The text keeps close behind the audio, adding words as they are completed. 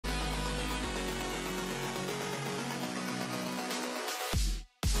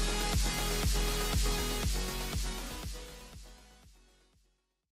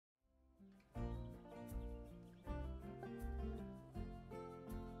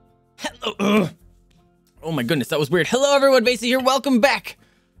Oh my goodness, that was weird. Hello everyone, Vaesive here. Welcome back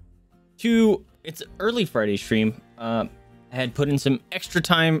to it's early Friday stream. I had put in some extra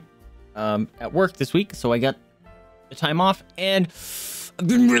time at work this week, so I got the time off, and I've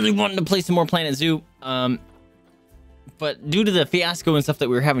been really wanting to play some more Planet Zoo. But due to the fiasco and stuff that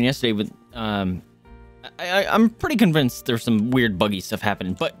we were having yesterday with I'm pretty convinced there's some weird buggy stuff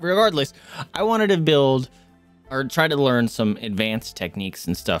happening. But regardless, I wanted to build or try to learn some advanced techniques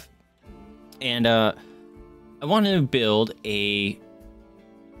and stuff. And I wanted to build an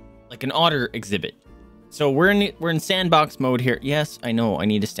otter exhibit. So we're in sandbox mode here. Yes, I know I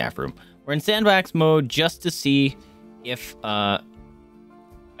need a staff room. We're in sandbox mode just to see if I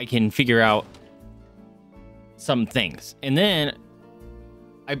can figure out some things. And then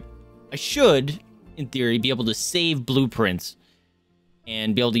I should, in theory, be able to save blueprints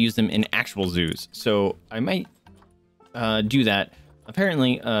and be able to use them in actual zoos. So I might do that.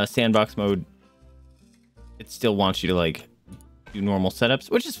 Apparently, sandbox mode, it still wants you to like do normal setups,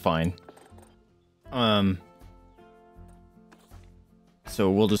 which is fine. So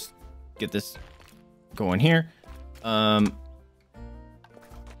we'll just get this going here. Oh,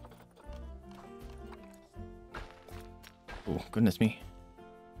 goodness me.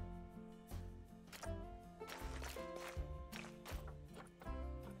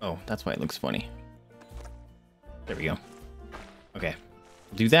 Oh, that's why it looks funny. There we go. Okay,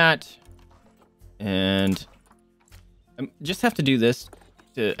 do that. And I just have to do this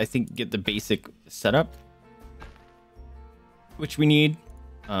to, I think, get the basic setup, which we need.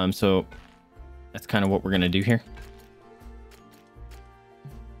 So that's kind of what we're going to do here.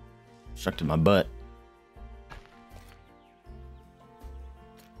 Stuck to my butt.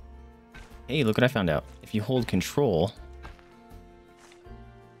 Hey, look what I found out. If you hold control,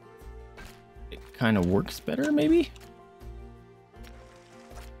 it kind of works better, maybe?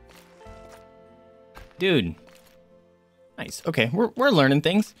 Dude. Nice. Okay, we're learning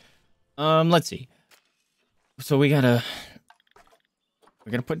things. Let's see. So we gotta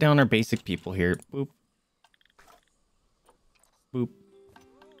put down our basic people here. Boop. Boop.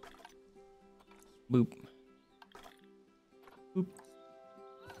 Boop. Boop.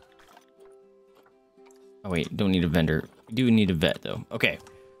 Oh wait, don't need a vendor. We do need a vet though. Okay.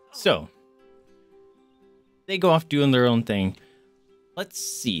 So they go off doing their own thing. Let's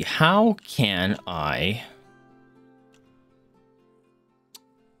see. How can I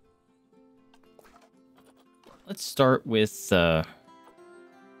let's start with do I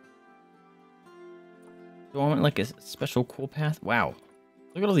want like a special cool path? Wow.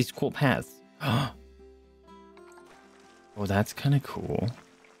 Look at all these cool paths. Oh, that's kind of cool.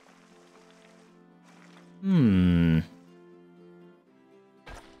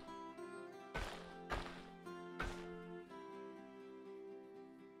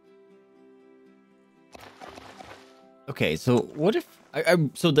 Okay, so what if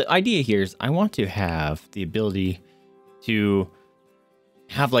so the idea here is I want to have the ability to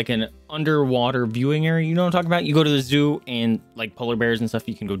have like an underwater viewing area. You know what I'm talking about? You go to the zoo and like polar bears and stuff,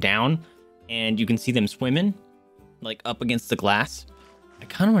 you can go down and you can see them swimming like up against the glass. I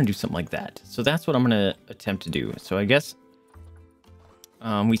kind of want to do something like that. So that's what I'm going to attempt to do. So I guess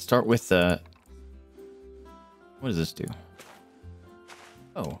we start with what does this do?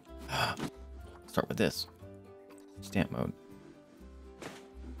 Oh, start with this. Stamp mode.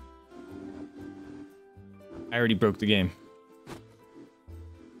 I already broke the game.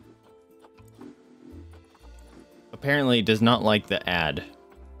 Apparently it does not like the ad.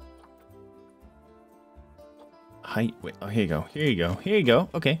 Height. Wait. Oh, here you go. Here you go. Here you go.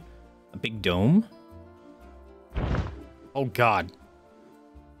 Okay. A big dome. Oh God.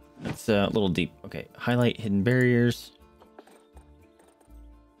 That's a little deep. Okay. Highlight hidden barriers.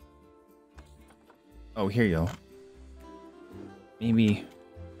 Oh, here you go. Maybe.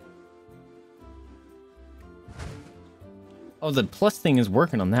 Oh, the plus thing is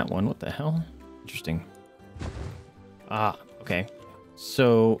working on that one. What the hell? Interesting. Ah, okay.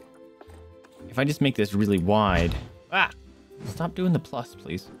 So if I just make this really wide. Ah! Stop doing the plus,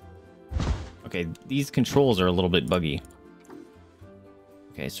 please. Okay, these controls are a little bit buggy.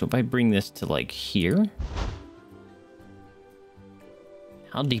 Okay, so if I bring this to like here.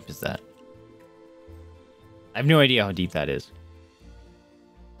 How deep is that? I have no idea how deep that is.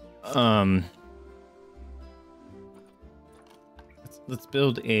 Let's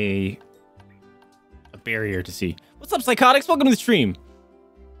build a barrier to see. What's up, Psychotics? Welcome to the stream.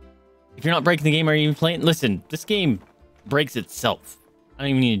 If you're not breaking the game, are you even playing? Listen, this game breaks itself. I don't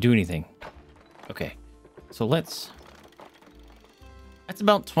even need to do anything. Okay, so that's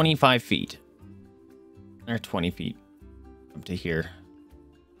about 25 feet. Or 20 feet up to here.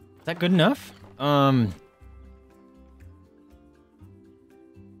 Is that good enough?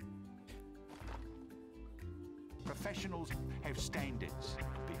 Professionals have standards.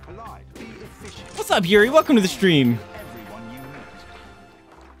 Be polite, be efficient. What's up, Yuri? Welcome to the stream. Everyone you meet.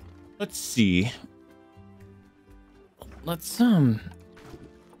 Let's see. Let's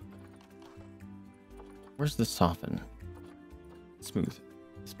where's the soften? Smooth.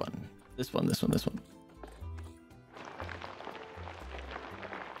 This button. This one, this one, this one.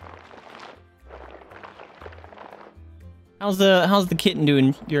 How's the kitten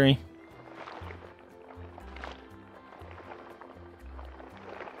doing, Yuri?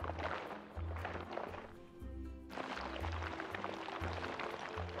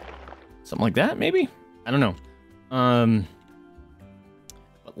 Something like that, maybe? I don't know.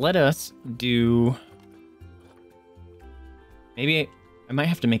 But let us do... Maybe I might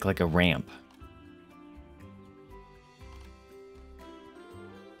have to make like a ramp.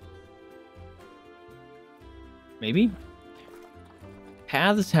 Maybe?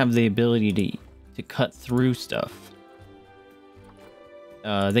 Paths have the ability to cut through stuff.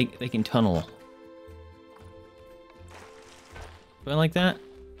 They can tunnel. Do I like that?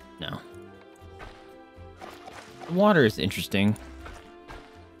 No. The water is interesting.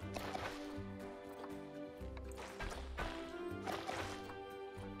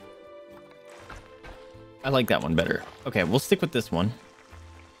 I like that one better. Okay, we'll stick with this one.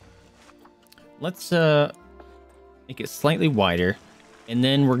 Let's make it slightly wider, and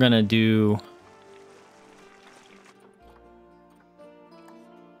then we're gonna do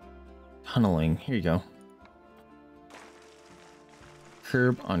tunneling. Here you go.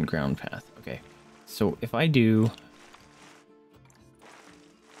 Curb on ground path. Okay, so if I do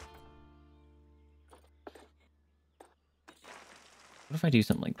what if I do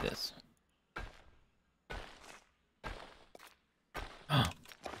something like this?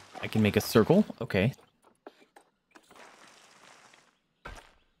 I can make a circle. Okay.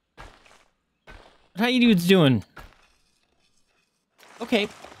 How you dudes doing? Okay.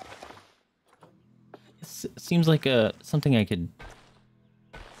 This seems like something I could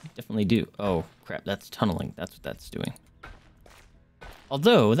definitely do. Oh, crap. That's tunneling. That's what that's doing.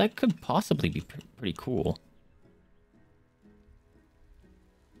 Although, that could possibly be pretty cool.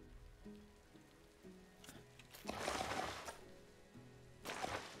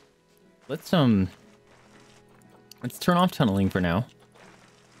 Let's turn off tunneling for now.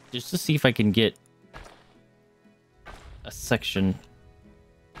 Just to see if I can get a section.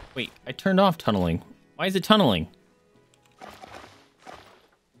 Wait, I turned off tunneling. Why is it tunneling?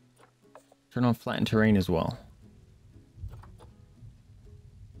 Turn on flattened terrain as well.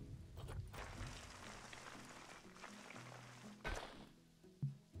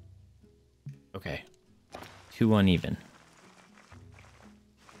 Okay. Too uneven.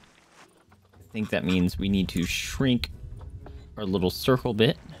 I think that means we need to shrink our little circle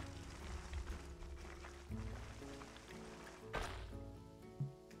bit.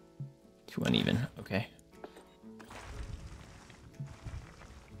 Too uneven. Okay.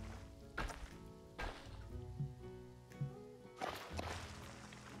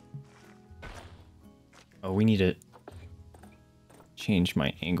 Oh, we need to change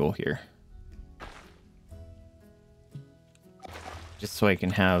my angle here. Just so I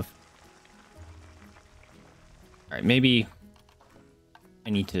can have... Alright, maybe I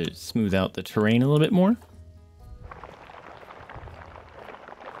need to smooth out the terrain a little bit more.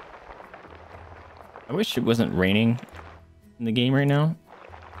 I wish it wasn't raining in the game right now.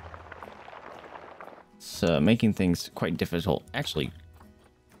 It's making things quite difficult. Actually,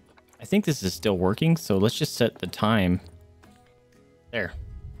 I think this is still working, so let's just set the time. There.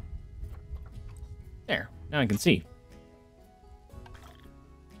 There. Now I can see.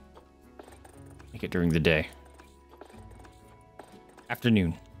 Make it during the day.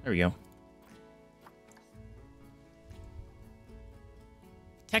 Afternoon. There we go.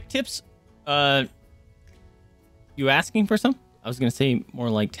 Tech tips? You asking for some? I was gonna say more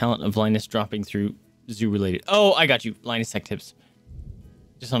like talent of Linus dropping through zoo related. Oh, I got you. Linus tech tips.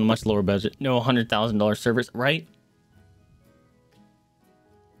 Just on a much lower budget. No $100,000 servers, right?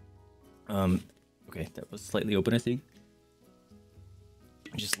 Okay, that was slightly open, I think.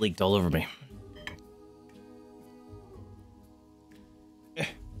 It just leaked all over me.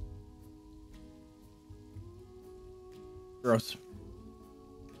 Gross.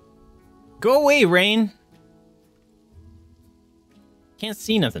 Go away, Rain. Can't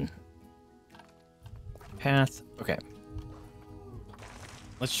see nothing. Path. Okay.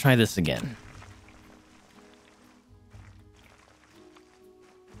 Let's try this again.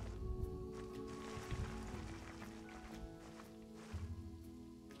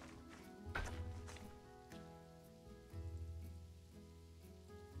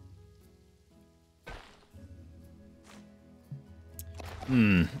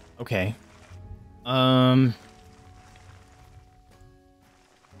 Okay. Why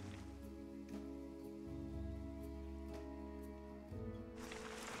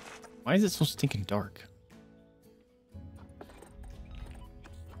is it so stinking dark?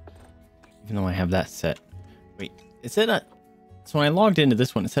 Even though I have that set. Wait, it said so when I logged into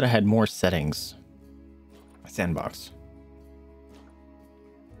this one, it said I had more settings. Sandbox.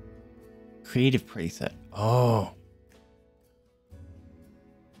 Creative preset. Oh.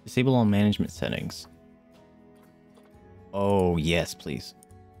 Disable all management settings. Oh, yes, please.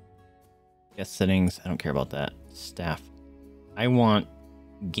 Guest settings. I don't care about that. Staff. I want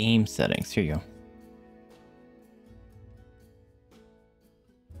game settings. Here you go.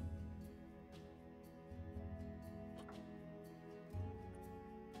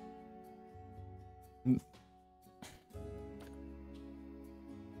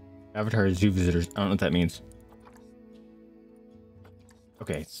 Avatar zoo visitors. I don't know what that means.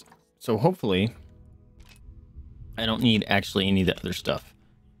 Okay, so hopefully I don't need actually any of the other stuff.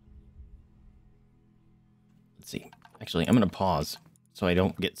 Let's see. Actually, I'm gonna pause so I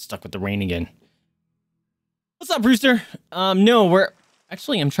don't get stuck with the rain again. What's up, Brewster? No,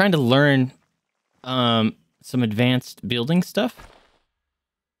 I'm trying to learn some advanced building stuff.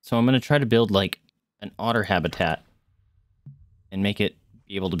 So I'm gonna try to build like an otter habitat and make it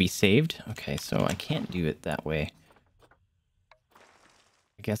be able to be saved. Okay, so I can't do it that way.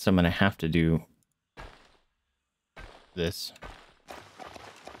 I guess I'm gonna have to do this.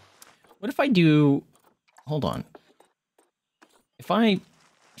 What if I do... Hold on. If I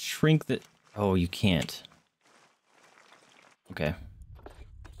shrink the... Oh, you can't. Okay.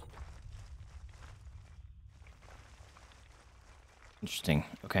 Interesting.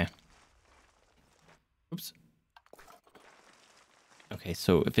 Okay. Oops. Okay,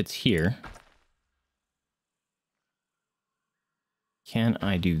 so if it's here, can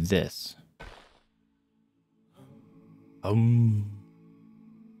I do this?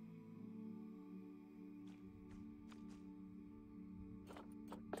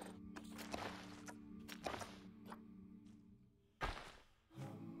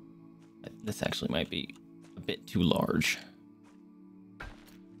 This actually might be a bit too large.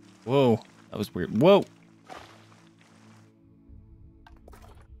 Whoa, that was weird. Whoa.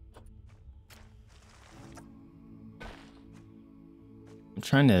 I'm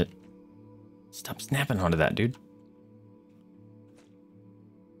trying to stop snapping onto that, dude.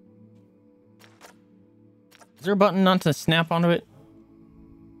 Is there a button not to snap onto it?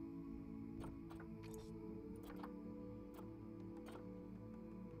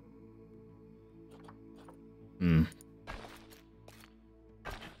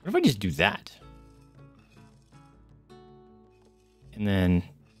 What if I just do that? And then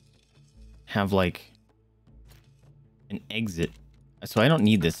have like an exit. So I don't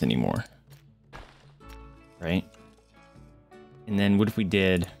need this anymore. Right? And then what if we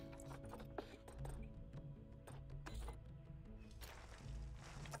did...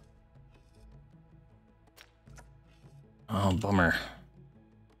 Oh, bummer.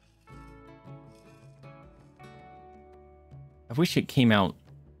 I wish it came out...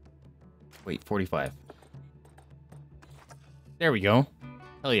 Wait, 45. There we go.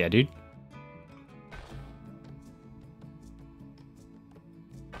 Hell yeah, dude.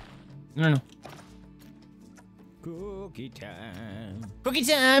 No. Cookie time. Cookie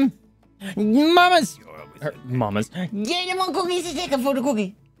time! Mamas! Mamas. Yeah, you want cookies? Take a photo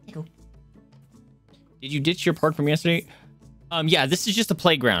cookie. Did you ditch your park from yesterday? Yeah, this is just a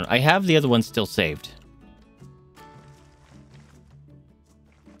playground. I have the other one still saved.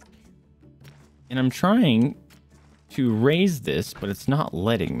 And I'm trying to raise this, but it's not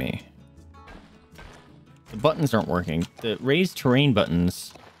letting me. The buttons aren't working. The raise terrain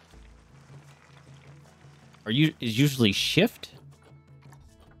buttons is usually shift,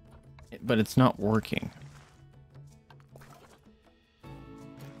 but it's not working.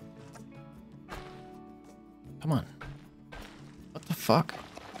 Come on. What the fuck?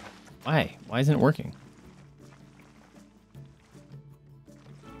 Why? Why isn't it working?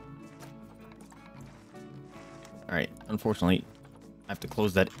 Alright, unfortunately, I have to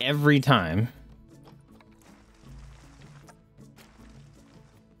close that every time.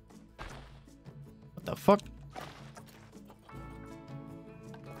 What the fuck?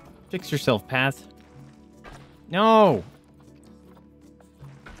 Fix yourself, Path. No!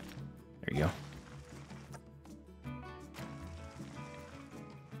 There you go.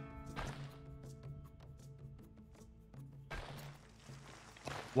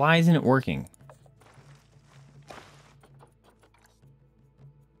 Why isn't it working?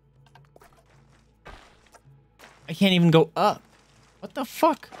 I can't even go up. What the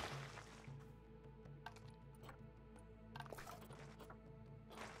fuck?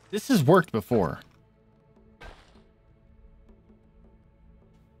 This has worked before.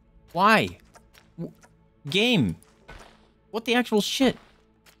 Why? Game. What the actual shit?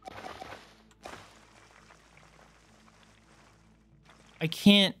 I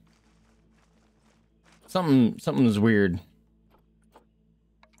can't. Something's weird.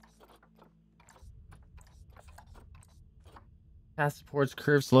 Path supports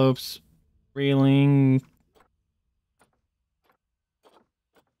curved slopes, railing.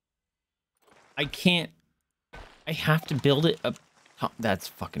 I can't. I have to build it up top. That's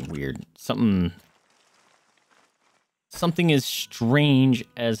fucking weird. Something is strange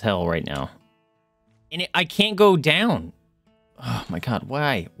as hell right now. And I can't go down. Oh my god,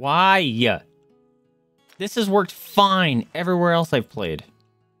 why? Why? This has worked fine everywhere else I've played.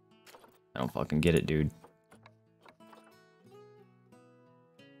 I don't fucking get it, dude.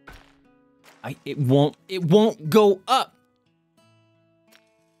 It won't go up.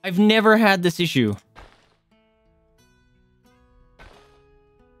 I've never had this issue.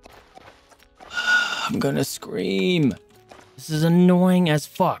 I'm gonna scream. This is annoying as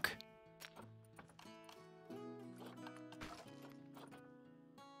fuck.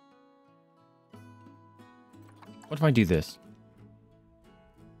 What if I do this?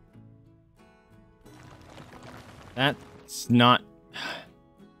 That's not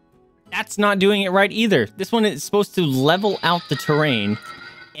doing it right either. This one is supposed to level out the terrain,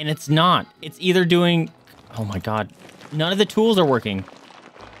 and it's not. It's either doing... Oh my god. None of the tools are working.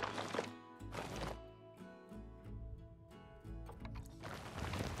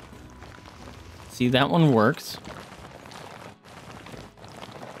 See, that one works.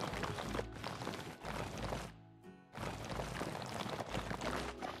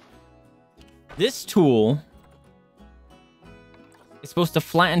 This tool is supposed to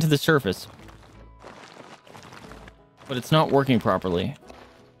flatten to the surface, but it's not working properly.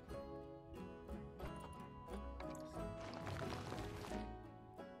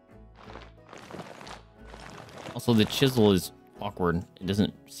 Also, the chisel is awkward. It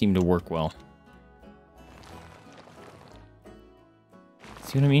doesn't seem to work well.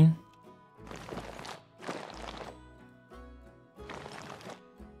 See what I mean?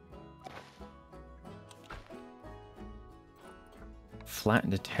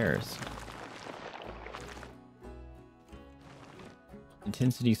 Flatten to terrace.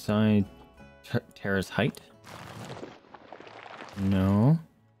 Intensity side terrace height. No.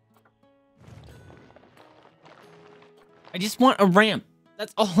 I just want a ramp.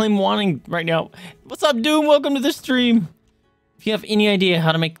 That's all I'm wanting right now. What's up, Doom? Welcome to the stream. If you have any idea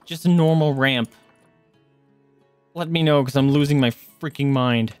how to make just a normal ramp, let me know, because I'm losing my freaking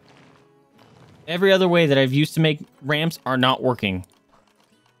mind. Every other way that I've used to make ramps are not working.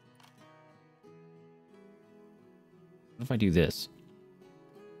 What if I do this?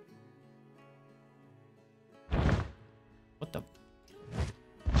 What the?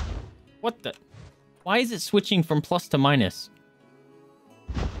 What the? Why is it switching from plus to minus?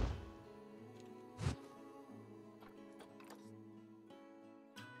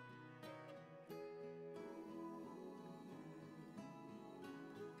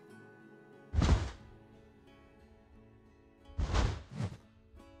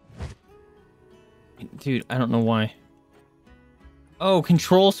 Dude, I don't know why. Oh,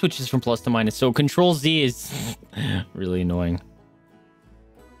 control switches from plus to minus, so control Z is really annoying.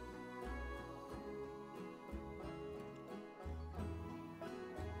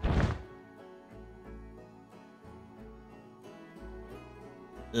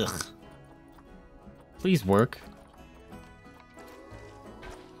 Ugh. Please work.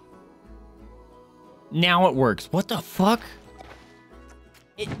 Now it works. What the fuck?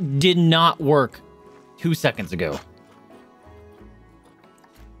 It did not work 2 seconds ago.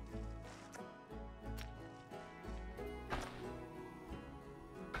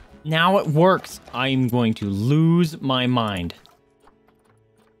 Now it works. I'm going to lose my mind.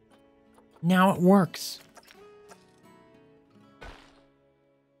 Now it works.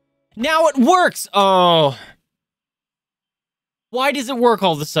 Now it works! Oh. Why does it work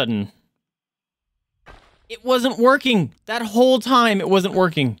all of a sudden? It wasn't working. That whole time it wasn't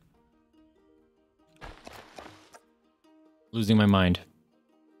working. Losing my mind.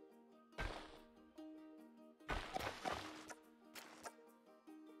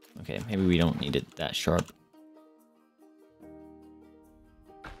 Okay, maybe we don't need it that sharp.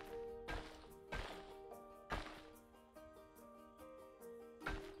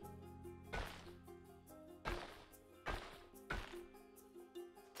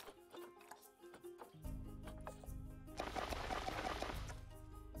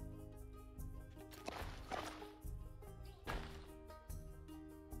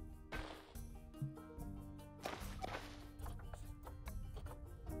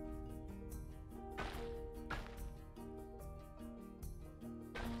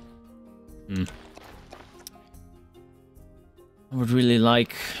 I would really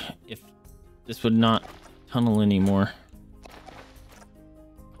like if this would not tunnel anymore.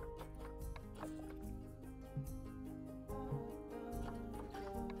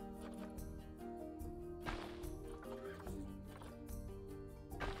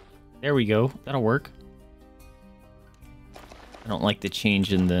 There we go. That'll work. I don't like the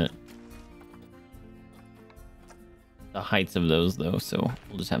change in the heights of those though, so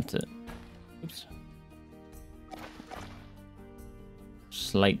we'll just have to, oops,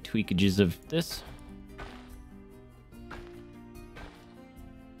 slight tweakages of this.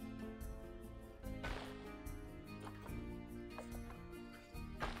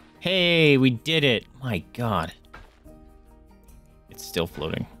 Hey, we did it. My God. It's still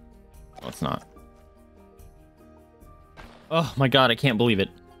floating. No, it's not. Oh my God, I can't believe it.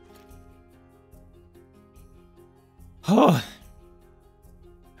 Oh.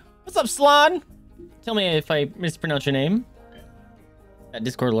 What's up, Slon? Tell me if I mispronounce your name. That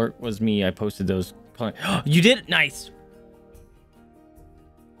Discord alert was me. I posted those. You did? Nice.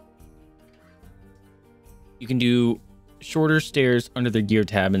 You can do shorter stairs under the gear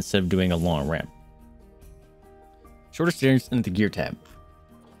tab instead of doing a long ramp. Shorter stairs under the gear tab.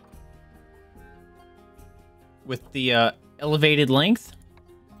 With the elevated length.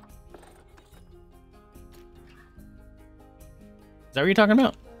 Is that what you're talking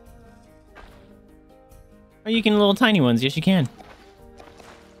about? Oh, you can little tiny ones. Yes, you can.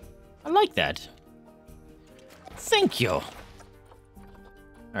 I like that. Thank you. All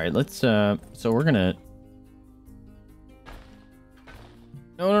right, let's, so we're gonna...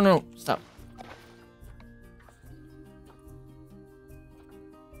 No, stop.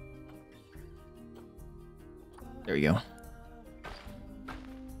 There we go.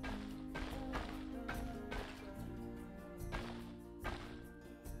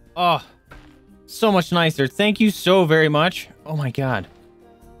 Oh, so much nicer. Thank you so very much. Oh my God.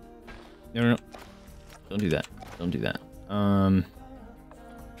 No. Don't do that. Don't do that. Turn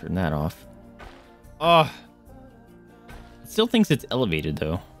that off. Oh. It still thinks it's elevated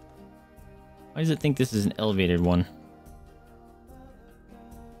though. Why does it think this is an elevated one?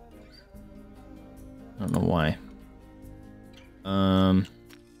 I don't know why.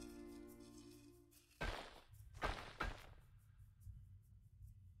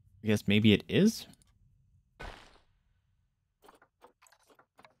 I guess maybe it is.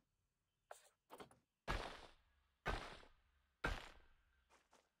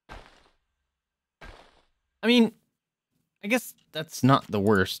 I mean, I guess that's not the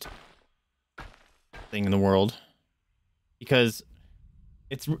worst thing in the world, because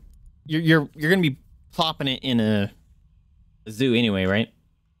it's you're gonna be plopping it in a zoo anyway, right?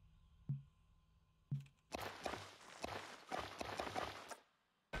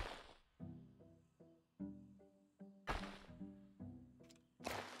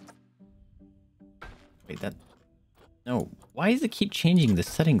 Wait, that... No, why does it keep changing the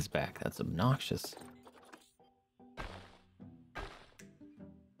settings back? That's obnoxious.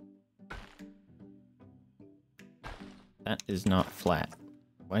 That is not flat.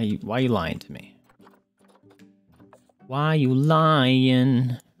 Why are you lying to me? Why are you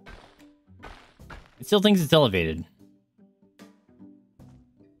lying? It still thinks it's elevated.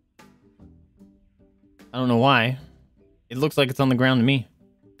 I don't know why. It looks like it's on the ground to me.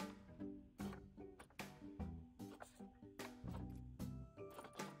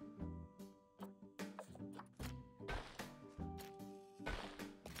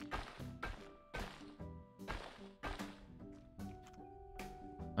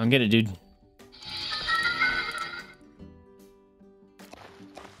 I don't get it, dude.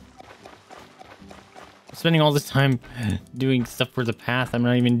 I'm spending all this time doing stuff for the path. I'm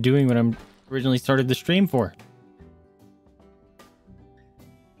not even doing what I'm originally started the stream for.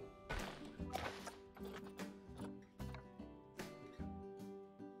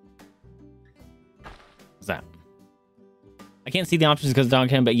 What's that? I can't see the options because dog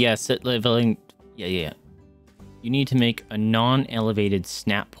can, but yes, set leveling. Yeah. You need to make a non-elevated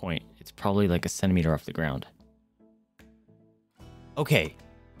snap point. It's probably like a centimeter off the ground. Okay.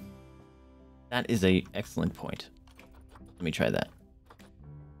 That is an excellent point. Let me try that.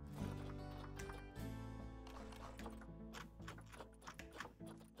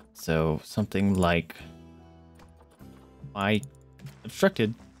 So something like... I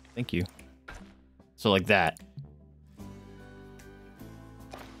obstructed. Thank you. So like that.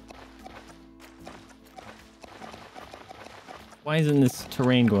 Why isn't this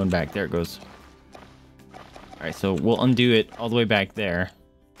terrain going back? There it goes. Alright, so we'll undo it all the way back there.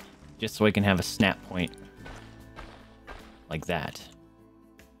 Just so I can have a snap point. Like that.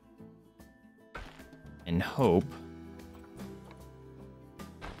 And hope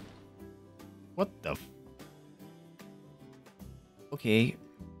What the okay.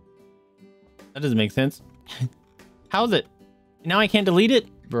 That doesn't make sense. How's it? Now I can't delete it?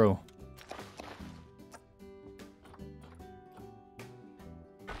 Bro.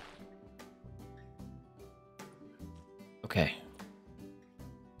 Okay.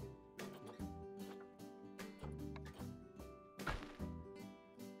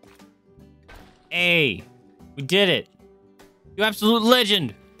 Hey, we did it. You absolute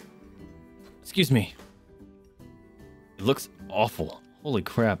legend. Excuse me. It looks awful. Holy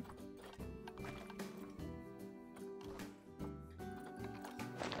crap.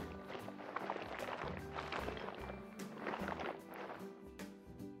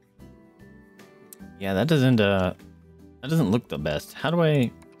 Yeah, that doesn't look the best. How do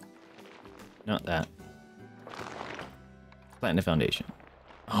I... Not that. Flatten the foundation.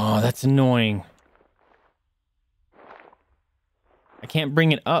 Oh, that's annoying. I can't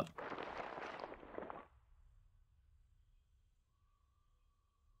bring it up.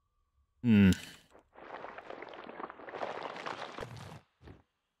 Hmm.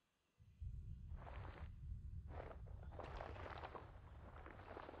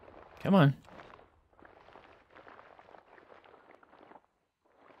 Come on.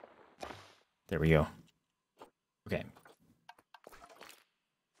 There we go. Okay.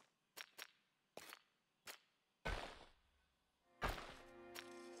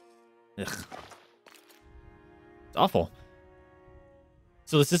 Ugh. It's awful.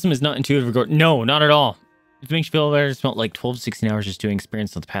 So the system is not intuitive. No, not at all. It makes you feel better. It spent like 12 to 16 hours just doing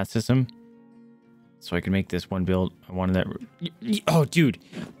experience on the path system. So I can make this one build. I wanted that. Oh, dude.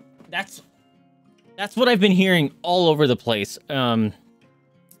 That's what I've been hearing all over the place.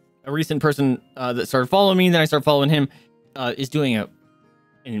 A recent person that started following me, then I started following him, is doing a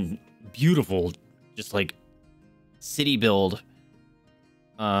beautiful, just like city build.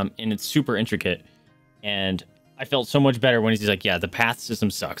 And it's super intricate. And I felt so much better when he's like, yeah, the path system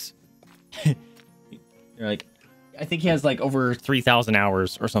sucks. You're like, I think he has like over 3,000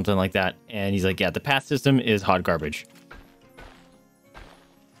 hours or something like that. And he's like, yeah, the path system is hot garbage.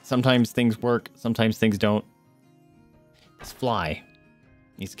 Sometimes things work, sometimes things don't. This fly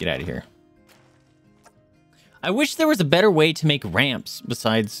needs to get out of here. I wish there was a better way to make ramps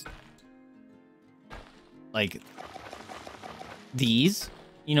besides like these,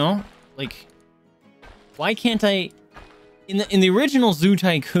 you know? Like, why can't I in the original Zoo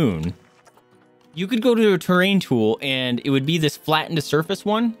Tycoon, you could go to a terrain tool and it would be this flattened to surface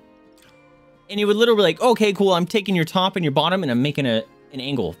one. And it would literally be like, okay, cool, I'm taking your top and your bottom and I'm making an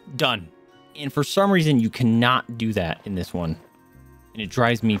angle. Done. And for some reason, you cannot do that in this one. And it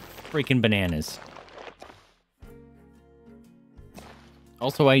drives me freaking bananas.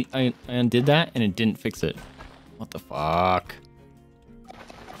 Also, I undid that and it didn't fix it. What the fuck?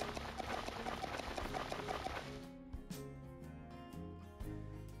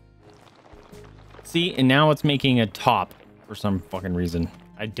 See, and now it's making a top for some fucking reason.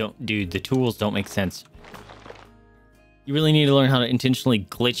 Dude, the tools don't make sense. You really need to learn how to intentionally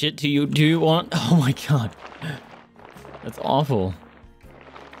glitch it. Do you want? Oh my god. That's awful.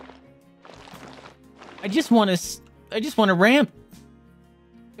 I just want a ramp.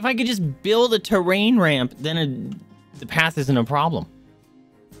 If I could just build a terrain ramp, then the path isn't a problem.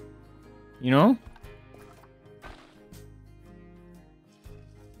 You know?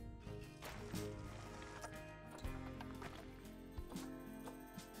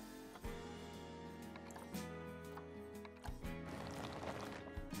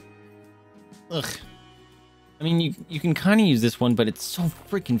 Ugh. I mean, you can kind of use this one, but it's so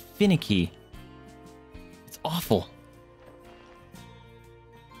freaking finicky. It's awful.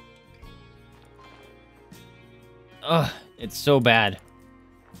 Ugh, it's so bad.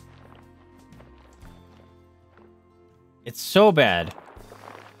 It's so bad.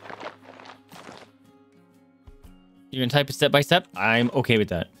 You're gonna type it step by step? I'm okay with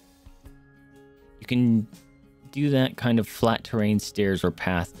that. You can do that kind of flat terrain stairs or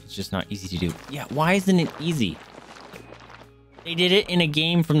path. It's just not easy to do. Yeah, why isn't it easy? They did it in a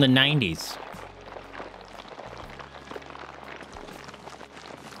game from the 90s.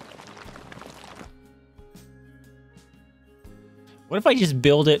 What if I just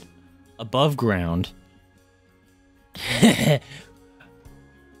build it above ground?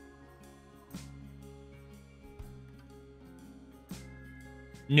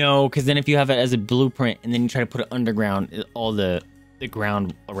 No, because then if you have it as a blueprint and then you try to put it underground, all the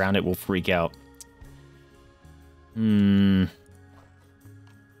ground around it will freak out. This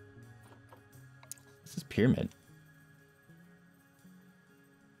is pyramid.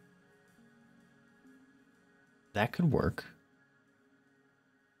 That could work.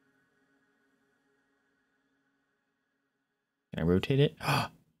 Can I rotate it?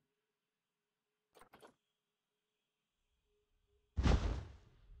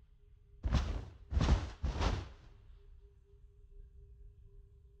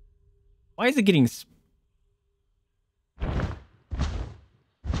 Why is it getting...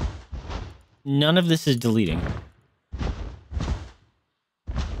 None of this is deleting.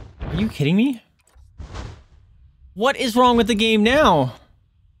 Are you kidding me? What is wrong with the game now?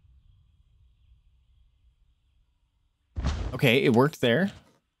 Okay, it worked there.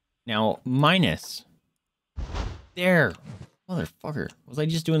 Now, minus. There. Motherfucker. Was I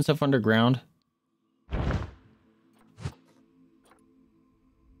just doing stuff underground?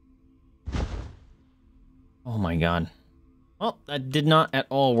 Oh my god. Well, that did not at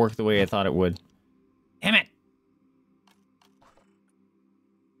all work the way I thought it would. Damn it!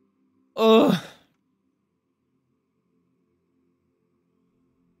 Ugh.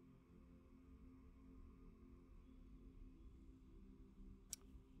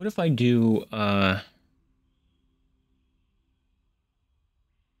 What if I do, I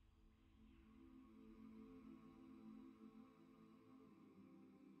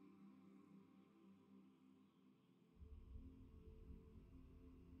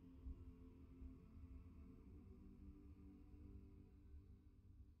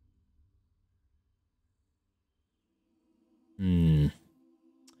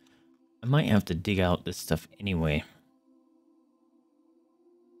might have to dig out this stuff anyway.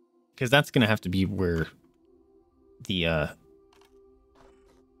 Because that's going to have to be where the,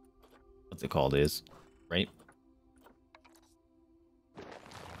 what's it called is, right?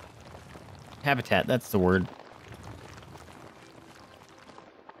 Habitat, that's the word.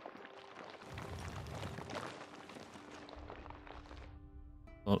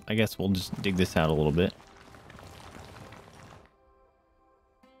 Well, I guess we'll just dig this out a little bit.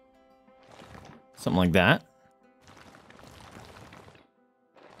 Something like that.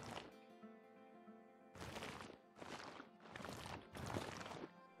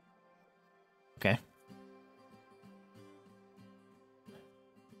 Okay.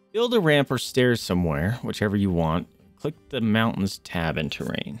 Build a ramp or stairs somewhere, whichever you want. Click the mountains tab in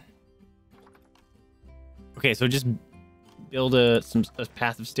terrain. Okay, so just build a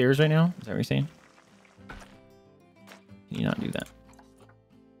path of stairs right now? Is that what you're saying? Can you not do that?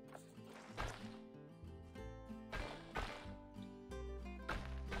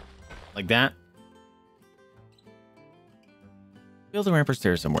 Like that. Build a ramp or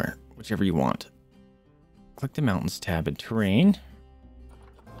stairs somewhere, whichever you want. Click the mountains tab in terrain.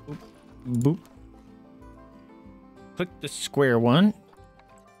 Boop. Boop. Click the square one.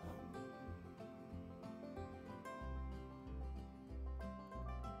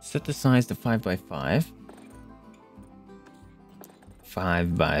 Set the size to 5 by 5.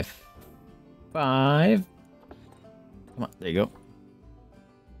 5 by 5. Come on, there you go.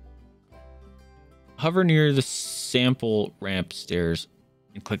 Hover near the sample ramp stairs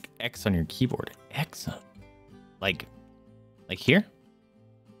and click X on your keyboard. X? Like here?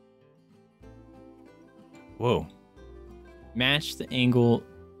 Whoa. Match the angle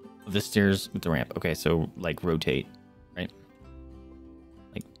of the stairs with the ramp. Okay, so like rotate, right?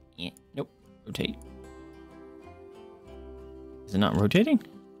 Like, nope, rotate. Is it not rotating?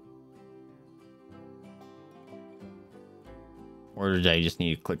 Or did I just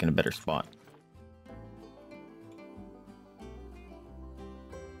need to click in a better spot?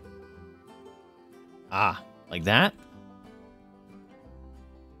 Ah, like that?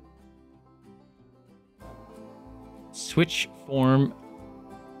 Switch from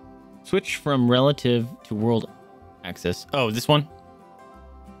relative to world axis. Oh, this one?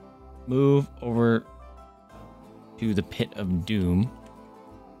 Move over to the pit of doom.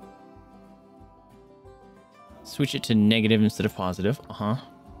 Switch it to negative instead of positive. Uh-huh.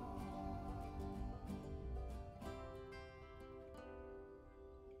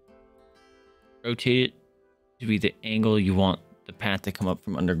 Rotate it to be the angle you want the path to come up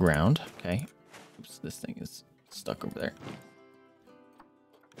from underground. Okay. Oops, this thing is stuck over there.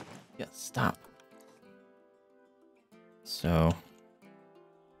 Yeah, stop. So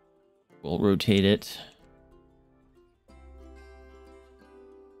we'll rotate it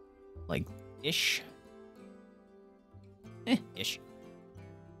like ish. Ish.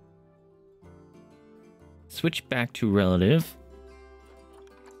 Switch back to relative.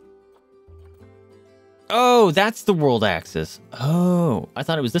 Oh, that's the world axis. Oh, I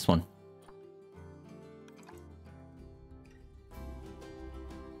thought it was this one.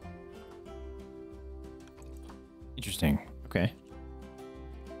 Interesting. Okay.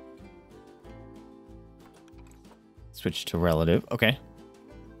 Switch to relative. Okay.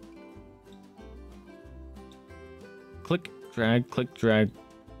 Click drag, click, drag.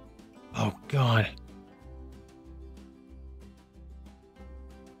 Oh, God.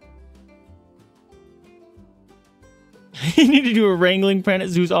 You need to do a Wrangling Planet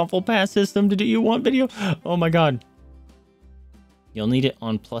Zoo's awful pass system to do you want video. Oh, my God. You'll need it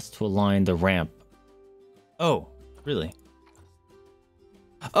on plus to align the ramp. Oh, really?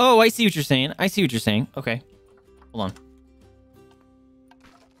 Oh, I see what you're saying. I see what you're saying. Okay. Hold on.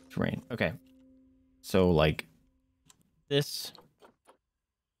 Terrain. Okay. So, like, this.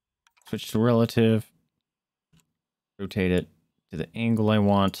 Switch to relative. Rotate it to the angle I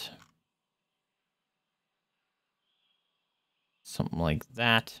want. Something like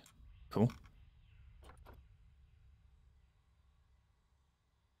that. Cool.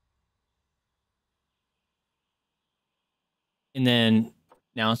 And then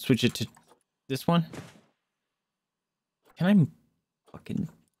now switch it to this one. Can I fucking...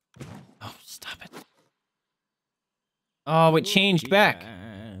 Oh, stop it. Oh, it changed back.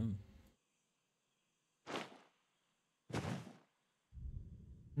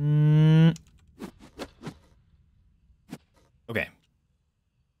 Okay.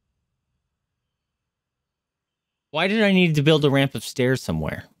 Why did I need to build a ramp of stairs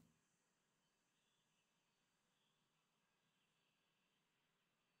somewhere?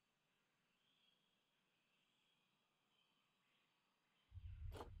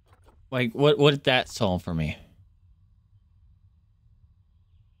 Like, what did that solve for me?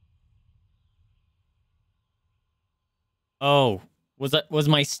 Oh, was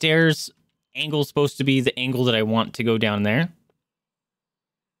my stairs angle supposed to be the angle that I want to go down there?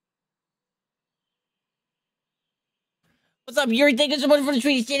 What's up, Yuri? Thank you so much for the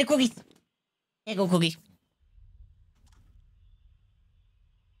treat. Stay the cookies. Here go cookies.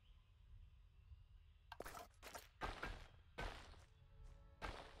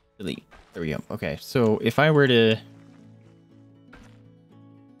 Delete. There we go. Okay, so if I were to...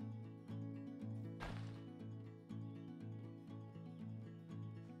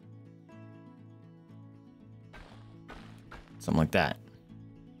 Something like that.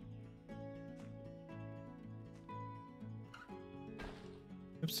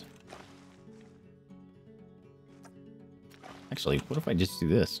 Oops. Actually, what if I just do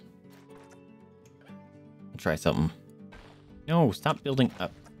this? I'll try something. No, stop building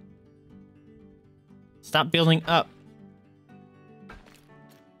up. Stop building up.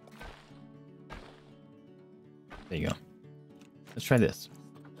 There you go. Let's try this.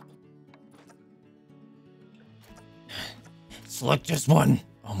 Select just one.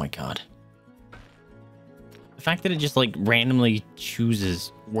 Oh my God. The fact that it just like randomly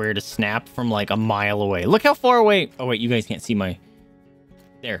chooses where to snap from like a mile away. Look how far away. Oh wait, you guys can't see my...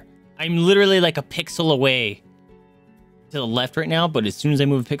 There. I'm literally like a pixel away to the left right now, but as soon as I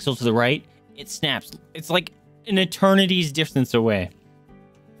move a pixel to the right, it snaps. It's like an eternity's distance away.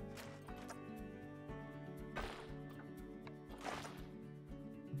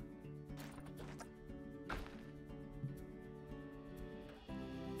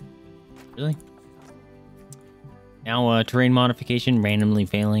 Really? Now, terrain modification randomly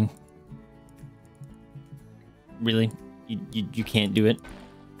failing. Really? You can't do it?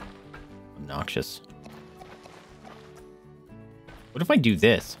 Obnoxious. What if I do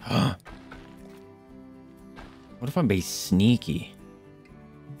this? What if I'm being sneaky?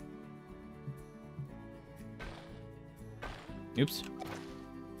 Oops.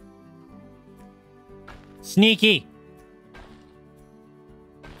 Sneaky!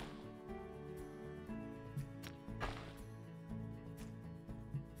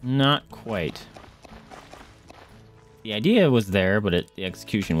 Not quite. The idea was there, but the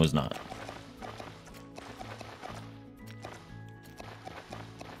execution was not.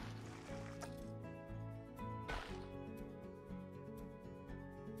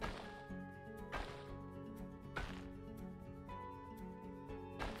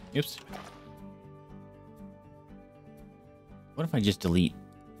 Oops. What if I just delete?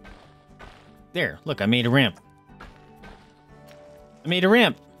 There, look, I made a ramp. I made a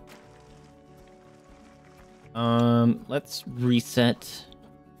ramp. Let's reset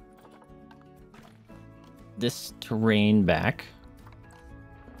this terrain back.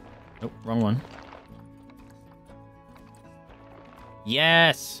 Nope, wrong one.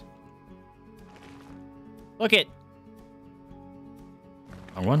 Yes! Look it!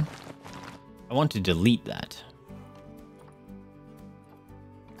 Wrong one. I want to delete that.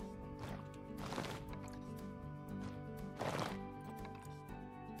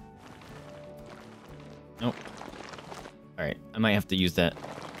 Nope. Alright, I might have to use that.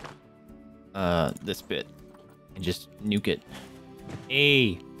 This bit. And just nuke it.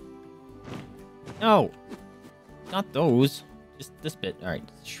 Hey! No! not those. Just this bit. All right,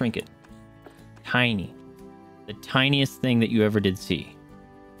 shrink it. Tiny. The tiniest thing that you ever did see.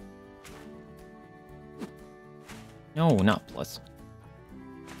 No, not plus.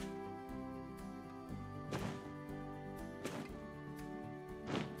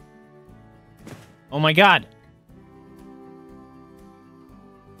 Oh my god.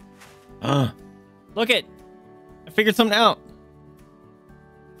 Look it. I figured something out.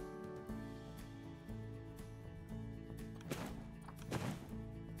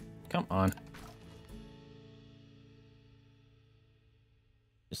 Come on.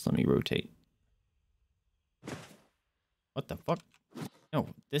 Just let me rotate. What the fuck? No,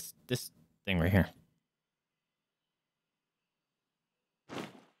 this thing right here.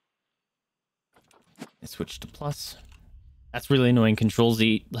 I switch to plus. That's really annoying. Control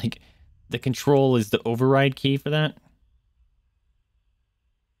Z, like, the control is the override key for that.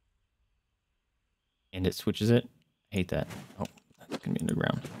 And it switches it. I hate that. Oh, that's gonna be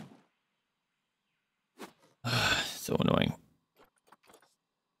underground. So annoying.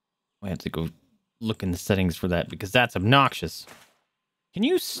 I have to go look in the settings for that because that's obnoxious. Can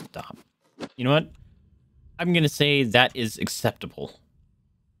you stop? You know what? I'm gonna say that is acceptable.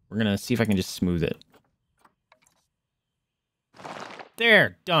 We're gonna see if I can just smooth it.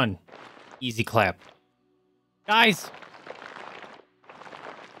 There, done. Easy clap. Guys!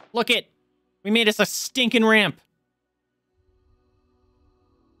 Look it! We made us a stinking ramp!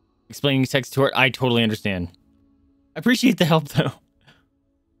 Explaining text to her, I totally understand. I appreciate the help, though.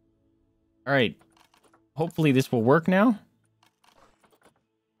 Alright. Hopefully this will work now.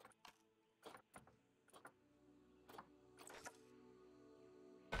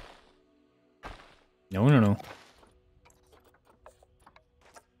 No.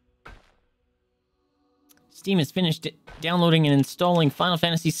 Steam has finished downloading and installing Final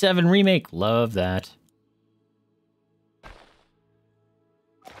Fantasy VII Remake. Love that.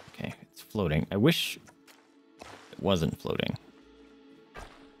 Okay, it's floating. I wish it wasn't floating.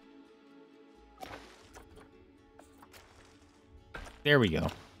 There we go.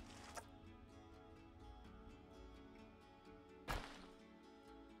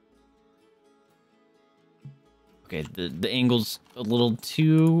 Okay, the angle's a little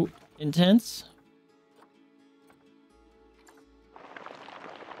too intense.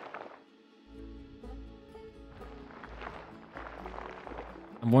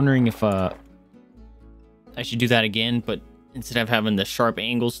 I'm wondering if I should do that again, but instead of having the sharp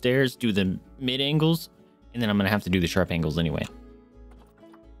angle stairs, do the mid angles, and then I'm gonna have to do the sharp angles anyway.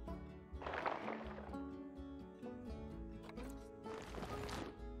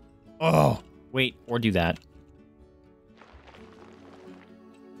 Oh, wait, or do that.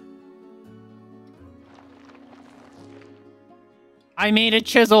 I made a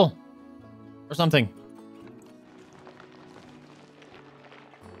chisel or something.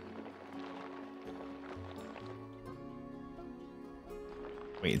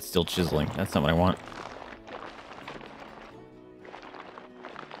 Wait, it's still chiseling. That's not what I want.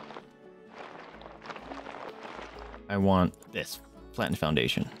 I want this. Flattened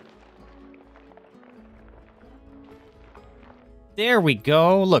foundation. There we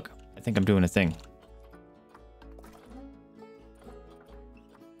go. Look, I think I'm doing a thing.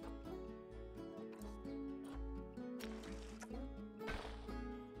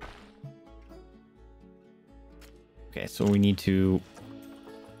 Okay, so we need to...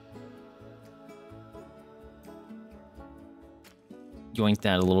 joint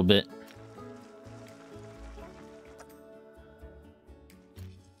that a little bit.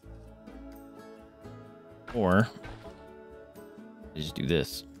 Or just do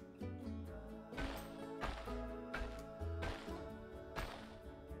this.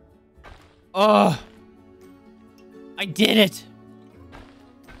 Oh, I did it.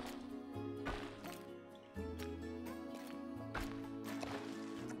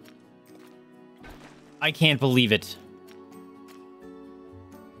 I can't believe it.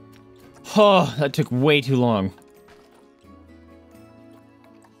 Oh, that took way too long.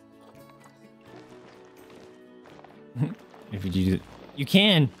 If you do, you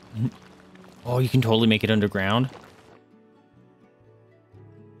can. Oh, you can totally make it underground.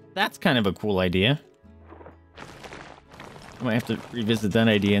 That's kind of a cool idea. I might have to revisit that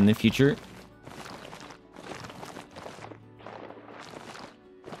idea in the future.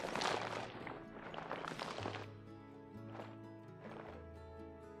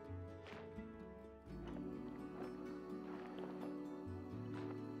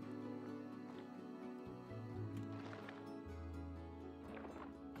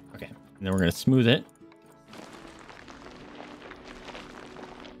 And then we're going to smooth it.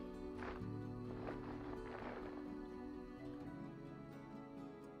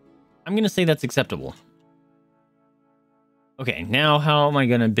 I'm gonna say that's acceptable. Okay, now how am I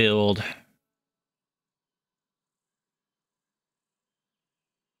gonna build a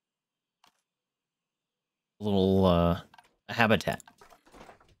little a habitat?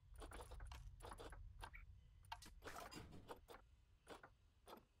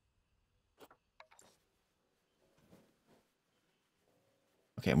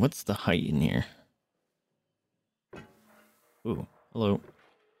 Okay, what's the height in here? Ooh, hello.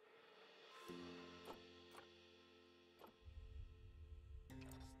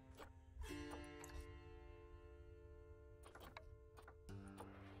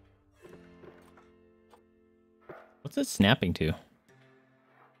 What's it snapping to?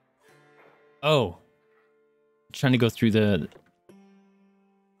 Oh. Trying to go through the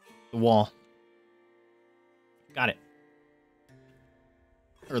wall. Got it.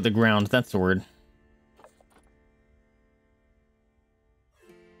 Or the ground, that's the word.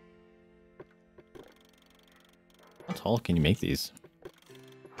 How tall can you make these?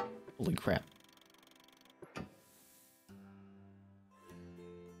 Holy crap.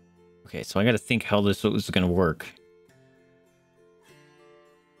 Okay, so I gotta think how this is gonna work.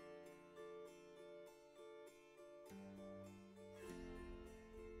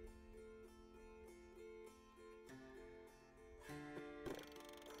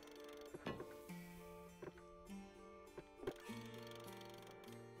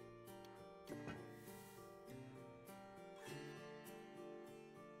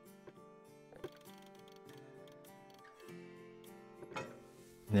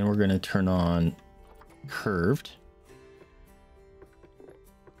 And then we're gonna turn on curved.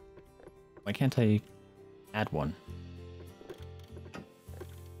 Why can't I add one?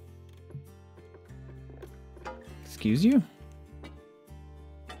 Excuse you?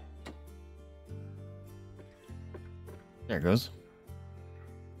 There it goes.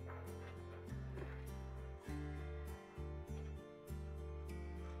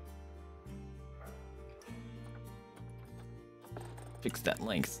 Fix that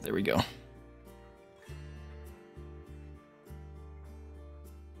length. There we go.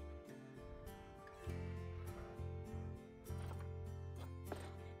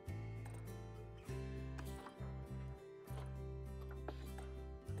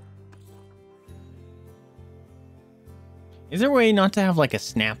 Is there a way not to have like a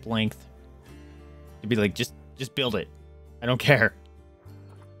snap length? To be like, just build it. I don't care.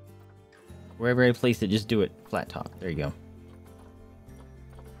 Wherever I place it, just do it. Flat top. There you go.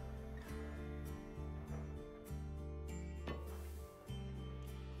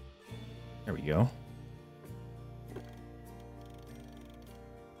 There we go.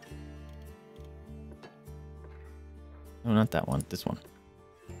 No, not that one. This one.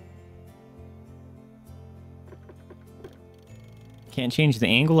 Can't change the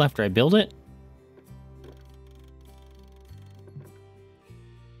angle after I build it?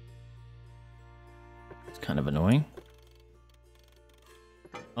 It's kind of annoying.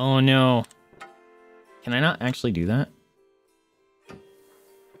 Oh no. Can I not actually do that?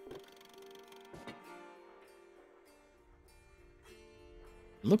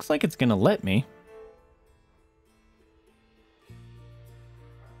 It looks like it's gonna let me.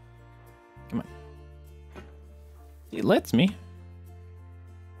 Come on. It lets me.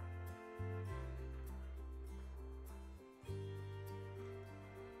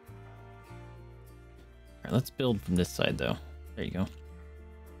 Alright, let's build from this side though. There you go.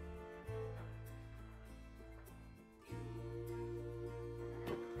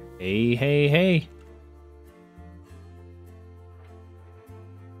 Hey, hey, hey.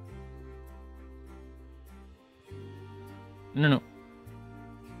 No, no.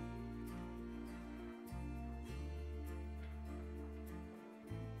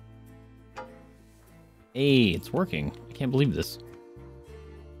 Hey, it's working. I can't believe this.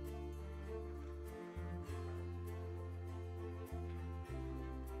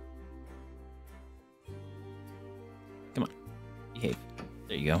 Come on. Behave.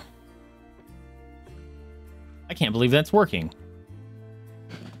 There you go. I can't believe that's working.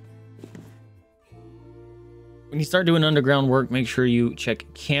 When you start doing underground work, make sure you check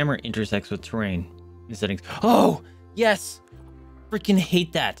camera intersects with terrain in the settings. Oh, yes. Freaking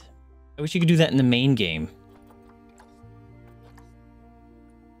hate that. I wish you could do that in the main game.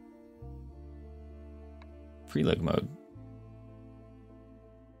 Preload mode.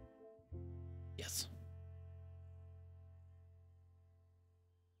 Yes.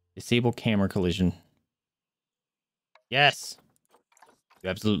 Disable camera collision. Yes. You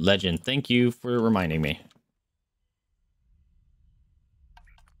absolute legend. Thank you for reminding me.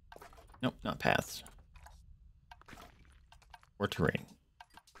 Nope, not paths. Or terrain.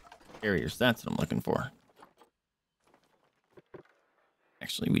 Barriers, that's what I'm looking for.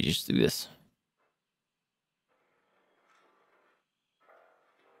 Actually, we just do this.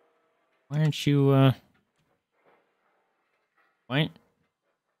 Why aren't you, why?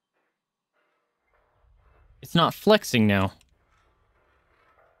 It's not flexing now.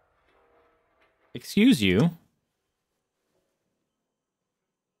 Excuse you.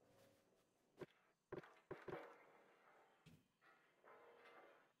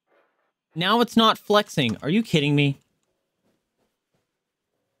 Now it's not flexing. Are you kidding me?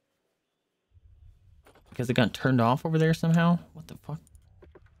 Because it got turned off over there somehow? What the fuck?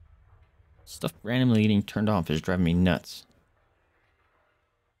 Stuff randomly getting turned off is driving me nuts.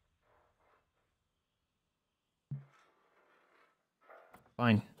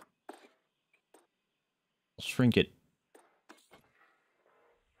 Fine. I'll shrink it.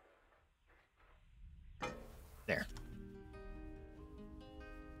 There.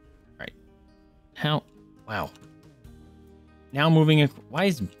 Alright. How? Wow. Now moving... Why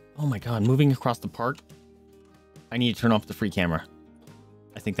is... Oh my god, moving across the park? I need to turn off the free camera.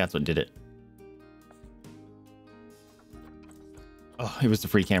 I think that's what did it. Oh, it was the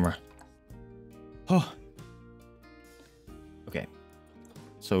free camera. Oh. Okay.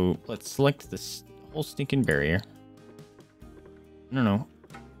 So let's select this whole stinking barrier. No.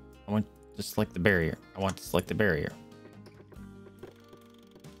 I want to select the barrier. I want to select the barrier.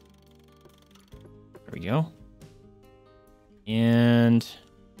 There we go. And...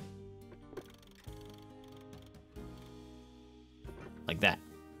 like that.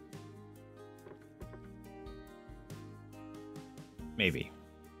 Maybe.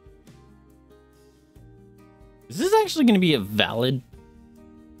 Is this actually going to be a valid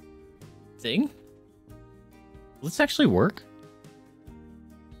thing? Will this actually work?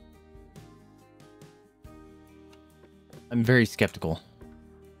 I'm very skeptical.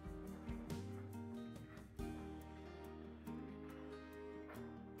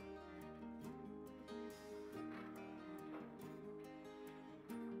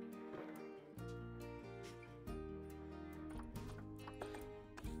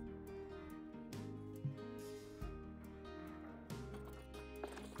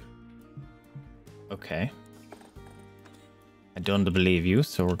 Okay. I don't believe you,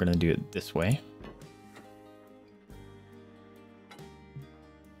 so we're gonna do it this way.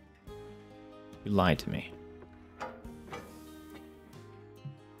 You lied to me.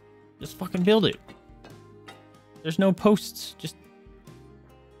 Just fucking build it. There's no posts. Just...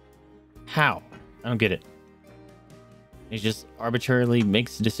 how? I don't get it. He just arbitrarily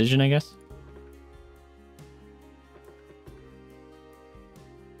makes a decision, I guess?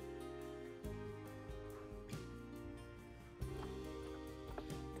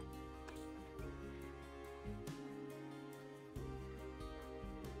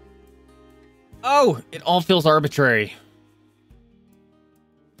 Oh, it all feels arbitrary.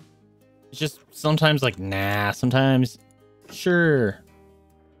 It's just sometimes like, nah, sometimes, sure.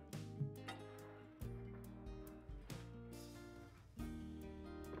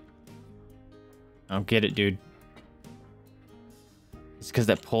 I don't get it, dude. It's because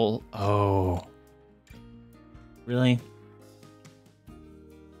that pole, oh. Really?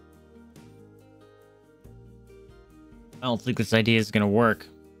 I don't think this idea is gonna work.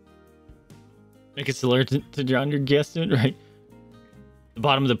 Make it similar to John, your guessed it, right? The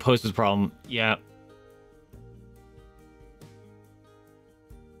bottom of the post was a problem. Yeah.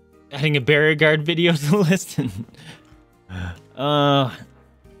 Adding a barrier guard video to the list. Oh,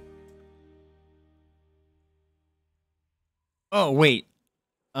 wait.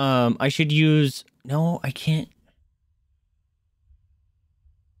 I should use... No, I can't.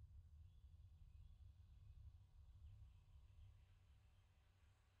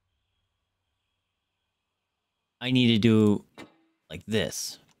 I need to do like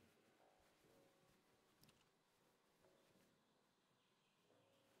this.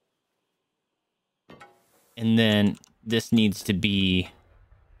 And then this needs to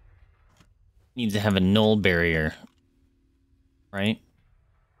have a null barrier, right?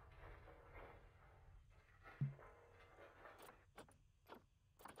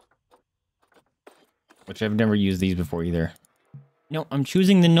 Which I've never used these before either. No, I'm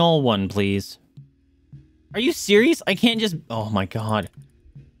choosing the null one, please. Are you serious? I can't just... Oh my god.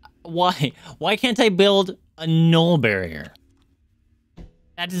 Why? Why can't I build a null barrier?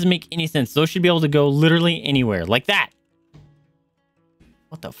 That doesn't make any sense. Those should be able to go literally anywhere. Like that.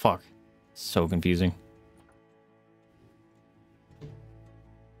 What the fuck? So confusing.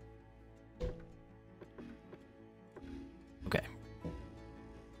 Okay.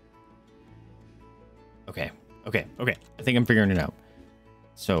 Okay. I think I'm figuring it out.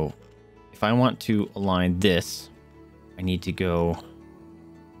 So, if I want to align this, I need to go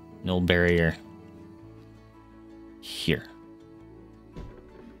null barrier here.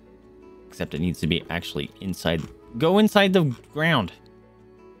 Except it needs to be actually inside. Go inside the ground.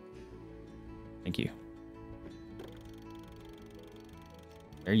 Thank you.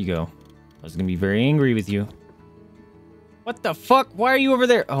 There you go. I was gonna be very angry with you. What the fuck? Why are you over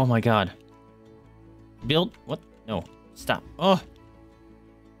there? Oh my god. Build? What? No. Stop. Oh.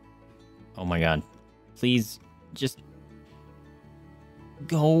 Oh my god. Please just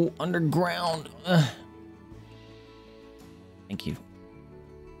go underground. Ugh. Thank you.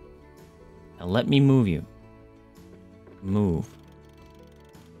 Now let me move you. Move.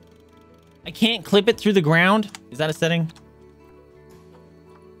 I can't clip it through the ground? Is that a setting?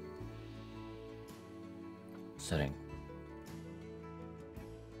 Setting.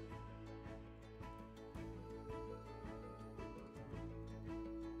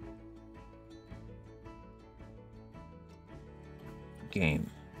 Game.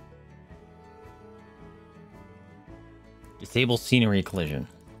 Disable scenery collision.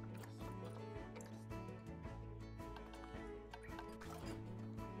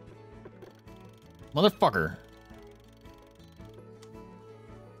 Motherfucker.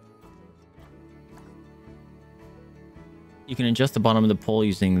 You can adjust the bottom of the pole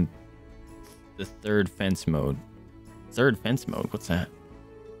using the third fence mode. Third fence mode? What's that?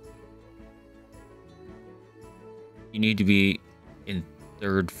 You need to be in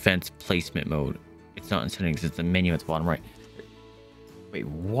third fence placement mode. It's not in settings, it's the menu at the bottom right. Wait,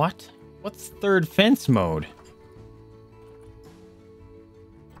 what? What's third fence mode?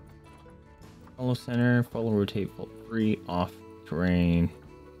 Follow center, follow rotate, fault free, off terrain.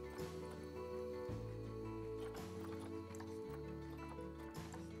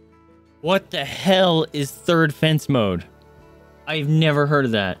 What the hell is third fence mode? I've never heard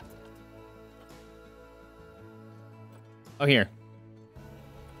of that. Oh, here.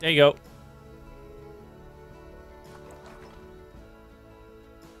 There you go.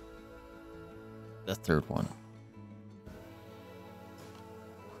 The third one.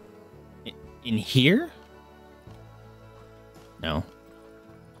 In here? No.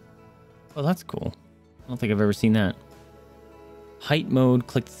 Oh, that's cool. I don't think I've ever seen that. Height mode,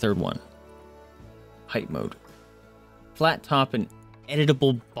 click the third one. Height mode. Flat top and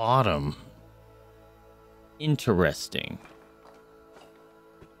editable bottom. Interesting.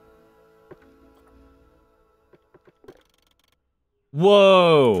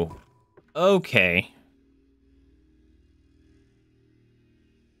 Whoa. Okay.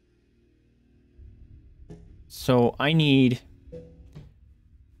 So I need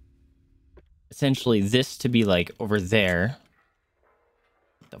essentially this to be like over there.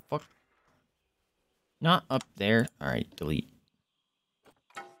 What the fuck? Not up there. All right, delete.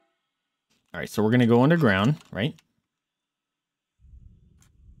 All right, so we're going to go underground, right?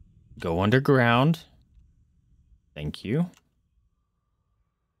 Go underground. Thank you.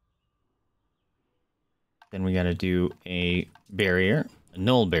 Then we got to do a barrier, a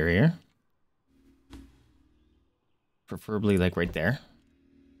null barrier. Preferably like right there.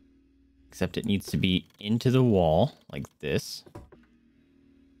 Except it needs to be into the wall like this.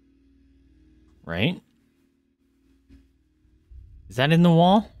 Right? Is that in the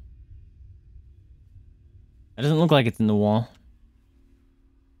wall? That doesn't look like it's in the wall.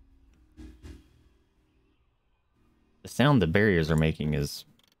 The sound the barriers are making is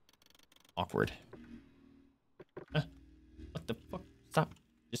awkward. What the fuck? Stop.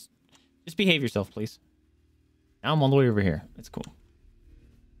 Just behave yourself, please. Now I'm all the way over here. It's cool.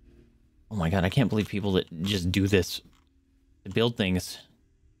 Oh my god, I can't believe people that just do this to build things.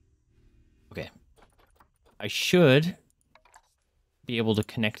 Okay. I should be able to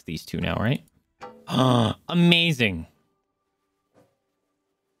connect these two now, right? Ah, amazing.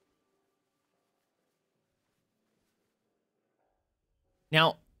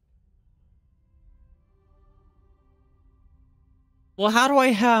 Now, well, how do I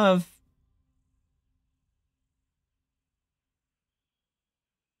have...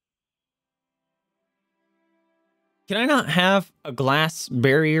 Can I not have a glass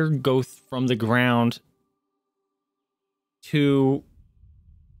barrier go from the ground to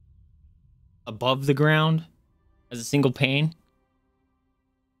above the ground as a single pane?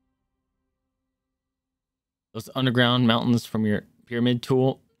 Those underground mountains from your pyramid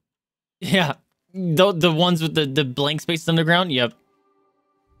tool? Yeah, the ones with the blank spaces underground? Yep.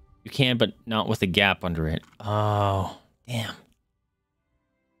 You can, but not with a gap under it. Oh, damn.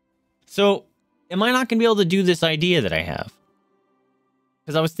 So... am I not going to be able to do this idea that I have?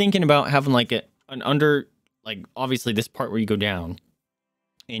 Because I was thinking about having like an under, like obviously this part where you go down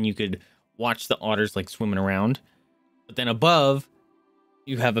and you could watch the otters like swimming around. But then above,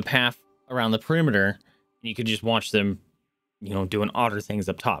 you have a path around the perimeter, and you could just watch them, you know, doing otter things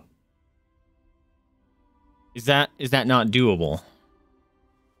up top. Is that not doable?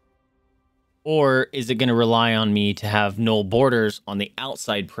 Or is it going to rely on me to have no borders on the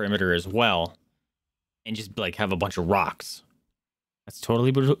outside perimeter as well, and just like have a bunch of rocks? That's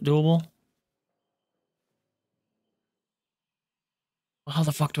totally doable. Well, how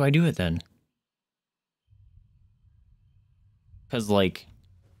the fuck do I do it then? Because like,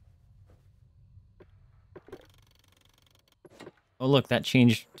 oh look, that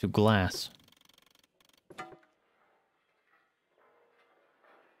changed to glass.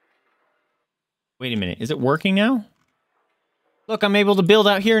 Wait a minute, is it working now? Look, I'm able to build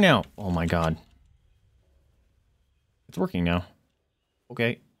out here now. Oh my god. It's working now.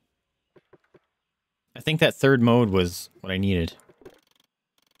 Okay. I think that third mode was what I needed.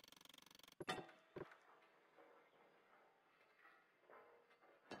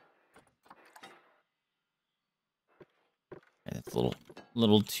 It's a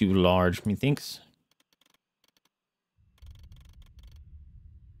little too large, methinks.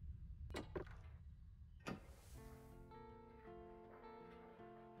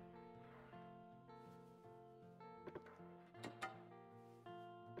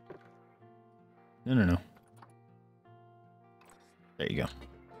 No. There you go.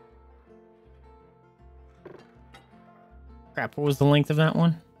 Crap, what was the length of that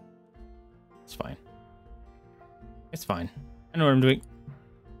one? It's fine. It's fine. I know what I'm doing.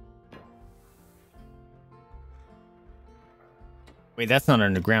 Wait, that's not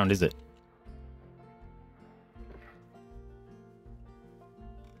underground, is it?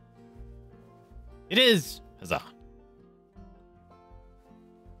 It is! Huzzah.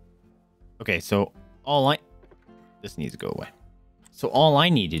 Okay, so this needs to go away. So all I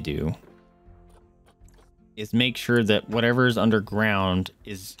need to do is make sure that whatever is underground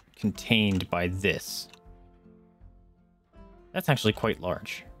is contained by this. That's actually quite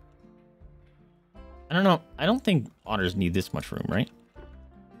large. I don't know. I don't think otters need this much room, right?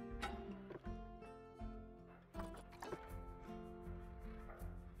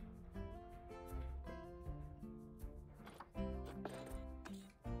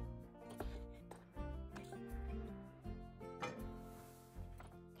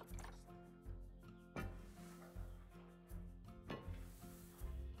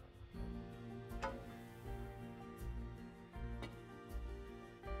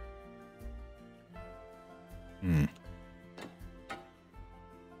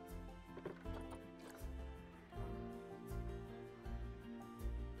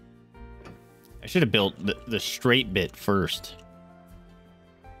 I should have built the straight bit first.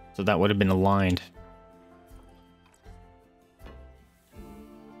 So that would have been aligned.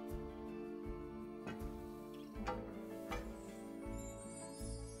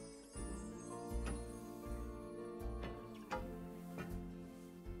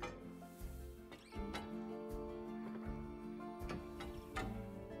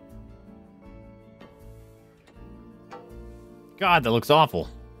 God, that looks awful.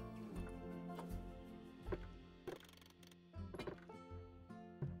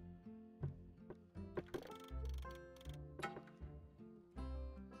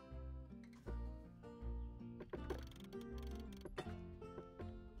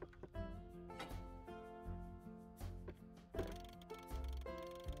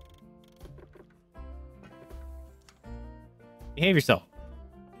 Behave yourself.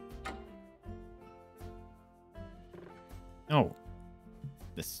 No.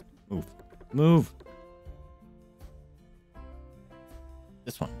 This. Move. Move.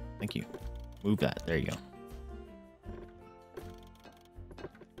 This one. Thank you. Move that. There you go.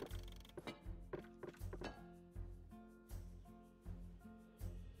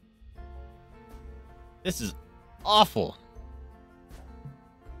 This is awful.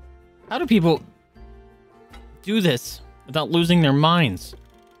 How do people do this without losing their minds?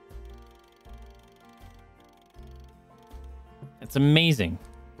 It's amazing.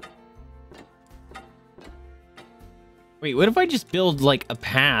 Wait, what if I just build like a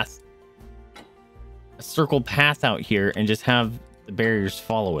path, a circle path out here, and just have the barriers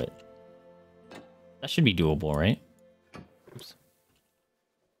follow it? That should be doable, right? Oops.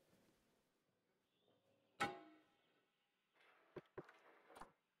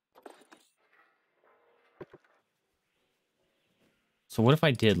 So what if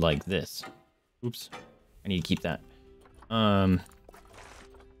I did like this? Oops. I need to keep that. No.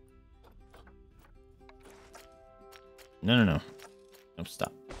 No,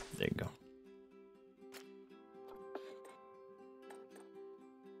 stop. There you go.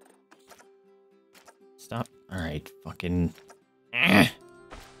 All right, fucking. Ah.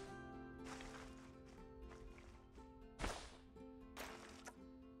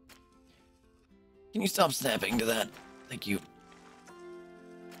 Can you stop snapping to that? Thank you.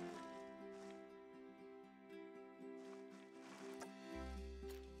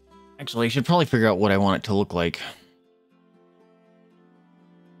 Actually, I should probably figure out what I want it to look like.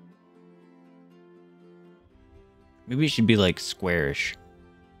 Maybe it should be like squarish.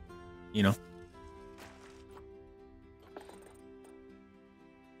 You know?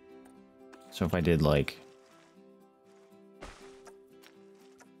 So if I did like...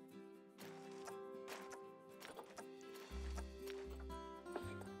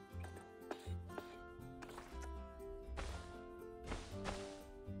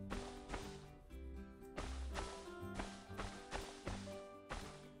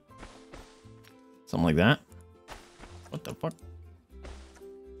 something like that. What the fuck?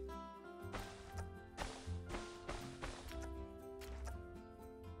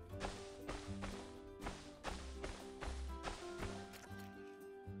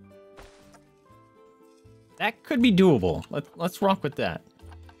 That could be doable. Let's rock with that.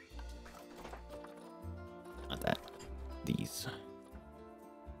 Not that. These.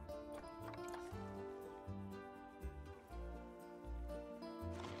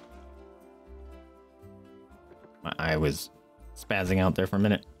 My eye was spazzing out there for a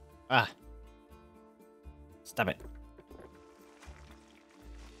minute. Ah. Stop it.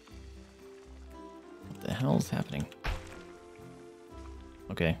 What the hell is happening?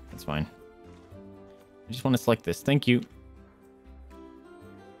 Okay, that's fine. I just want to select this. Thank you.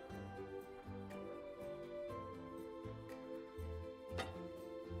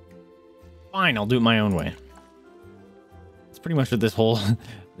 Fine, I'll do it my own way. That's pretty much what this whole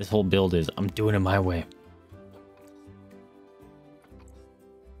this whole build is. I'm doing it my way.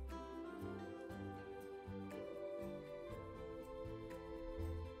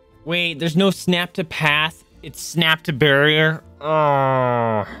 Wait, there's no snap to path. It's snap to barrier.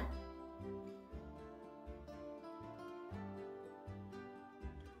 Oh.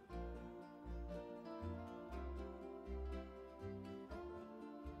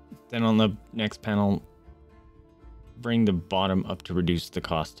 Then on the next panel, bring the bottom up to reduce the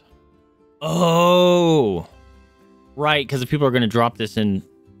cost. Oh, right. Because if people are going to drop this in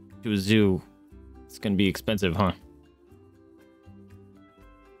to a zoo, it's going to be expensive, huh?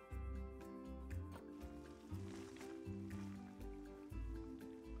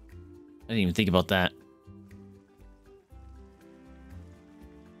 I didn't even think about that.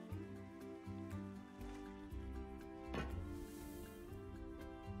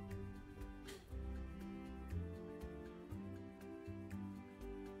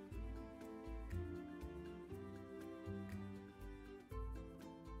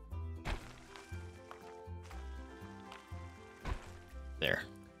 There.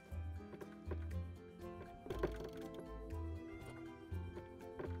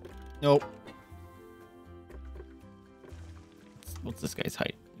 Nope. What's this guy's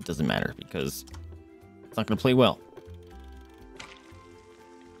height? It doesn't matter because it's not going to play well.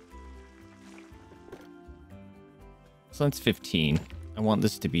 So that's 15. I want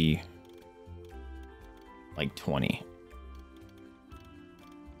this to be like 20.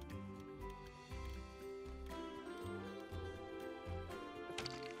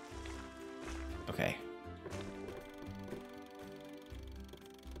 Okay.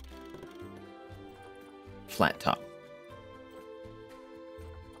 Flat top.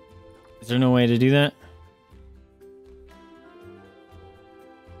 Is there no way to do that?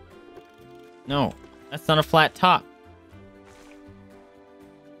 No, that's not a flat top.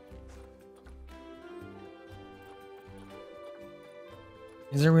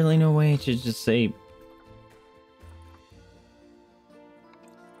 Is there really no way to just say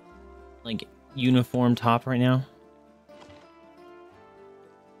like uniform top right now?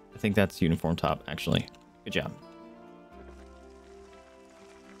 I think that's uniform top, actually. Good job.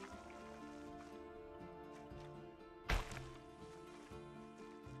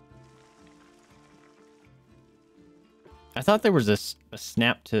 I thought there was a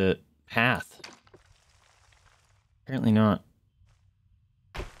snap to path. Apparently not.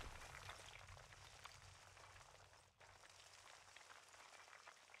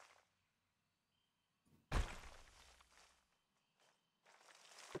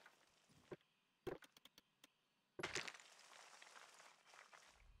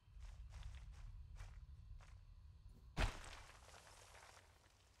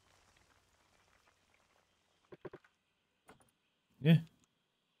 Yeah.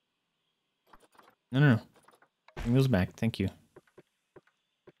 No. Bring those back. Thank you.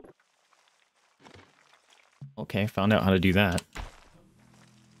 Okay, found out how to do that.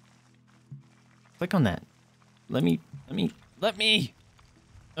 Click on that. Let me.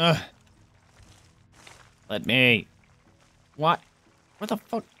 Ugh. Let me. What? What the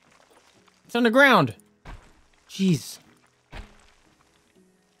fuck? It's underground. Jeez.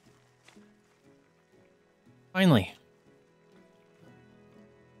 Finally.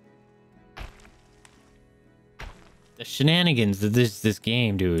 The shenanigans of this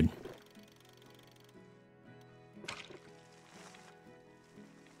game, dude.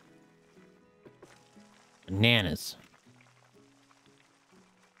 Bananas.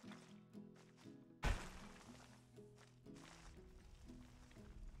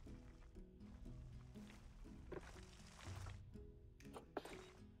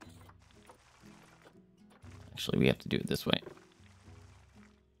 Actually, we have to do it this way.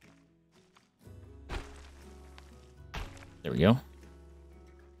 There we go.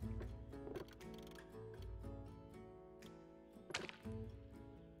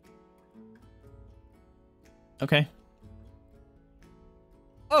 Okay.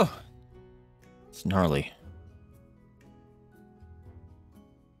 Oh! It's gnarly.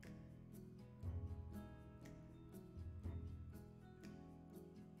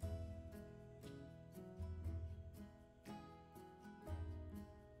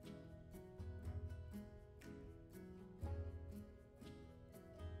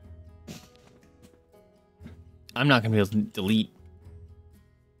 I'm not gonna be able to delete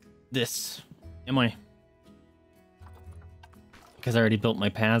this, am I? Because I already built my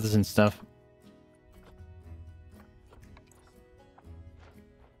paths and stuff.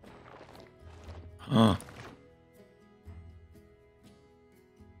 Huh.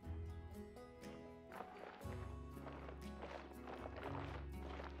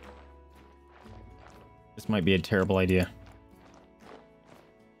 This might be a terrible idea.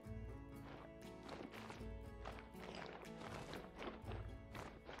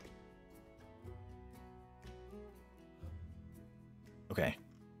 Okay.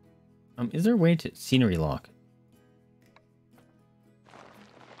 Is there a way to scenery lock?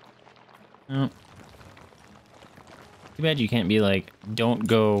 No. Too bad you can't be like, don't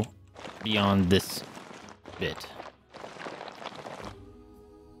go beyond this bit.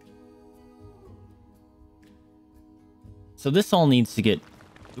 So this all needs to get,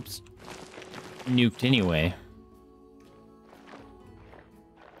 oops, nuked anyway.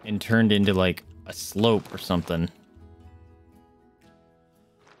 And turned into like a slope or something.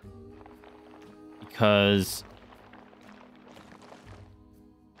 Because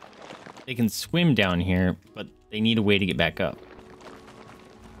they can swim down here, but they need a way to get back up.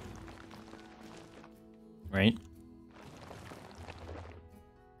 Right?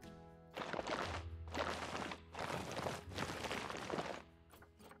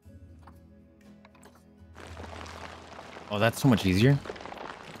 Oh, that's so much easier.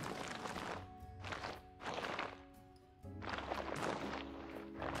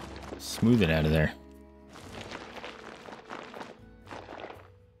 Smooth it out of there.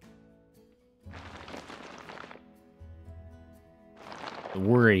 The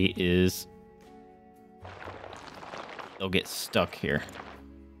worry is they'll get stuck here.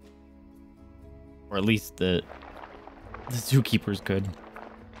 Or at least the zookeepers could.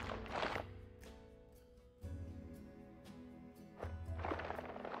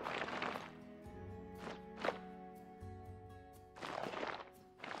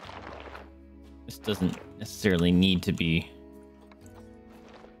 This doesn't necessarily need to be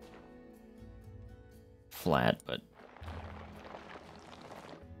flat, but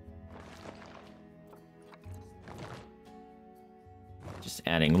just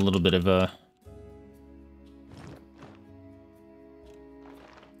adding a little bit of a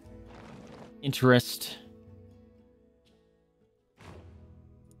interest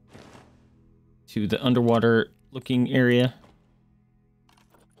to the underwater looking area.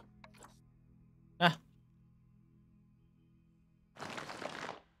 Ah.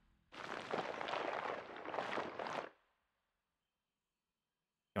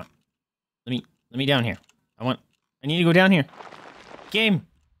 Come on. Let me down here. I need to go down here. Game.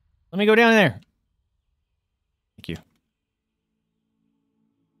 Let me go down there. Thank you.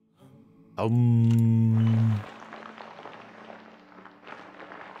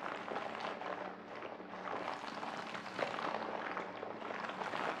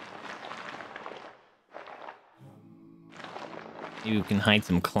 Maybe we can hide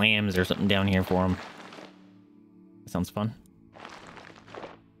some clams or something down here for them. That sounds fun.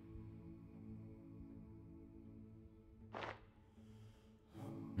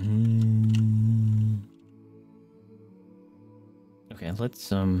 Okay,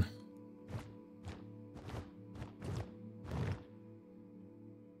 let's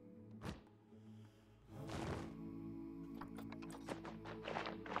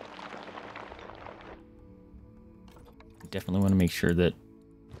definitely want to make sure that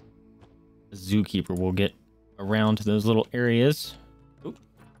the zookeeper will get around to those little areas. Oop.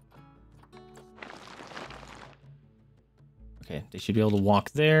 Okay, they should be able to walk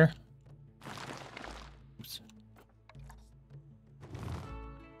there. Oops.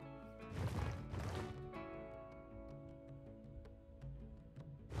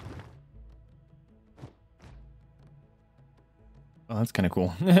 Oh, that's kind of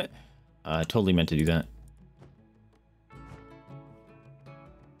cool. I totally meant to do that.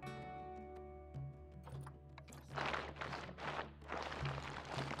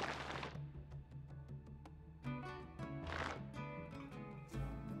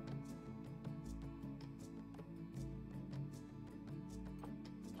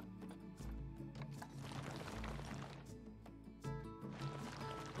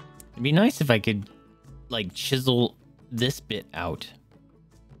 It'd be nice if I could, like, chisel this bit out.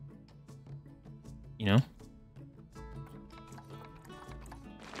 You know?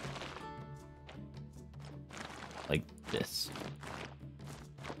 Like this.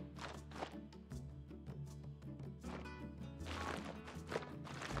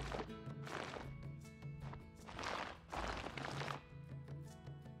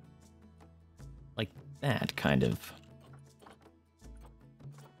 Like that, kind of.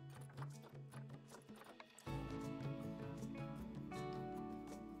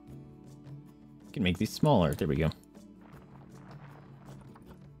 Can make these smaller. There we go.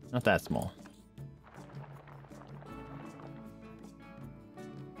 Not that small.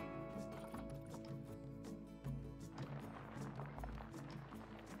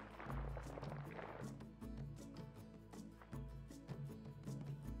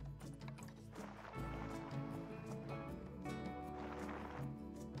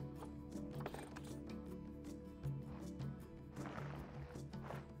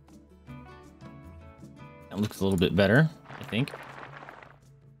 That looks a little bit better, I think.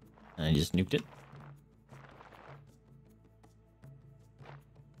 And I just nuked it.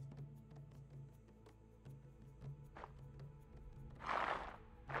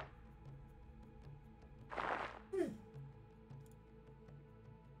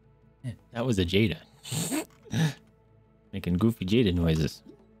 That was a Jada. Making goofy Jada noises.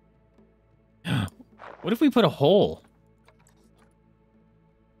 What if we put a hole?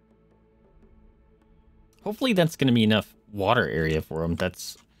 Hopefully that's going to be enough water area for them.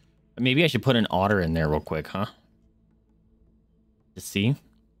 That's... Maybe I should put an otter in there real quick, huh? To see.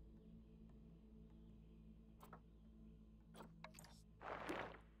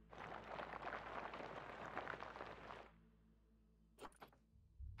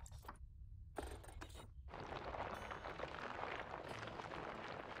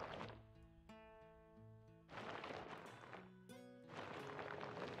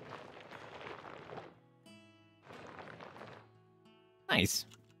 Nice.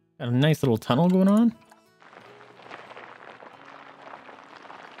 Got a nice little tunnel going on.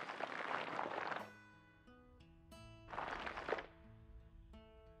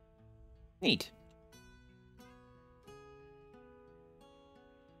 Neat.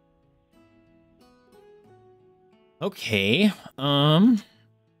 Okay. I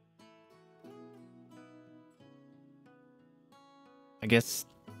guess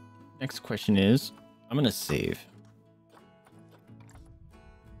next question is, I'm gonna save.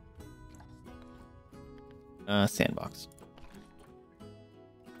 Sandbox.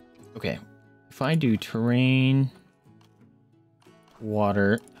 Okay. If I do terrain,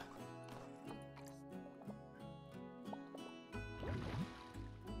 water.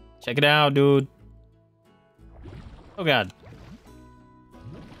 Check it out, dude. Oh, God.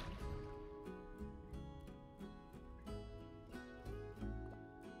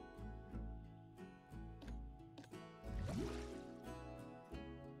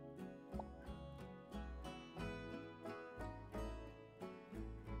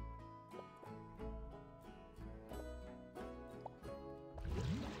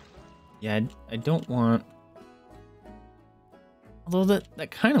 Yeah, I don't want... Although that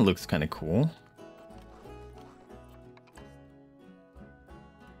kind of looks kind of cool.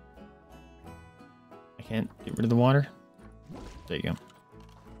 I can't get rid of the water. There you go.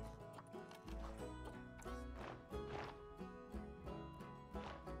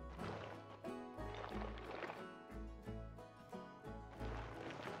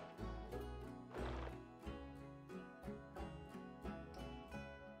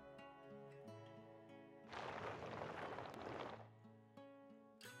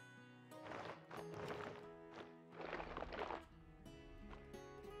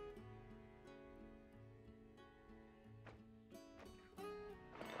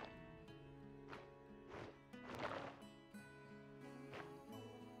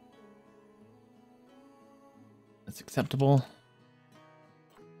 That's acceptable.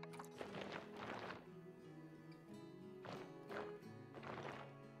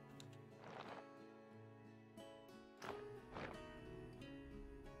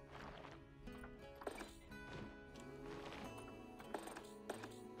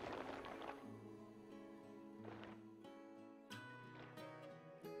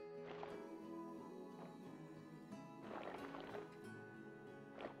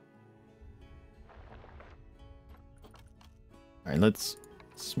 All right, let's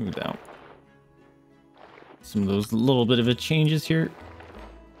smooth out some of those little bit of a changes here.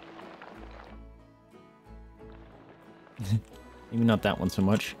 Maybe not that one so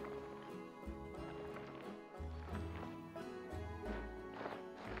much.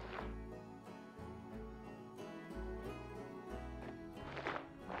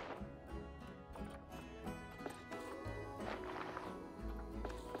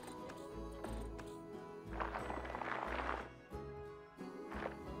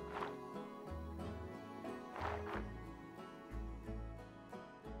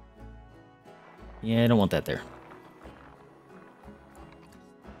 Yeah, I don't want that there.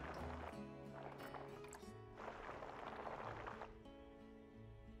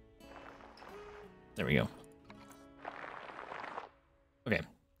 There we go. Okay,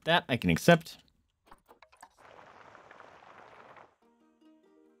 that I can accept.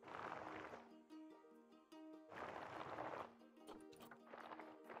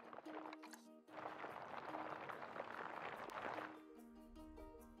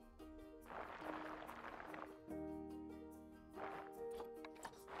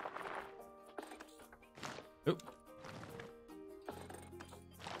 Oh.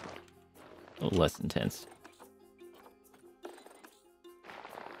 A little less intense.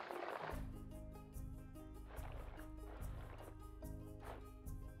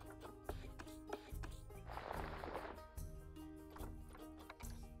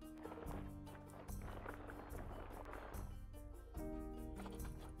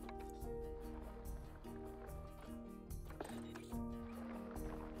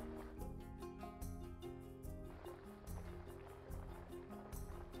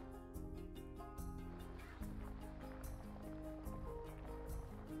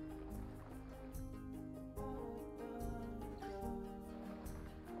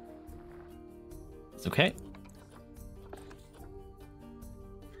 It's okay.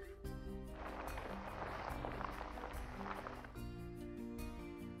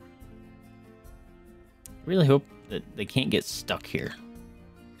 Really hope that they can't get stuck here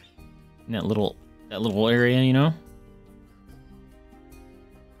in that little area, you know.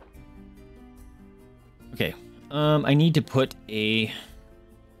 Okay, I need to put a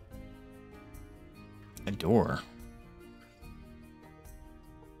door,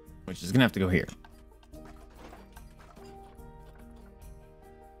 which is gonna have to go here.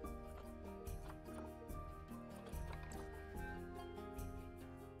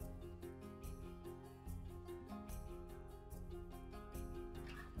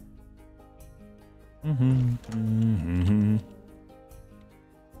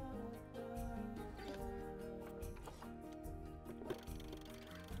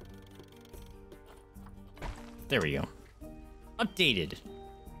 There we go. Updated.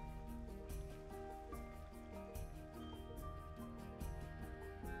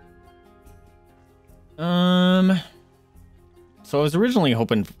 So I was originally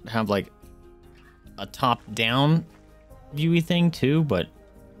hoping to have like a top-down viewy thing too, but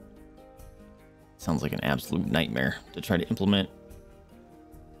sounds like an absolute nightmare to try to implement.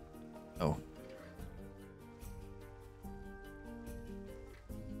 Oh.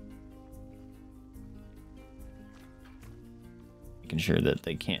 Making sure that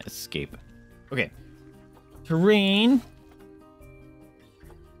they can't escape. Okay. Terrain.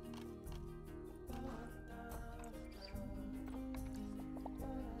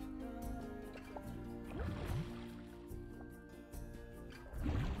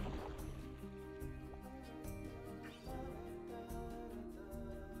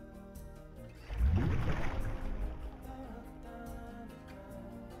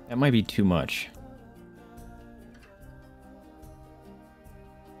 That might be too much.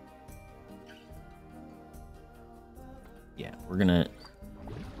 Yeah, we're gonna...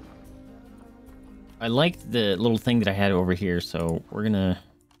 I liked the little thing that I had over here, so we're gonna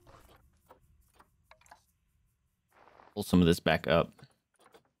pull some of this back up.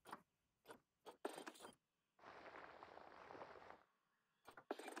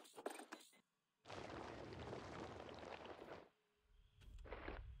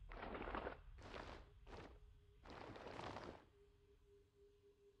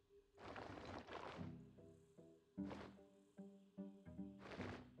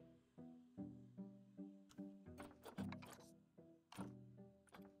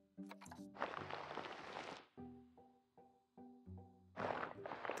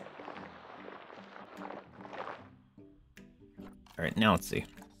 All right, now let's see.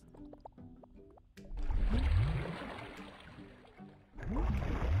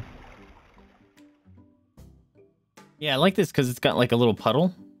 Yeah, I like this because it's got like a little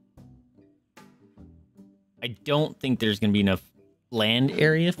puddle. I don't think there's going to be enough land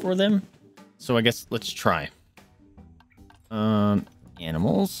area for them. So I guess let's try.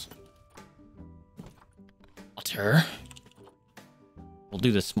 Animals. Otter. We'll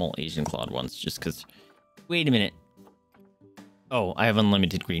do the small Asian clawed ones just because... Wait a minute. Oh, I have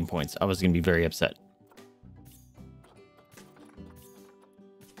unlimited green points. I was going to be very upset.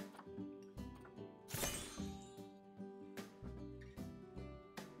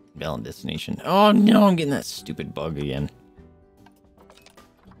 Valid destination. Oh no, I'm getting that stupid bug again.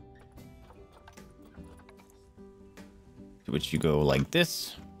 To which you go like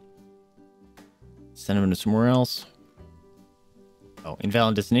this. Send them to somewhere else. Oh,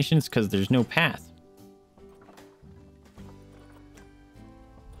 invalid destinations because there's no path.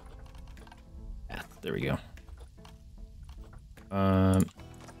 Path. There we go.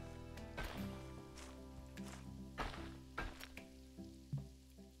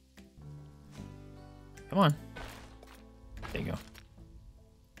 Come on. There you go.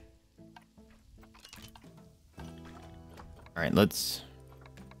 All right, let's...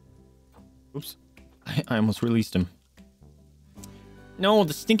 Oops. I almost released him. No,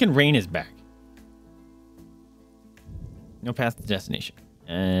 the stinking rain is back. No path to destination.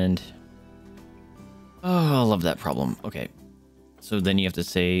 And... Oh, I love that problem. Okay. So then you have to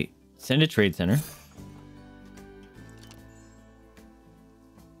say, send a trade center.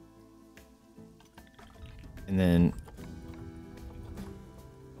 And then...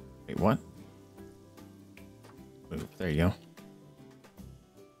 Wait, what? Move. There you go.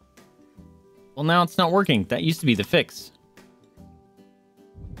 Well, now it's not working. That used to be the fix.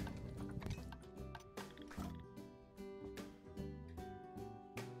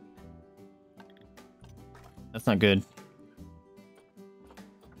 That's not good.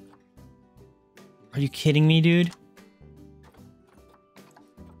 Are you kidding me, dude?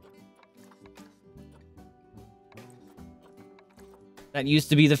 That used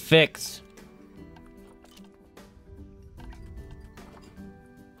to be the fix.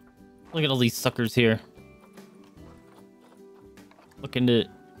 Look at all these suckers here. Look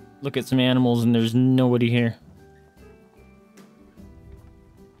at some animals and there's nobody here.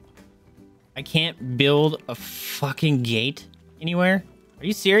 I can't build a fucking gate anywhere? Are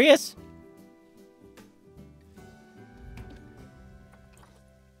you serious?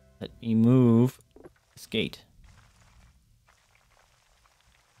 Let me move this gate.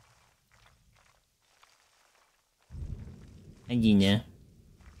 Agina.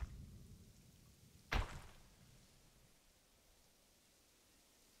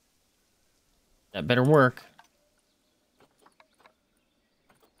 That better work.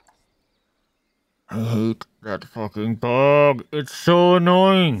 I hate that fucking bug. It's so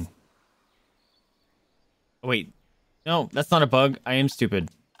annoying. Oh, wait. No, that's not a bug. I am stupid.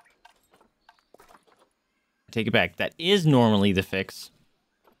 I take it back. That is normally the fix.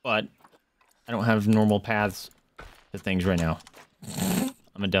 But I don't have normal paths to things right now.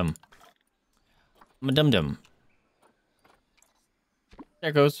 I'm a dumb. I'm a dum-dum. There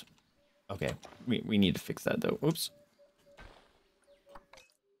it goes. Okay. We need to fix that, though. Oops.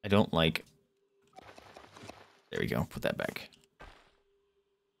 I don't like... There we go. Put that back.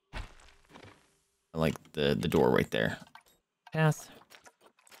 I like the door right there. Path.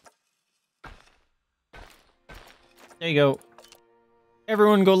 There you go.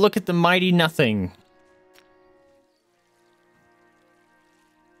 Everyone go look at the mighty nothing.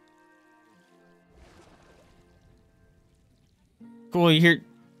 Cool, you hear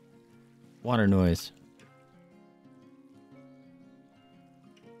water noise.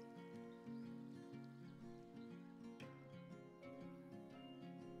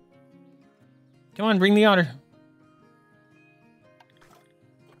 Come on, bring the otter.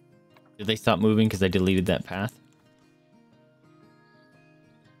 Did they stop moving because I deleted that path?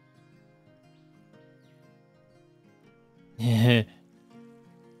 Yeah.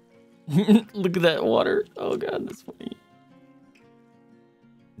 Look at that water. Oh god, that's funny.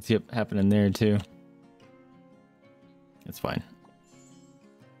 See it happening there too. It's fine.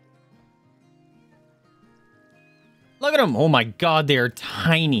 Look at them. Oh my god, they are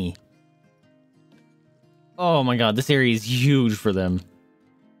tiny. Oh my god, this area is huge for them.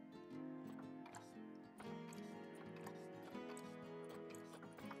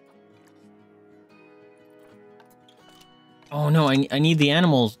 Oh no, I need the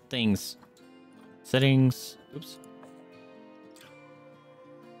animals things. Settings. Oops.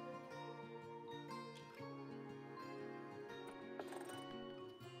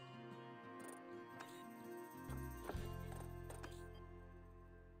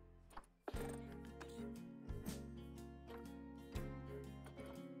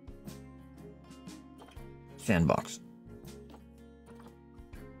 Sandbox.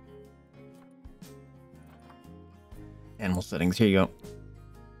 Animal settings. Here you go.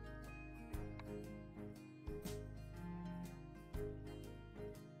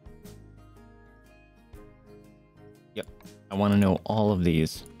 Yep. I want to know all of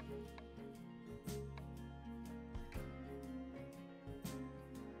these.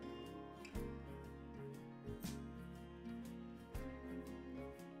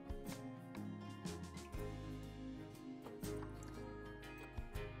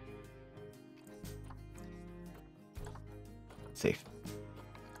 Safe.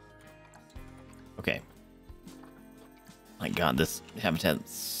 Okay. My God, this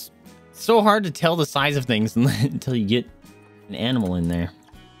habitat's so hard to tell the size of things until you get an animal in there.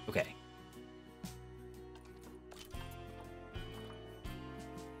 Okay.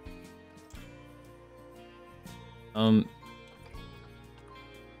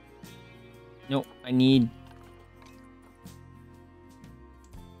 No, I need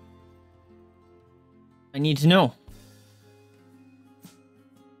to know.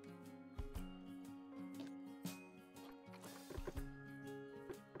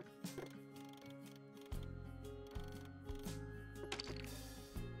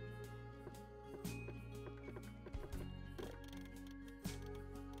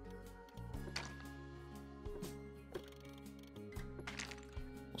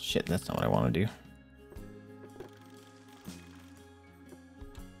 Shit, that's not what I want to do.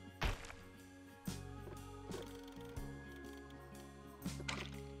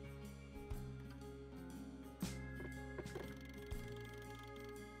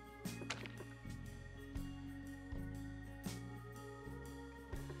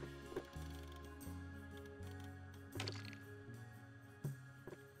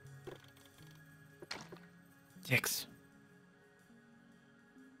 Dicks.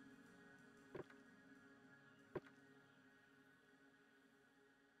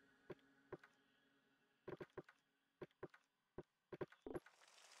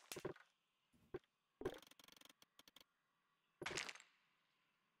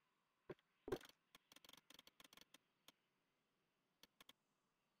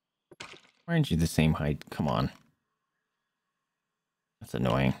 Why aren't you the same height? Come on. That's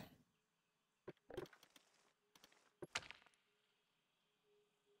annoying.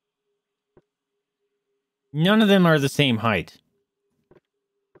 None of them are the same height.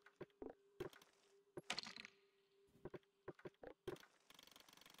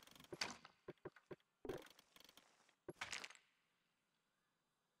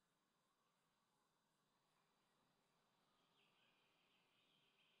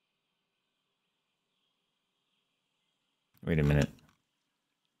 Wait a minute.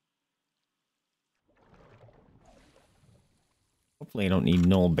 Hopefully I don't need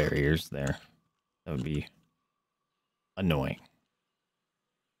null barriers there. That would be annoying.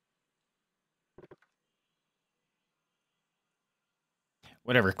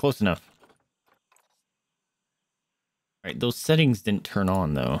 Whatever, close enough. Alright, those settings didn't turn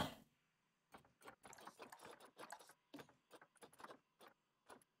on though.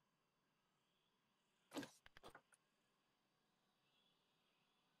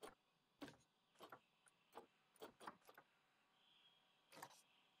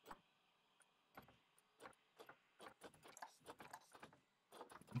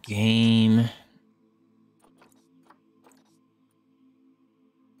 Game.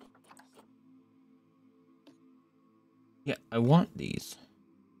 Yeah, I want these.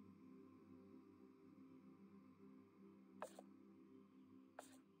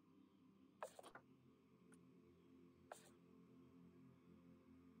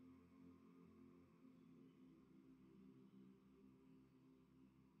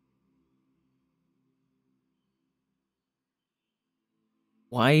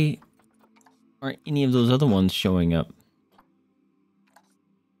 Why aren't any of those other ones showing up?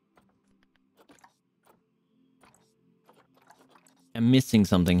 I'm missing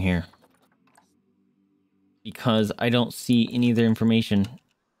something here. Because I don't see any of their information.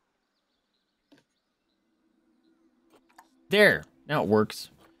 There! Now it works.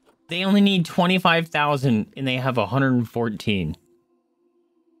 They only need 25,000 and they have 114.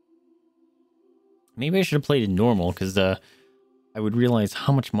 Maybe I should have played it normal because I would realize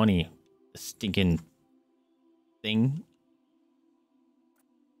how much money the stinking thing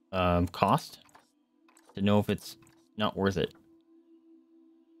cost to know if it's not worth it.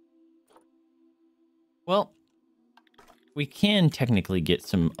 Well, we can technically get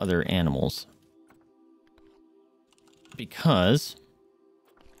some other animals because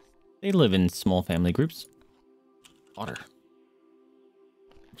they live in small family groups. Otter.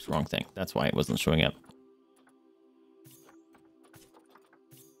 Oops, wrong thing. That's why it wasn't showing up.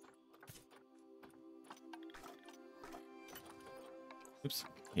 Oops.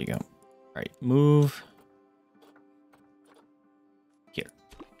 Here you go. All right, move. Here.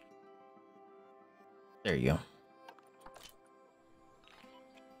 There you go.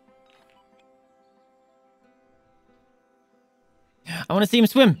 I want to see him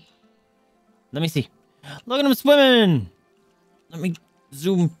swim. Let me see. Look at him swimming. Let me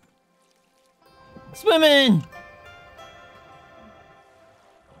zoom. Swimming.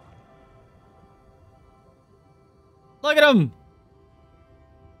 Look at him.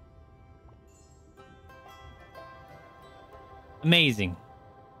 Amazing.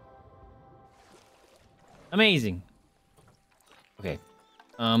 Amazing. Okay.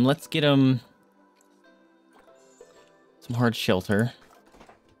 Let's get him some hard shelter.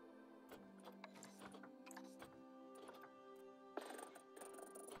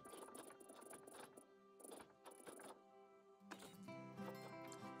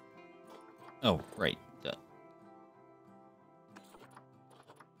 Oh, right.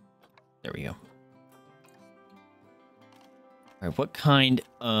 There we go. All right, what kind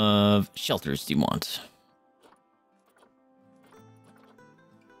of shelters do you want?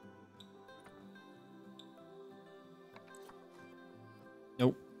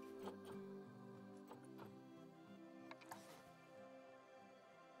 Nope.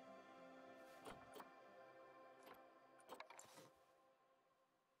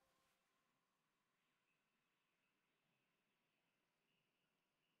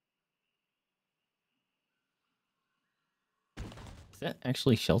 Is that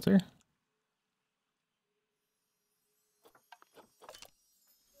actually shelter?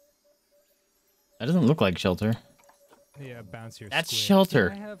 That doesn't look like shelter. Yeah, bounce your That's squid. shelter.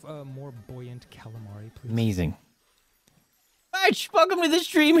 Can I have a more buoyant calamari, please? Amazing. Arch, welcome to the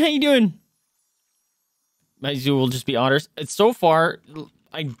stream. How you doing? My zoo will just be otters. It's so far,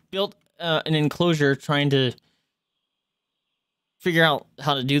 I built an enclosure trying to figure out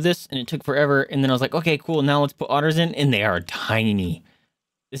how to do this, and it took forever. And then I was like, okay, cool. Now let's put otters in, and they are tiny.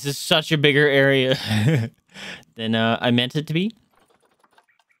 This is such a bigger area than I meant it to be.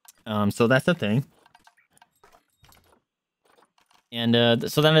 So that's the thing. And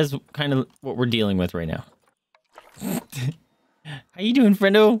so that is kind of what we're dealing with right now. How you doing,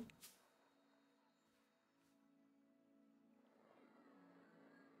 friendo?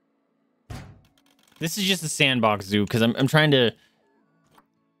 This is just a sandbox zoo because I'm trying to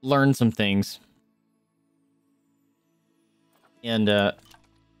learn some things. And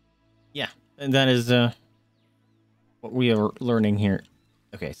yeah, and that is what we are learning here.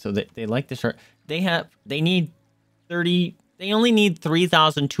 Okay, so they like the shark. They only need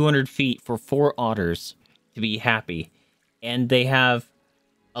 3,200 feet for 4 otters to be happy. And they have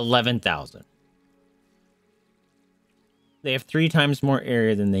 11,000. They have 3 times more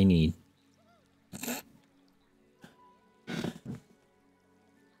area than they need.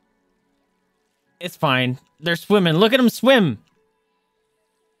 It's fine. They're swimming. Look at them swim.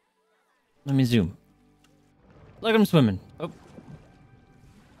 Let me zoom. Look at them swimming. Oh.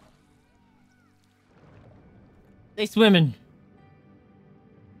 They swimming.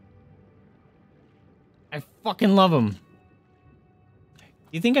 I fucking love them. Do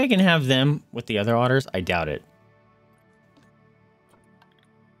you think I can have them with the other otters? I doubt it.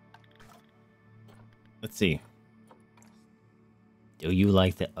 Let's see. Do you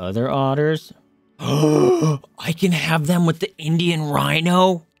like the other otters? I can have them with the Indian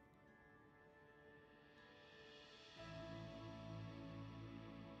Rhino?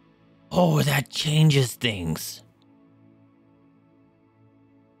 Oh, that changes things.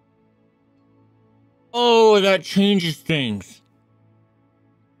 Oh, that changes things.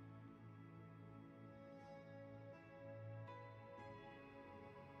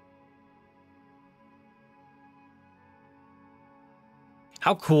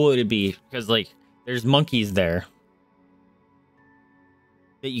 How cool would it be? Because, like, there's monkeys there.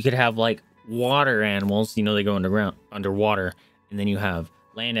 That you could have, like, water animals. You know, they go underwater. And then you have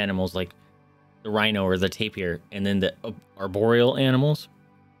land animals like the rhino or the tapir. And then the arboreal animals,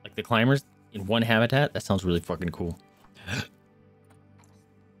 like the climbers, in one habitat. That sounds really fucking cool.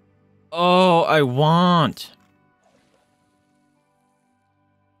 Oh, I want.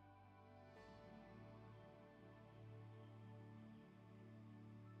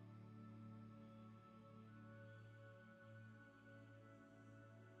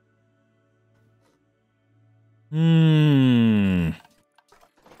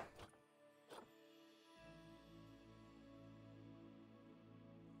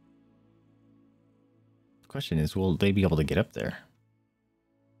 Question is, will they be able to get up there?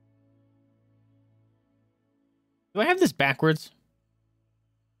 Do I have this backwards?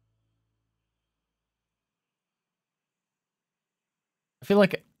 I feel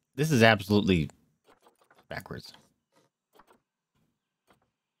like this is absolutely backwards.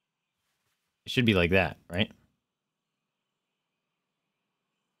 It should be like that, right?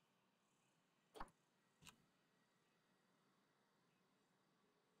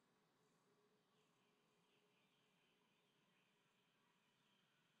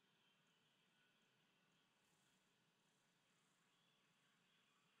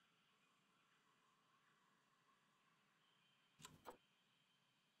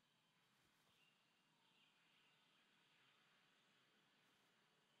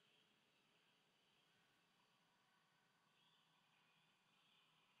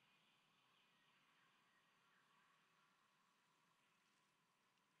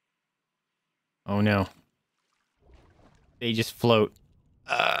 Oh no. They just float.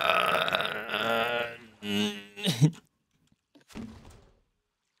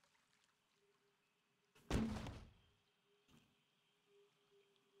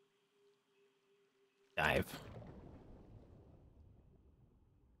 Dive.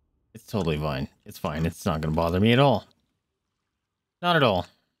 It's totally fine. It's fine. It's not going to bother me at all. Not at all.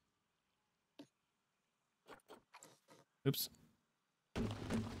 Oops.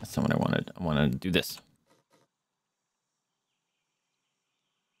 That's not what I wanted. I wanted to do this.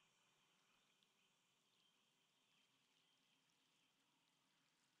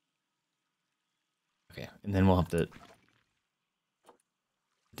 Okay, and then we'll have to...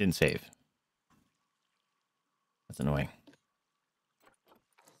 Didn't save. That's annoying.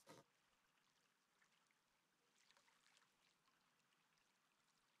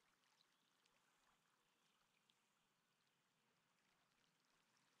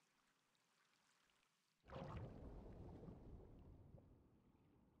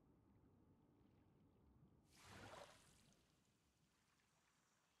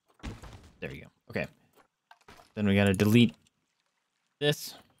 There you go. Okay. Then we gotta delete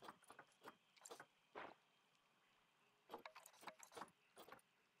this.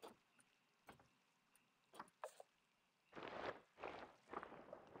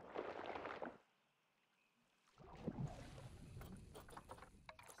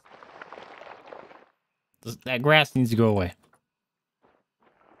 That grass needs to go away.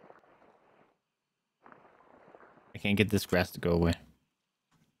 I can't get this grass to go away.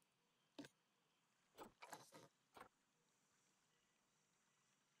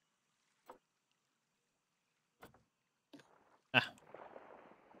 Ah.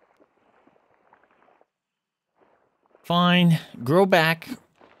 Fine. Grow back.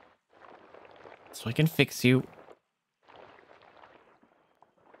 So I can fix you.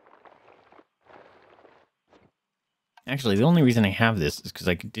 Actually, the only reason I have this is because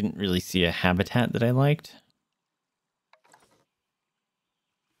I didn't really see a habitat that I liked.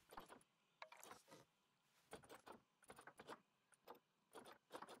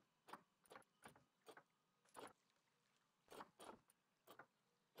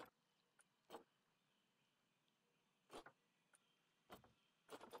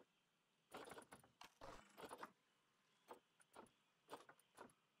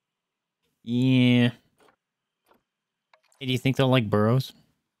 Yeah. Hey, do you think they'll like burrows?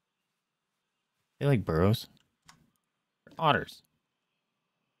 They like burrows. Otters.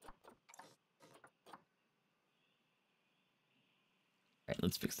 Alright,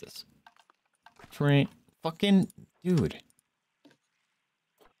 let's fix this. Train. Fucking dude.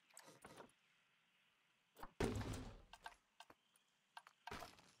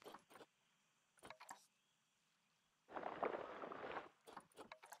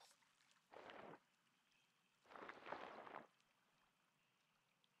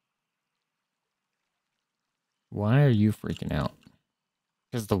 Why are you freaking out?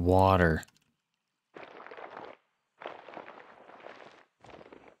 Because the water.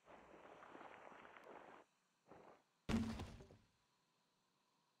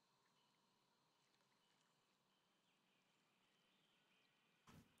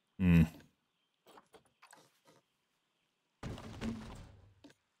 Hmm.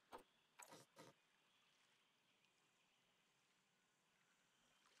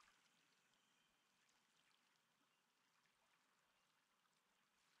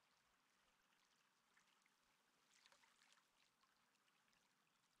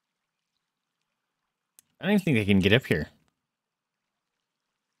 I don't even think they can get up here.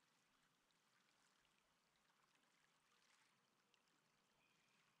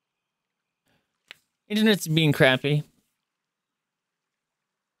 Internet's being crappy.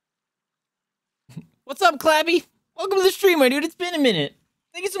 What's up, Clabby? Welcome to the stream, my dude. It's been a minute.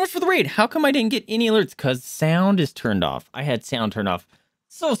 Thank you so much for the raid. How come I didn't get any alerts? Because sound is turned off. I had sound turned off.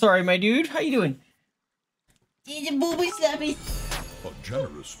 So sorry, my dude. How you doing? He's a booby slappy.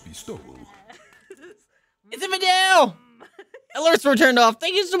 generous bestowal. It's a video! Alerts were turned off.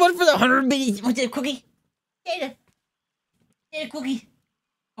 Thank you so much for the 100 biddies. Want that cookie? Data. Data cookie.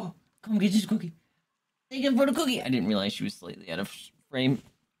 Oh, come get this cookie. Thank you for the cookie. I didn't realize she was slightly out of frame.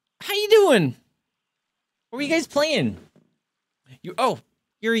 How you doing? What were you guys playing?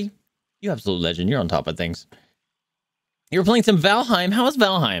 Yuri, you absolute legend. You're on top of things. You were playing some Valheim. How was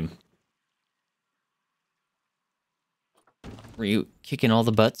Valheim? Were you kicking all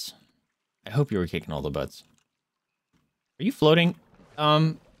the butts? I hope you were kicking all the butts. Are you floating?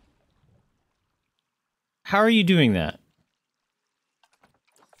 How are you doing that?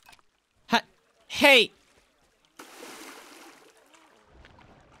 Hey!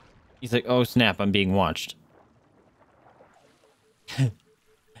 He's like, oh snap, I'm being watched.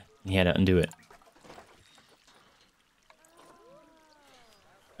 He had to undo it.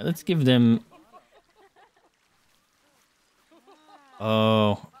 Let's give them...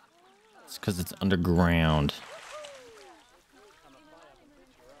 Oh. It's because it's underground.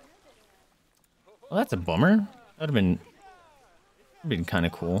 Well, that's a bummer. That would have been kind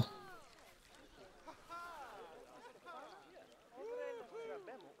of cool.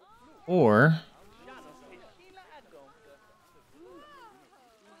 Or...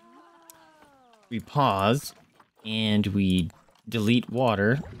 we pause and we delete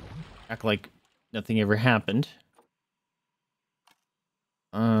water, act like nothing ever happened.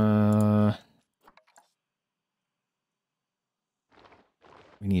 We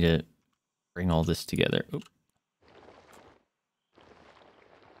need to bring all this together. Oop.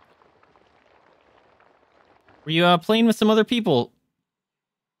 Were you playing with some other people?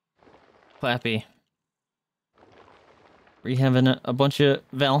 Clappy. Were you having a bunch of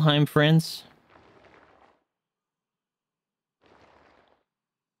Valheim friends?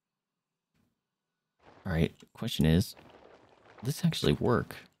 Alright, the question is, will this actually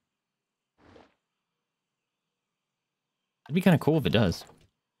work? It'd be kind of cool if it does.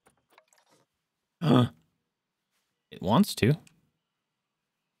 It wants to.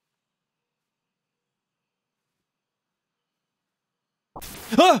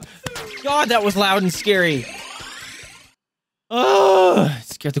 Oh! God, that was loud and scary. Oh, it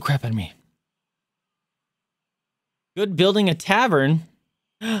scared the crap out of me. Good building a tavern.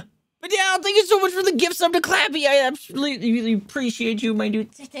 But yeah, thank you so much for the gift sub to Clappy. I absolutely really appreciate you, my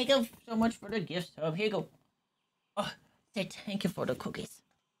dude. Thank you so much for the gift sub. Here you go. Oh, say thank you for the cookies.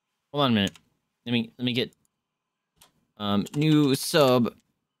 Hold on a minute. Let me get new sub,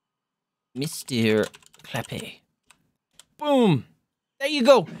 Mr. Clappy. Boom. There you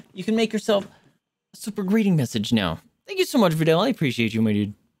go. You can make yourself a super greeting message now. Thank you so much, Vidal. I appreciate you, my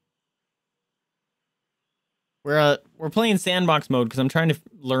dude. We're playing Sandbox mode because I'm trying to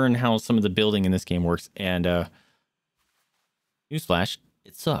learn how some of the building in this game works. And newsflash,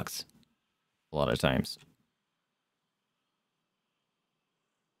 it sucks a lot of times.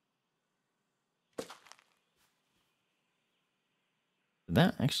 Did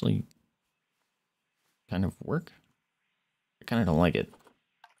that actually kind of work? I kind of don't like it.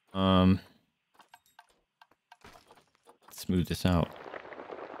 Let's smooth this out.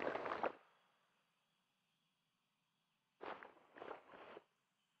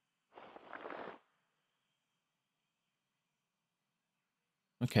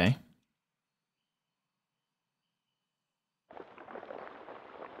 Okay.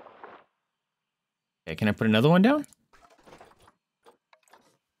 Okay, can I put another one down?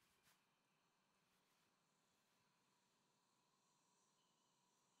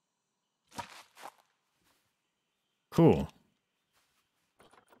 Cool.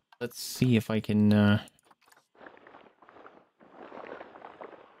 Let's see if I can,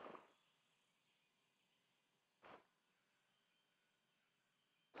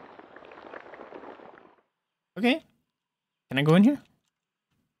 Okay. Can I go in here?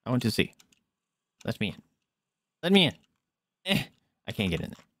 I want to see. Let me in. Let me in. I can't get in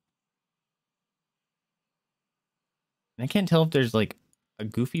there. And I can't tell if there's like a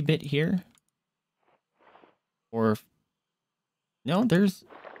goofy bit here. Or if... No, there's...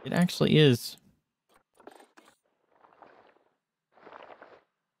 It actually is.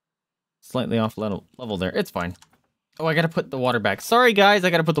 Slightly off level there. It's fine. Oh, I gotta put the water back. Sorry, guys. I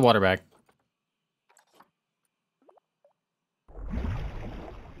gotta put the water back.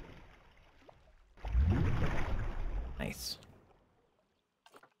 Nice.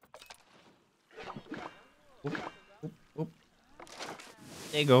 Oop, oop, oop.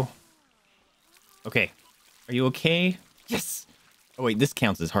 There you go. Okay. Are you okay? Yes! Oh wait, this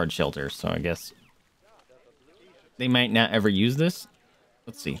counts as hard shelter, so I guess... They might not ever use this?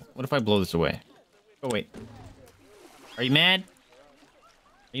 Let's see. What if I blow this away? Oh wait. Are you mad?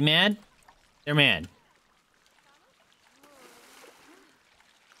 you mad? They're mad.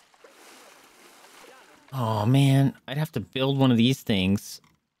 Oh, man. I'd have to build one of these things.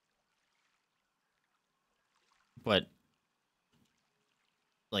 But,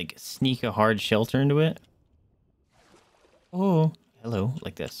 like, sneak a hard shelter into it. Oh, hello.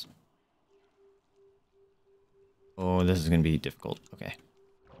 Like this. Oh, this is going to be difficult. Okay.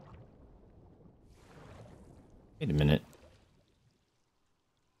 Wait a minute.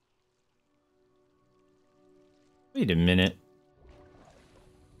 Wait a minute.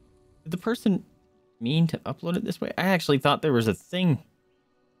 Did the person mean to upload it this way? I actually thought there was a thing.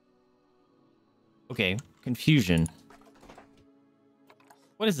 Okay, confusion.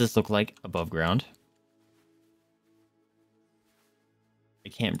 What does this look like above ground? I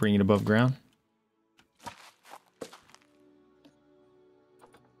can't bring it above ground.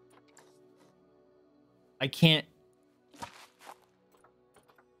 I can't.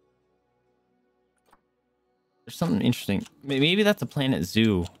 There's something interesting. Maybe that's a Planet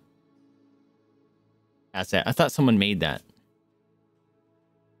Zoo asset. I thought someone made that.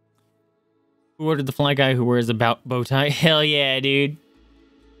 Who ordered the fly guy who wears a bow tie? Hell yeah, dude.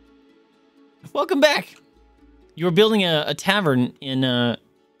 Welcome back. You were building a tavern in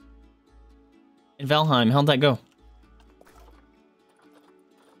Valheim. How'd that go?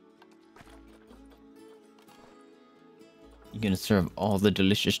 You're gonna serve all the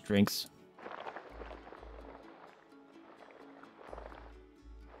delicious drinks.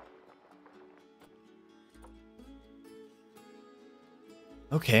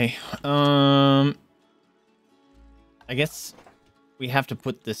 Okay. I guess we have to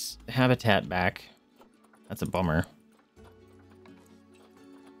put this habitat back. That's a bummer.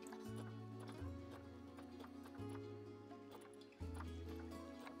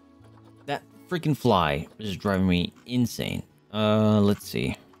 That freaking fly is driving me insane. Let's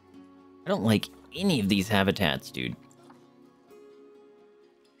see. I don't like any of these habitats, dude.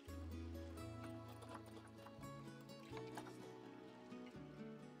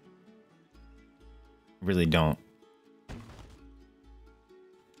 Really don't.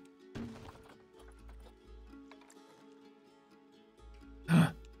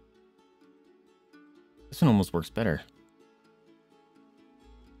 This one almost works better.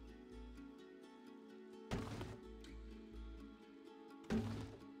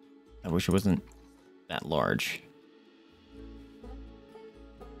 I wish it wasn't that large.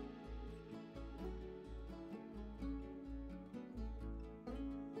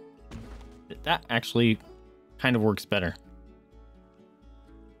 That actually kind of works better.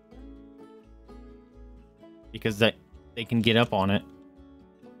 Because they can get up on it.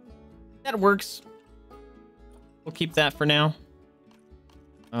 That works. We'll keep that for now.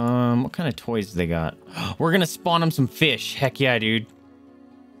 What kind of toys do they got? We're gonna spawn them some fish. Heck yeah, dude.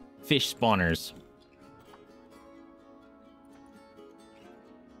 Fish spawners.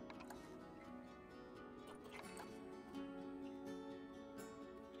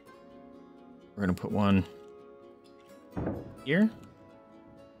 We're gonna put one here.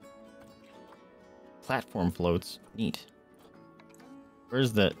 Platform floats. Neat.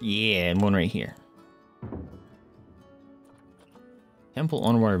 Where's the... Yeah, and one right here. Temple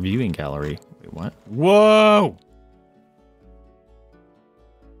Underwater Viewing Gallery. Wait, what? Whoa!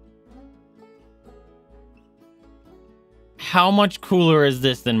 How much cooler is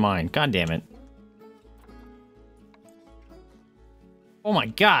this than mine? God damn it. Oh my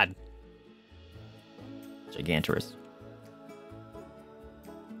god. Gigantorous.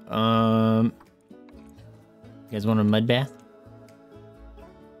 You guys want a mud bath?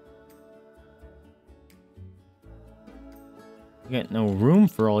 You got no room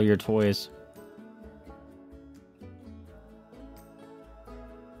for all your toys.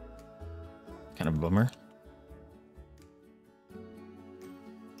 Kind of bummer.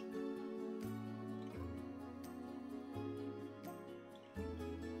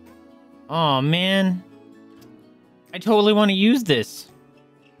 Oh man. I totally want to use this.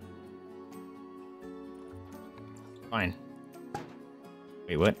 Fine.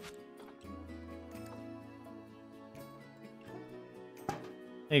 Wait, what?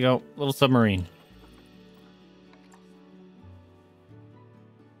 There you go. Little submarine.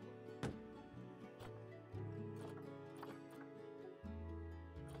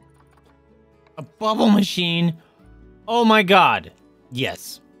 A bubble machine. Oh my god.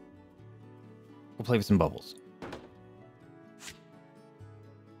 Yes. We'll play with some bubbles.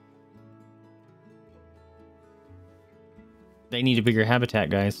 They need a bigger habitat,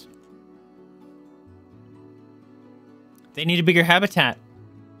 guys. They need a bigger habitat.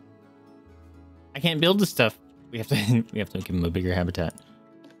 I can't build this stuff. We have to give them a bigger habitat.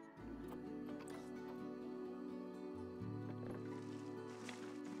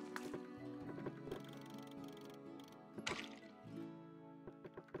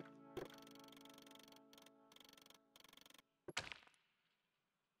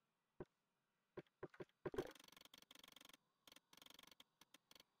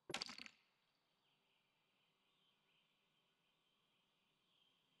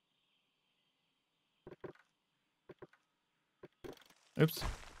 Oops.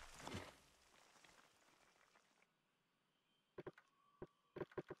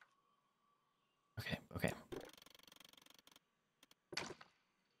 Okay, okay.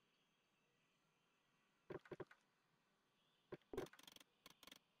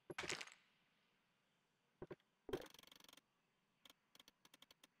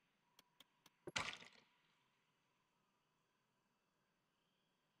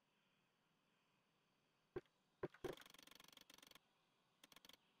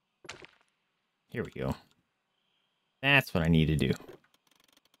 Here we go. That's what I need to do.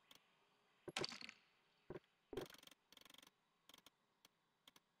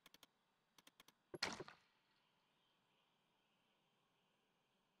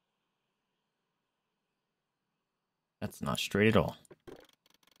 That's not straight at all.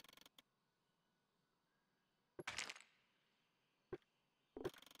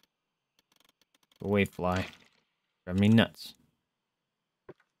 Go away, fly. Grab me nuts.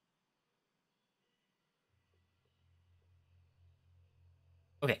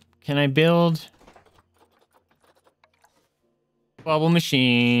 Okay, can I build bubble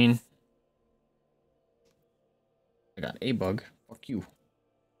machine? I got a bug. Fuck you.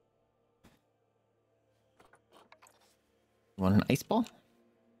 Want an ice ball?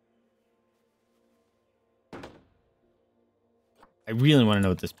 I really want to know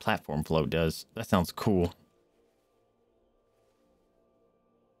what this platform float does. That sounds cool.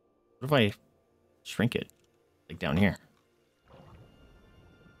 What if I shrink it? Like down here.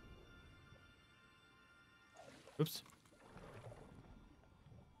 Oops.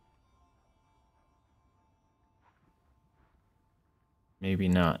 Maybe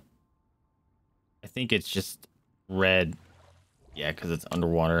not. I think it's just red. Yeah, because it's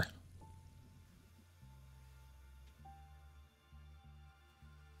underwater.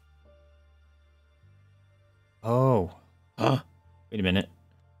 Oh. Wait a minute.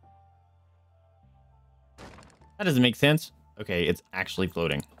 That doesn't make sense. Okay, it's actually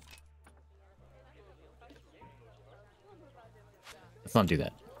floating. Let's not do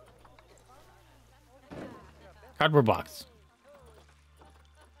that. Cardboard box.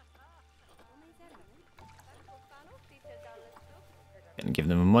 Gonna give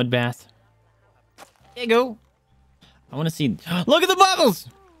them a mud bath. There you go. I want to see. Look at the bubbles!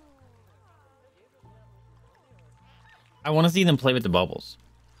 I want to see them play with the bubbles.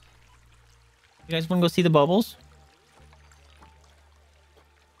 You guys want to go see the bubbles?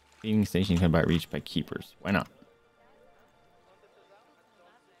 Feeding station can be reached by keepers. Why not?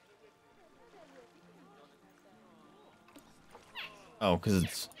 Oh, because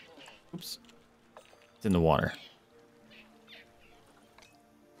it's... Oops. It's in the water.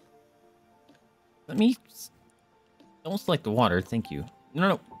 Let me... Don't select the water. Thank you. No,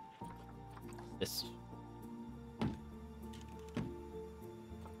 no. This.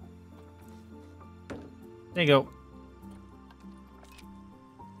 There you go.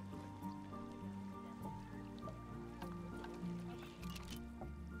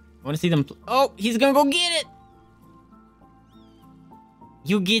 I want to see them. Oh, he's gonna go get it.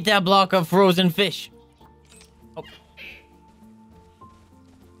 You get that block of frozen fish. Oh.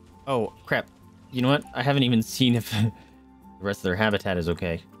 Oh, crap. You know what? I haven't even seen if the rest of their habitat is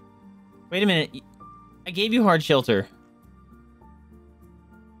okay. Wait a minute. I gave you hard shelter.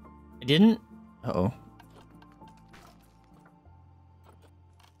 I didn't? Uh-oh.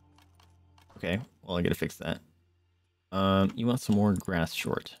 Okay, well, I gotta fix that. You want some more grass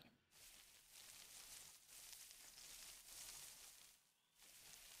short.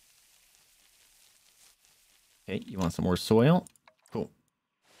 Okay, you want some more soil? Cool.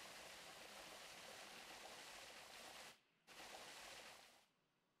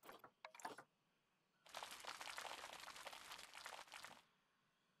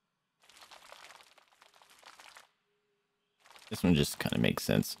 This one just kind of makes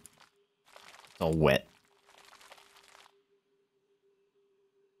sense. It's all wet.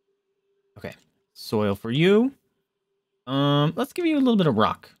 Okay, soil for you. Let's give you a little bit of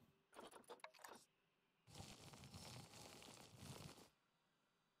rock.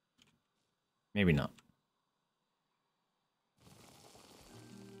 Maybe not.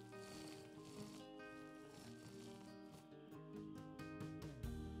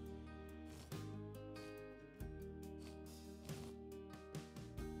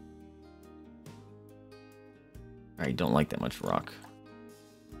 I don't like that much rock.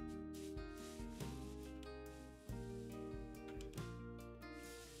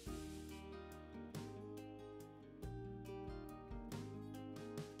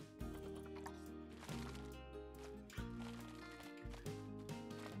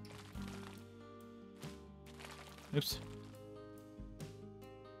 Oops.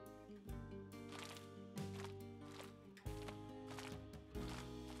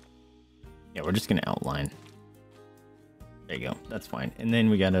 Yeah, we're just gonna outline. There you go. That's fine. And then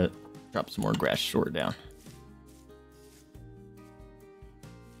we gotta drop some more grass short down.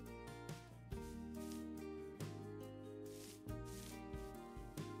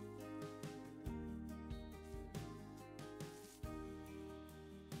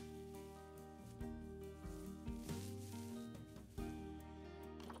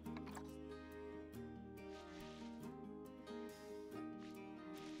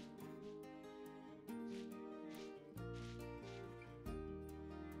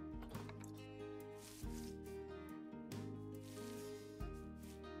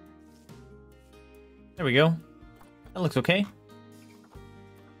 There we go. That looks okay.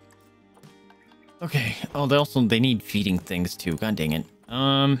 Okay. Oh, they need feeding things too. God dang it.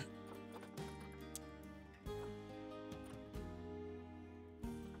 I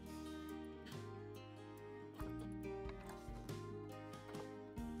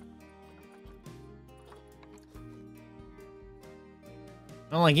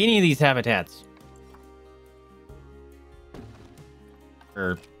don't like any of these habitats.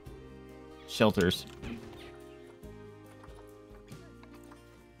 Or shelters.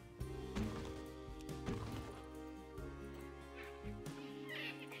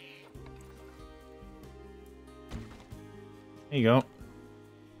 There you go.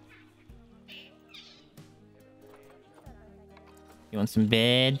 You want some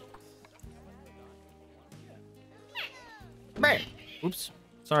bed? Oops.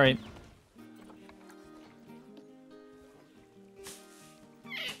 Sorry.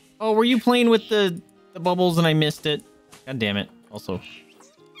 Oh, were you playing with the bubbles and I missed it? God damn it. Also,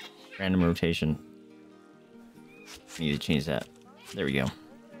 random rotation. I need to change that. There we go.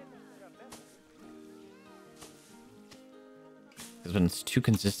 Because when it's too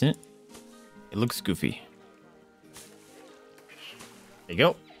consistent, it looks goofy. There you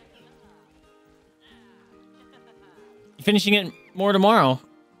go. You finishing it more tomorrow?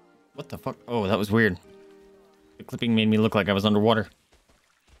 What the fuck? Oh, that was weird. The clipping made me look like I was underwater.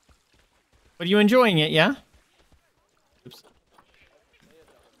 But are you enjoying it, yeah? Oops.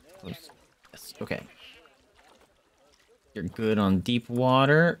 Close. Yes, okay. You're good on deep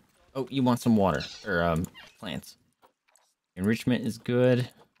water. Oh, you want some water. Or, plants. Enrichment is good.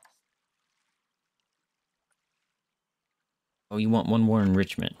 Oh, you want one more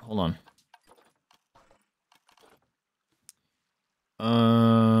enrichment. Hold on.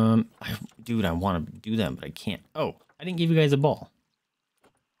 Dude, I want to do that, but I can't. Oh, I didn't give you guys a ball.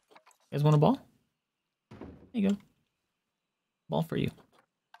 You guys want a ball? There you go. Ball for you.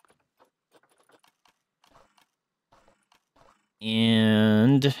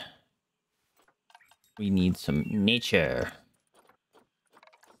 And we need some nature.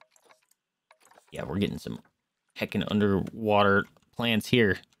 Yeah, we're getting some heckin' underwater plants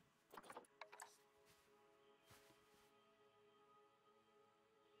here.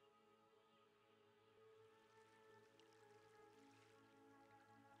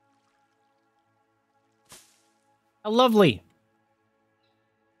 How lovely.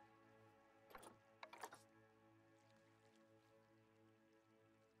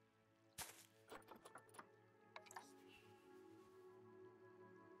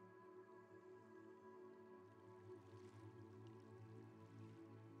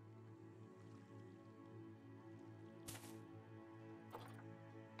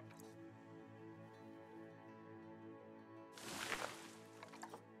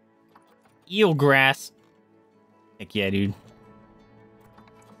 Eelgrass. Heck yeah, dude.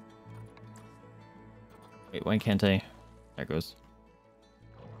 Wait, why can't I? There it goes.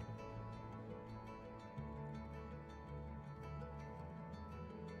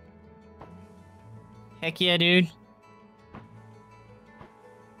 Heck yeah, dude.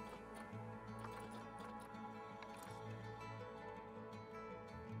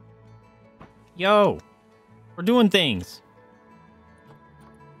 Yo, we're doing things.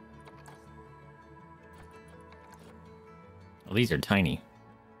 Well, these are tiny.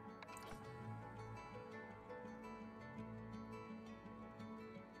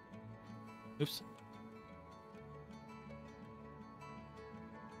 Oops.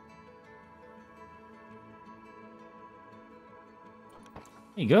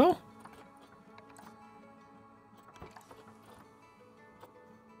 There you go.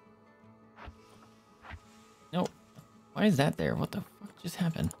 No. Why is that there? What the fuck just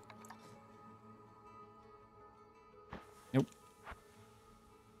happened? Nope.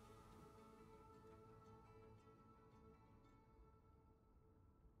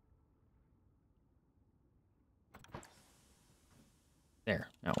 There.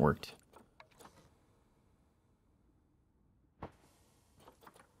 Now it worked.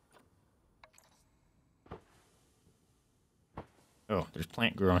 Oh, there's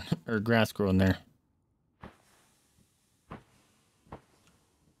plant growing, or grass growing there.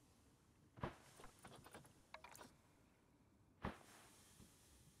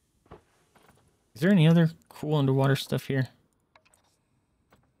 Is there any other cool underwater stuff here?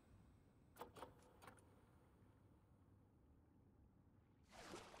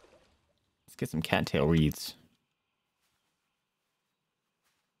 Let's get some cattail reeds.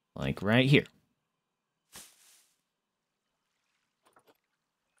 Like right here.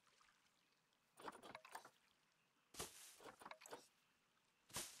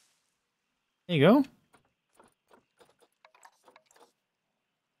 There you go.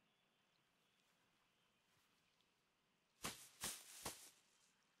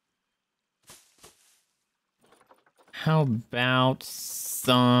 How about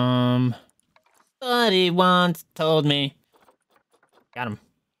some... Somebody once told me. Got him.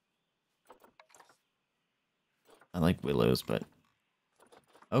 I like willows, but...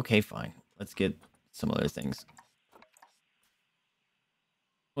 Okay, fine. Let's get some other things.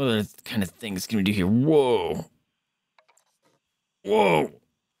 What other kind of things can we do here? Whoa. Whoa.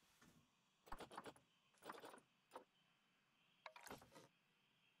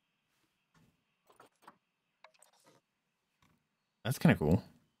 That's kind of cool.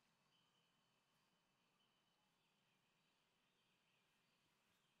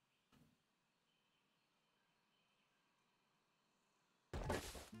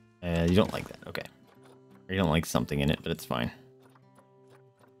 You don't like that. Okay. Or you don't like something in it, but it's fine.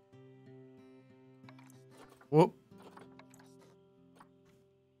 Whoop.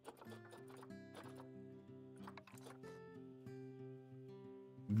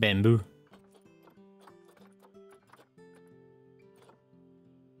 Bamboo.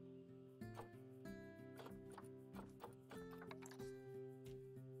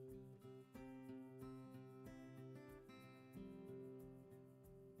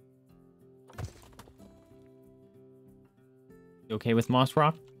 You okay with moss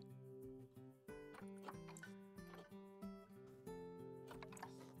rock?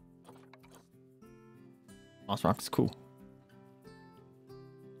 Moss rock is cool.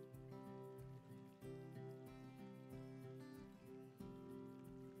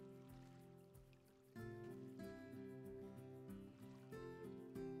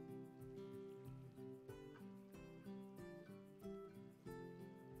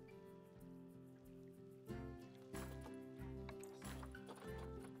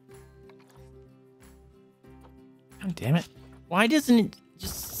 God damn it. Why doesn't it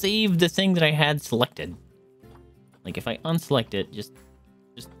just save the thing that I had selected? Like if I unselect it, just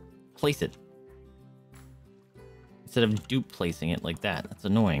place it. Instead of dupe placing it like that. That's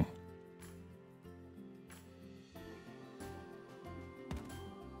annoying.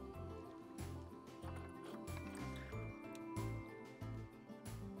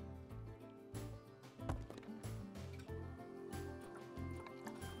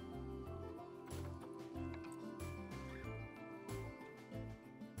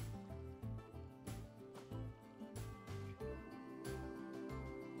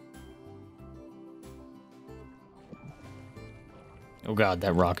 Oh god,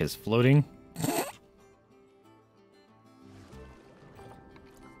 that rock is floating.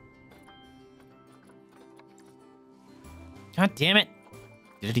 God damn it.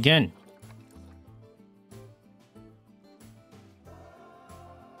 Did it again.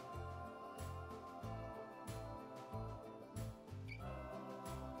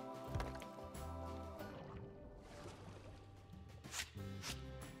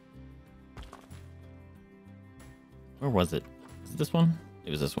 Where was it? Is it this one? It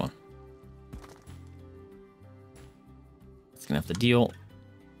was this one. It's gonna have to deal.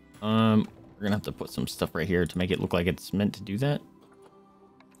 We're gonna have to put some stuff right here to make it look like it's meant to do that.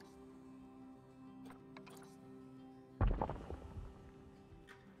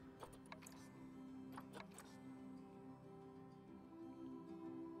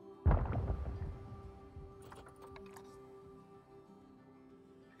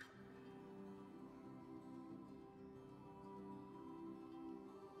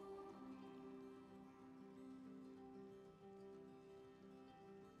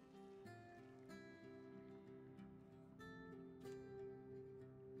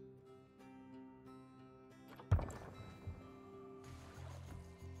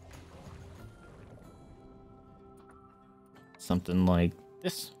 Something like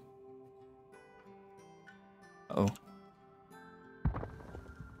this. Uh-oh.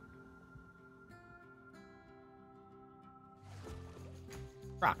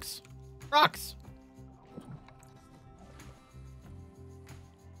 Rocks. Rocks!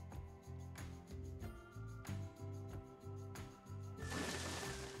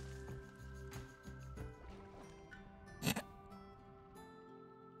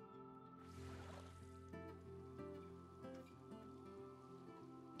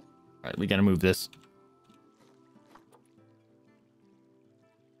 Alright, we gotta move this.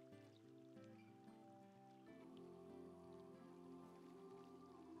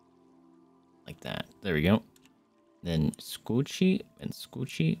 Like that. There we go. Then scoochy and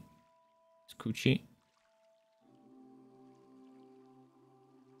scoochy. Scoochy.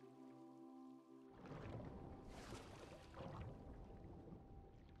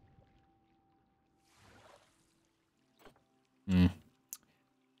 The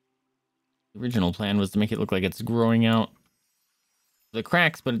original plan was to make it look like it's growing out the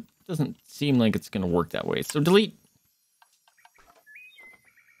cracks, but it doesn't seem like it's going to work that way. So delete.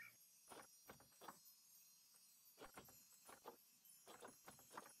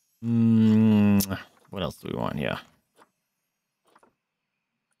 What else do we want? Yeah.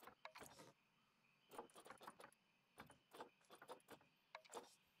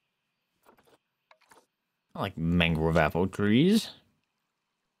 I like mangrove apple trees.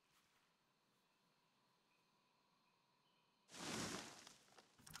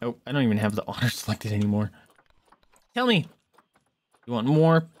 Oh, I don't even have the otter selected anymore. Tell me, you want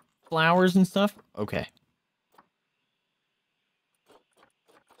more flowers and stuff? Okay.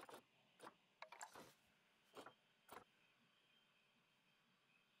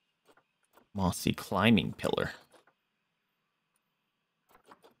 Mossy climbing pillar.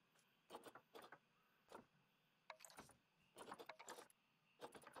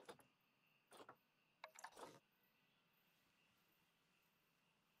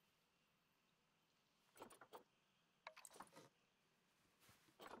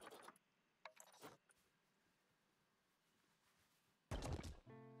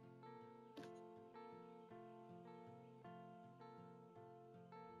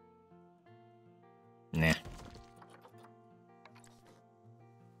 Nah. I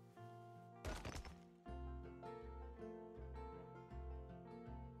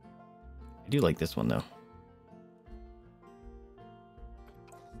do like this one though.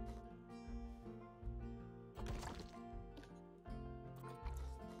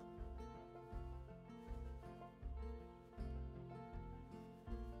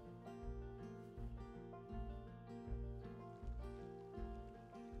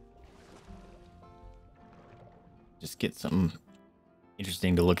 Just get something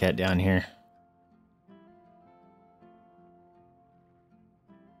interesting to look at down here.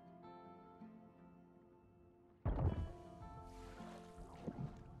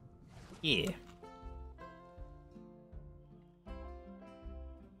 Yeah.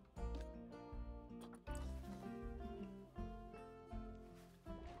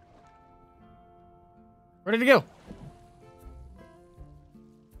 Where did it go?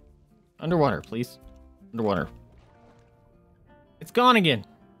 Underwater, please. Underwater. It's gone again.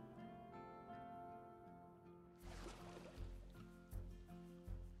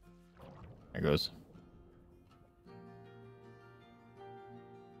 There it goes.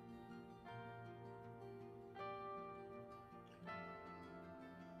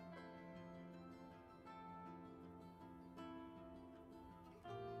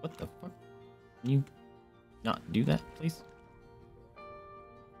 What the fuck? Can you not do that, please?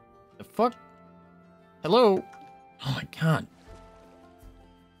 The fuck? Hello? Oh my god.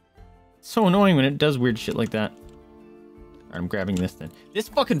 It's so annoying when it does weird shit like that. Alright, I'm grabbing this then. This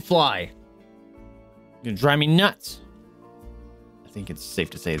fucking fly! It's gonna drive me nuts! I think it's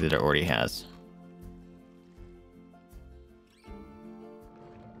safe to say that it already has.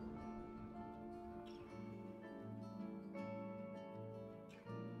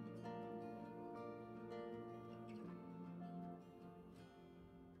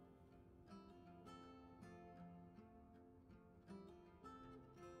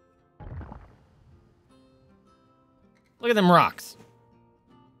 Look at them rocks.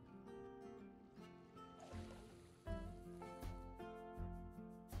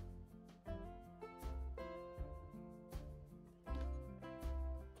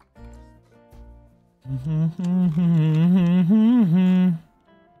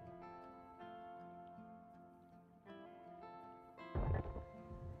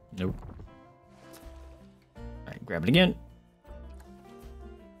 Nope. All right, grab it again.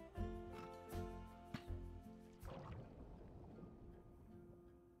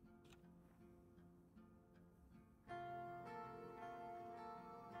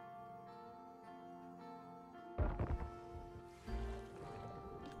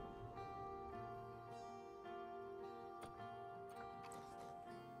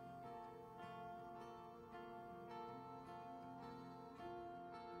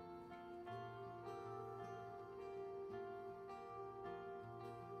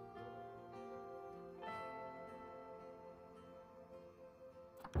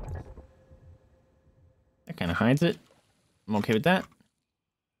 hides it. I'm okay with that.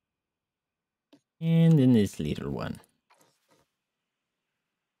 And then this little one.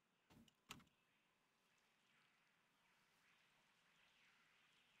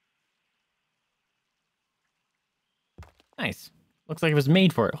 Nice. Looks like it was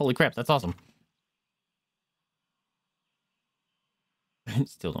made for it. Holy crap, that's awesome.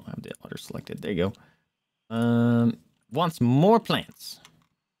 Still don't have the otter selected. There you go. Wants more plants.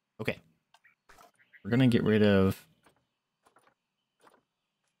 Okay. We're gonna get rid of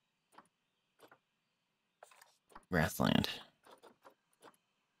grassland.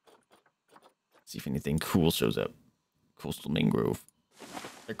 See if anything cool shows up. Coastal mangrove.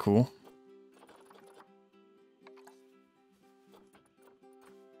 They're cool.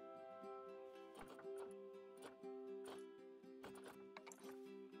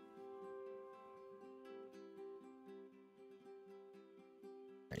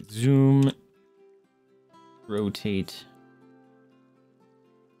 Right, zoom, rotate.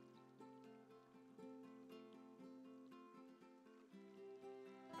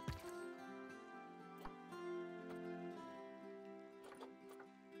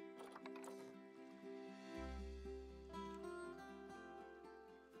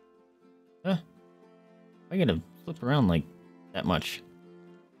 I gotta flip around like that much.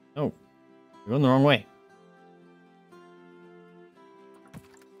 Oh, you're going the wrong way.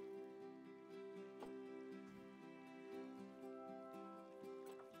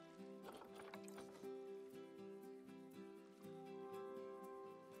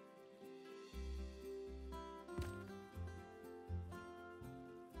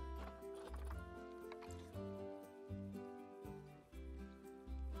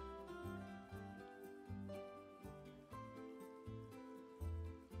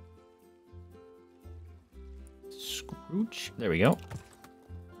 Scrooge. There we go.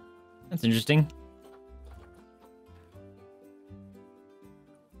 That's interesting.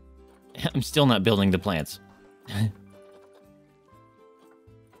 I'm still not building the plants.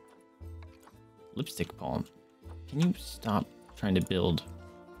 Lipstick palm. Can you stop trying to build?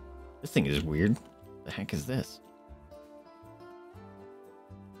 This thing is weird. The heck is this?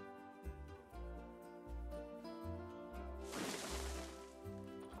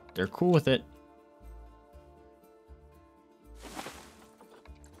 They're cool with it.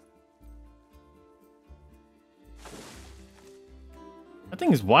 That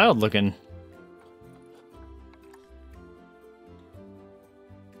thing is wild looking.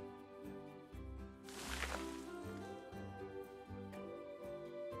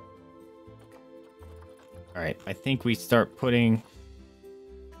 All right, I think we start putting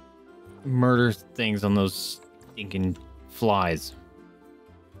murder things on those stinking flies.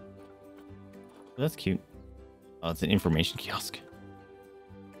 That's cute. Oh, it's an information kiosk.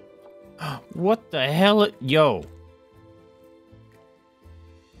 What the hell? Yo.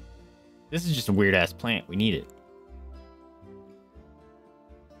 This is just a weird-ass plant. We need it.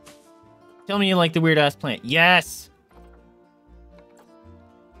 Tell me you like the weird-ass plant. Yes!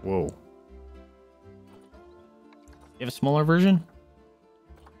 Whoa. You have a smaller version?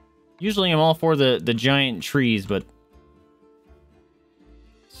 Usually I'm all for the giant trees, but...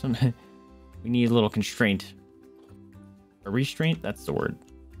 we need a little constraint. A restraint? That's the word.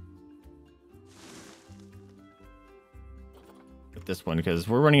 With this one, because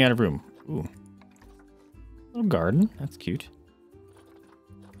we're running out of room. Ooh. Little garden. That's cute.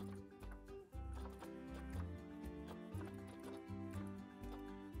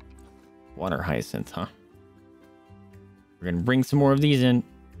 Water hyacinth, huh? We're gonna bring some more of these in.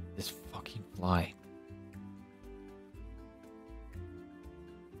 This fucking fly.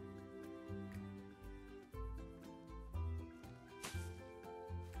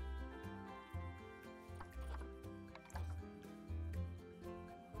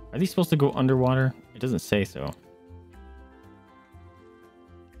 Are these supposed to go underwater? It doesn't say so.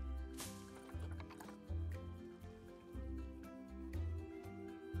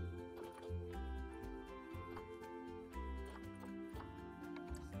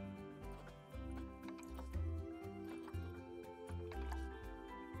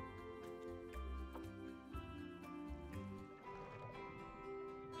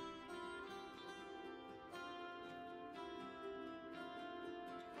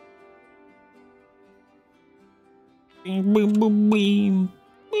 Beam, boom, boom, beam.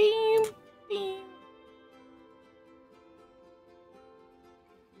 Beam, beam.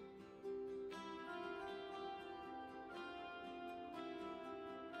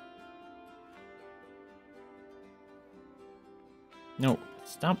 No,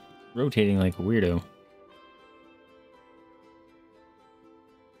 stop rotating like a weirdo.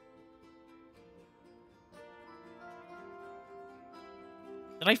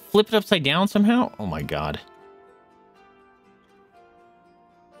 Did I flip it upside down somehow? Oh my god.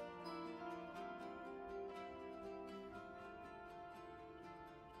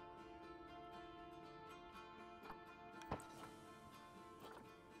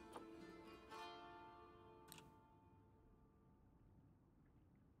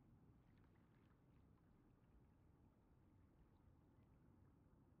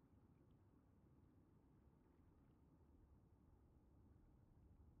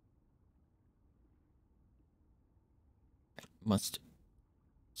 Must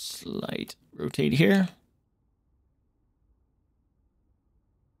slight rotate here.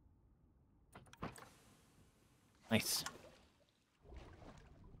 Nice.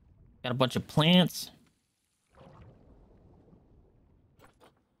 Got a bunch of plants.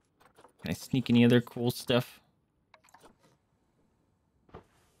 Can I sneak any other cool stuff?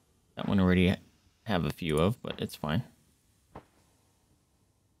 That one already have a few of, but it's fine.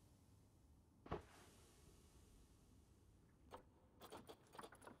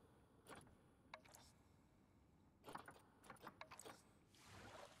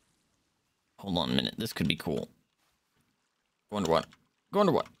 Hold on a minute. This could be cool. Go under what? Go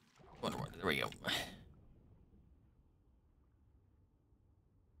under what? Go under what? There we go.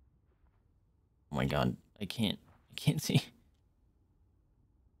 Oh my god. I can't see.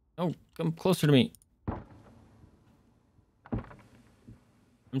 Oh, come closer to me.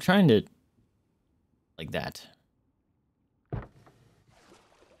 I'm trying to... like that.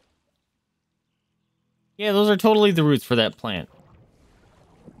 Yeah, those are totally the roots for that plant.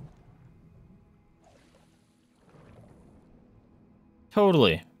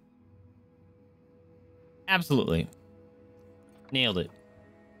 Totally. Absolutely. Nailed it.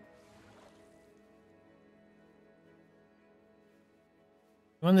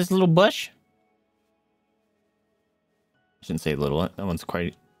 You want this little bush? I shouldn't say little. That one's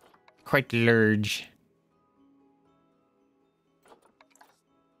quite large.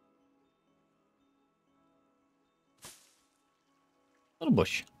 Little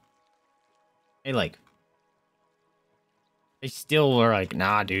bush. Hey, like. They still are like,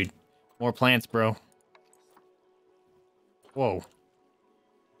 nah, dude. More plants, bro. Whoa.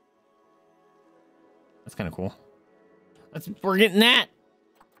 That's kind of cool. We're getting that.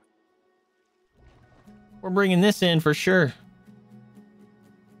 We're bringing this in for sure.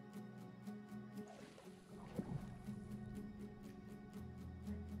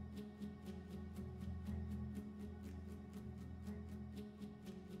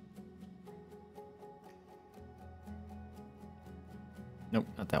 Nope,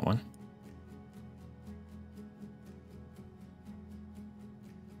 not that one.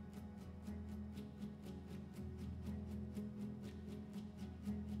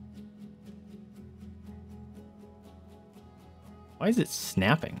 Why is it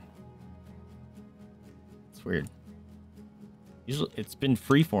snapping? It's weird. Usually it's been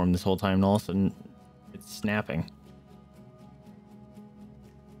freeform this whole time and all of a sudden it's snapping.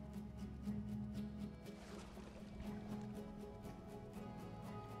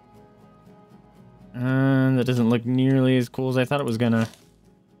 That doesn't look nearly as cool as I thought it was gonna.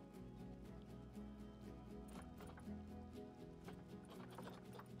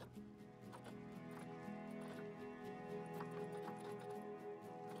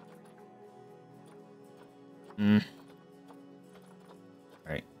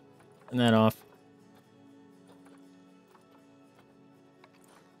 Alright. Turn that off.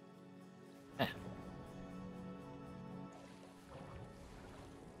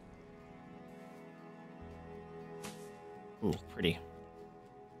 Ooh, pretty.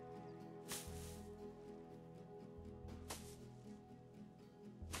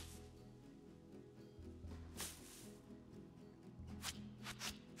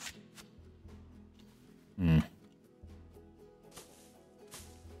 There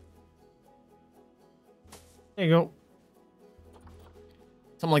you go.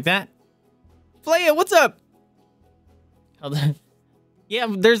 Something like that. Flaya, what's up? Yeah,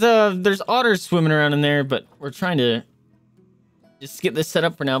 there's otters swimming around in there, but we're trying to just get this set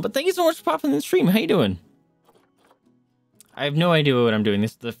up for now. But thank you so much for popping in the stream. How you doing? I have no idea what I'm doing.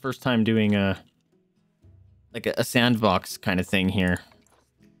 This is the first time doing like a sandbox kind of thing here.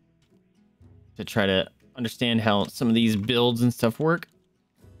 To try to understand how some of these builds and stuff work.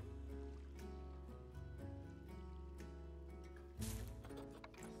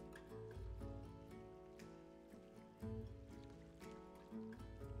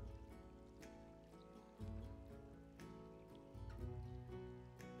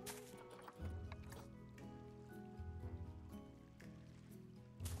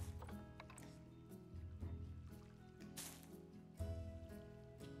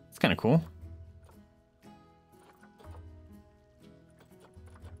 kind of cool.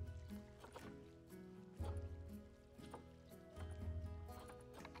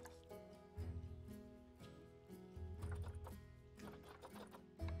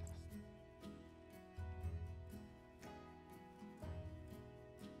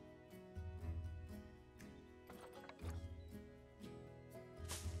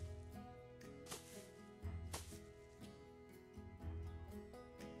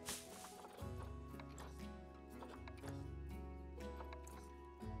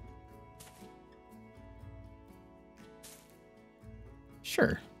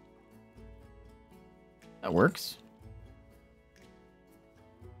 Sure. That works.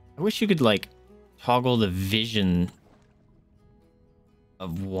 I wish you could, like, toggle the vision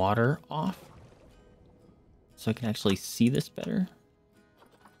of water off so I can actually see this better.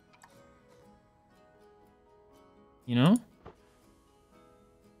 You know?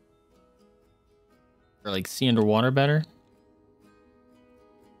 Or, like, see underwater better.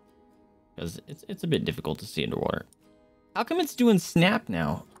 Because it's a bit difficult to see underwater. How come it's doing snap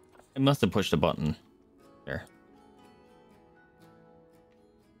now? I must have pushed a button. There.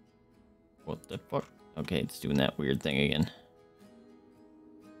 What the fuck? Okay, it's doing that weird thing again.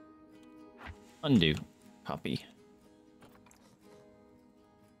 Undo. Copy.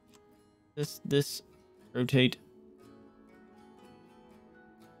 This. Rotate.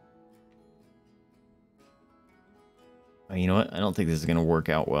 Oh, you know what? I don't think this is going to work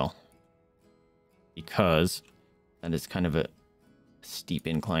out well. Because that is kind of a steep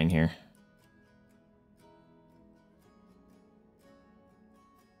incline here.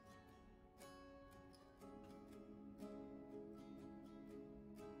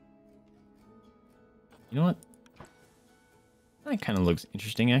 You know what? That kind of looks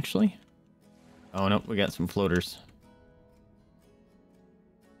interesting, actually. Oh, no, we got some floaters.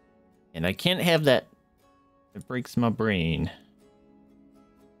 And I can't have that. It breaks my brain.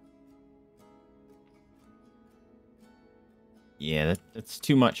 Yeah, that's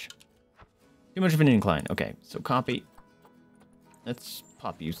too much. Too much of an incline. Okay, so copy. Let's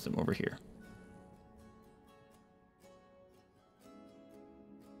pop use them over here.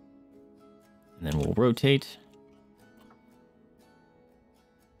 And then we'll rotate.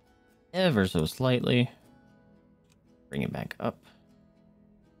 Ever so slightly. Bring it back up.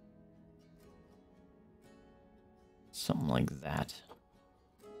 Something like that.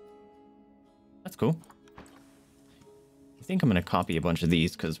 That's cool. I think I'm going to copy a bunch of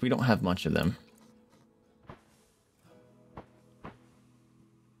these because we don't have much of them.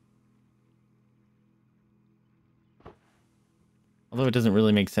 Although it doesn't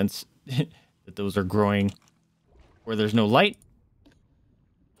really make sense that those are growing where there's no light.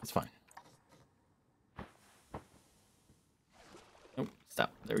 It's fine. Nope,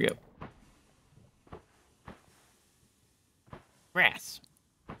 stop. There we go. Grass.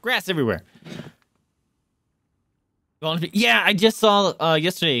 Grass everywhere. Yeah, I just saw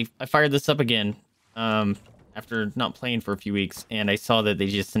yesterday. I fired this up again after not playing for a few weeks, and I saw that they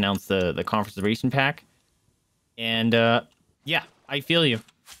just announced the conservation pack. And yeah, I feel you.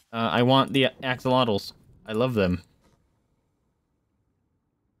 I want the axolotls. I love them.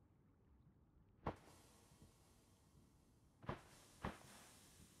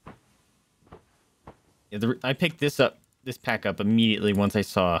 Yeah, I picked this pack up immediately once I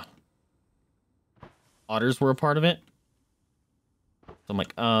saw otters were a part of it. So I'm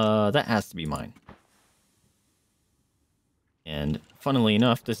like, that has to be mine. And funnily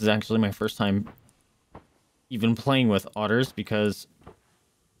enough, this is actually my first time even playing with otters because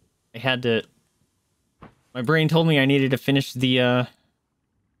I had to... My brain told me I needed to finish the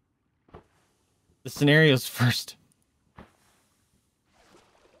scenarios first.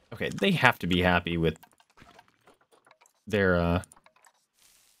 Okay, they have to be happy with their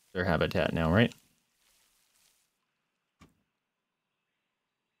habitat now, right?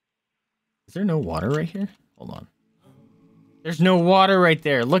 Is there no water right here? Hold on. There's no water right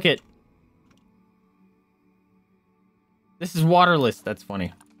there. Look at... This is waterless. That's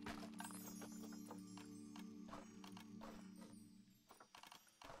funny.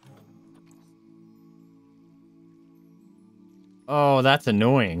 Oh, that's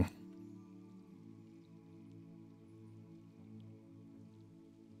annoying.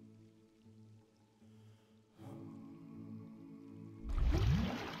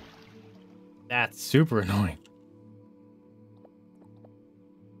 That's super annoying.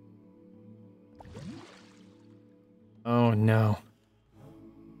 Oh no.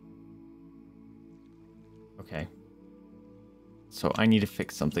 Okay. So I need to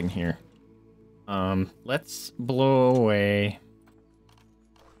fix something here. Let's blow away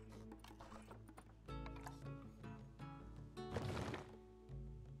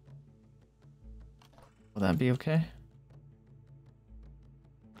Will that be okay?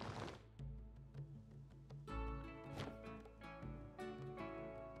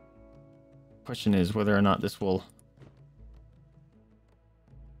 Question is whether or not this will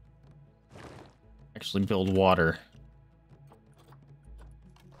actually build water.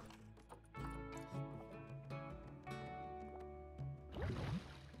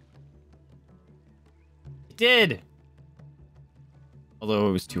 It did! Although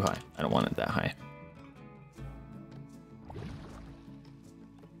it was too high. I don't want it that high.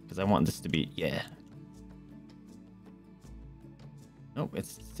 Because I want this to be, yeah. Nope,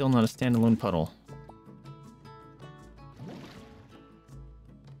 it's still not a standalone puddle.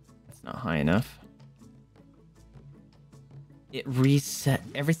 It's not high enough. It reset,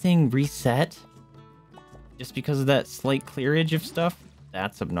 everything reset? Just because of that slight clearage of stuff?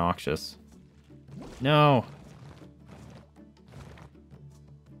 That's obnoxious. No.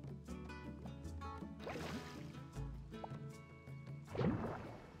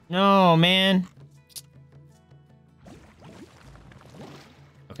 No, man.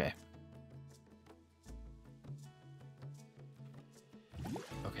 Okay.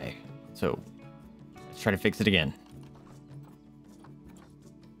 Okay, so let's try to fix it again.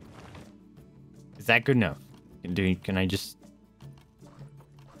 Is that good enough? Can I just...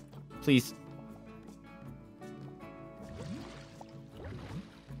 Please.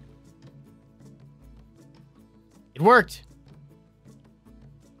 It worked!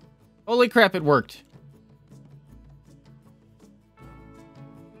 Holy crap, it worked.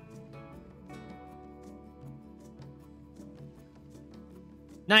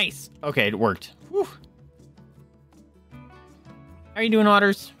 Nice. Okay, it worked. Whew. How are you doing,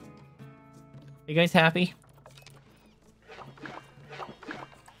 otters? You guys happy?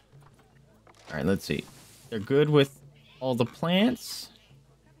 All right, let's see. They're good with all the plants.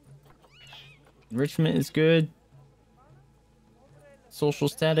 Enrichment is good. Social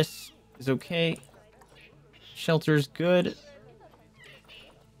status is okay. Shelter's good.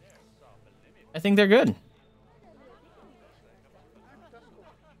 I think they're good.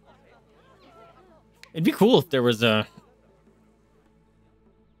 It'd be cool if there was a...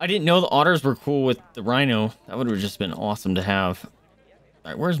 I didn't know the otters were cool with the rhino. That would have just been awesome to have.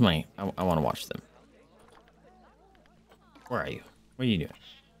 All right, where's my... I want to watch them. Where are you? What are you doing?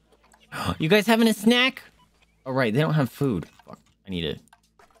 You guys having a snack? Oh, right, they don't have food. Fuck, I need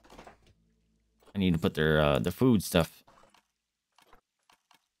to put their the food stuff.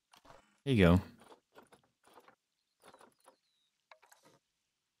 There you go.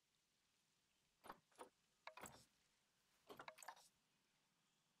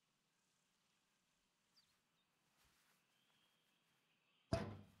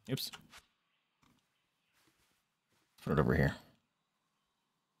 Oops. Put it over here.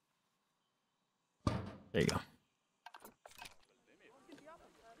 There you go.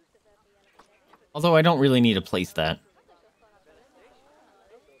 Although I don't really need to place that.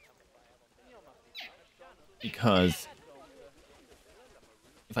 Because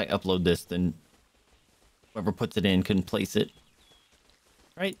if I upload this, then whoever puts it in can place it.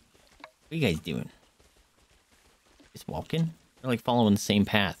 Right? What are you guys doing? Just walking? They're like following the same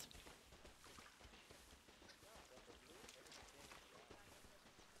path.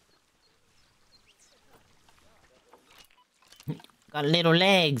 Got little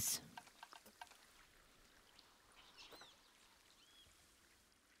legs.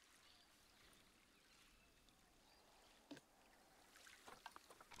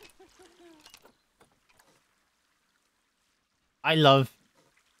 I love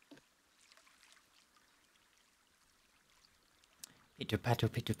pitter patter,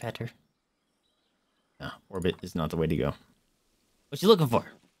 pitter patter. No, orbit is not the way to go. What you looking for?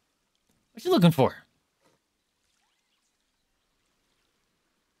 What you looking for?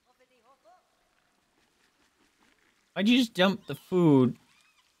 Why'd you just dump the food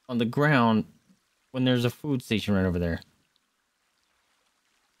on the ground when there's a food station right over there?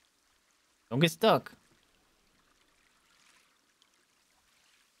 Don't get stuck.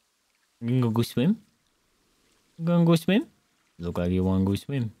 You gonna go swim? You gonna go swim? You look like you wanna go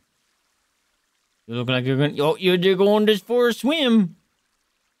swim. You look like you're gonna... Oh, you're going just for a swim.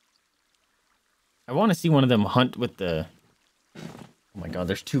 I want to see one of them hunt with the... Oh my god,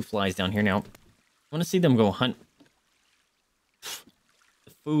 there's 2 flies down here now. I want to see them go hunt.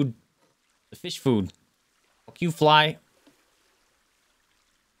 The food. The fish food. Fuck you, fly.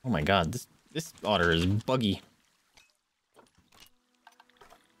 Oh my god, this otter is buggy.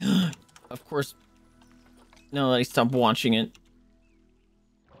 Of course. No, I stopped watching it.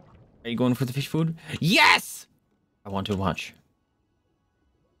 Are you going for the fish food? Yes! I want to watch.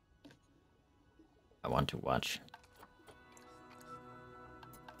 want to watch.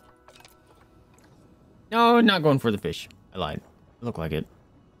 No, not going for the fish. I lied. It looked like it.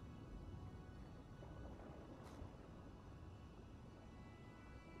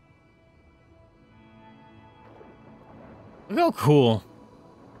 Look how cool.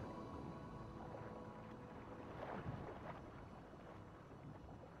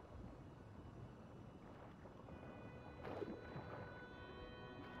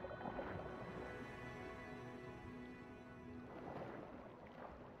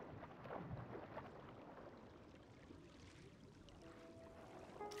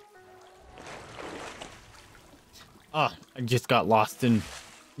 Oh, I just got lost in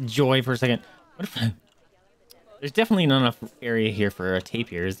joy for a second. What if there's definitely not enough area here for a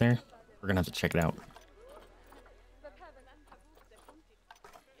tapir, is there? We're gonna have to check it out.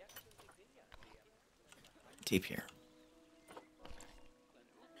 Tapir.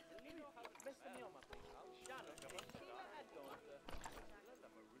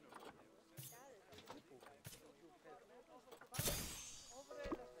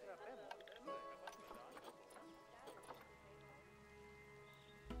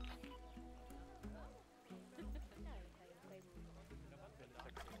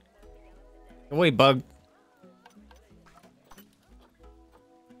 Away, bug.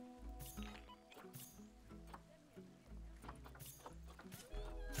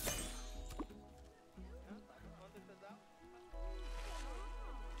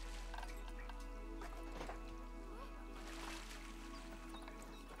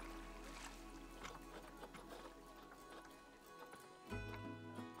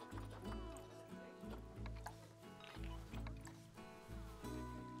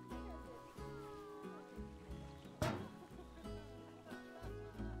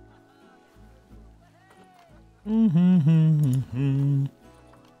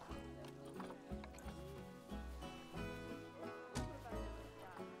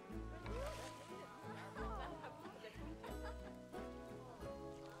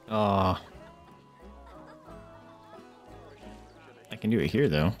 Oh. I can do it here,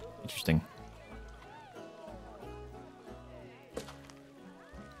 though. Interesting.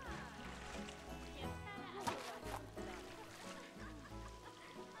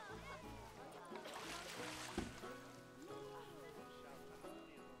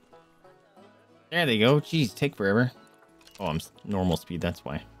 There they go. Jeez, take forever. Oh, I'm normal speed, that's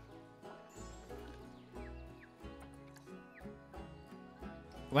why.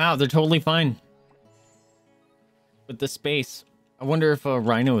 Wow, they're totally fine with the space. I wonder if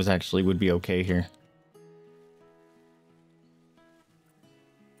rhinos actually would be okay here.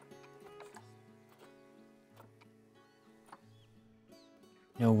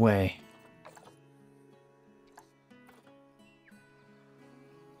 No way.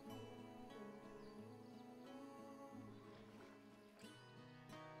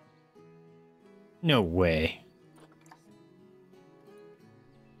 No way.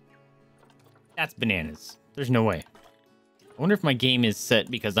 That's bananas. There's no way. I wonder if my game is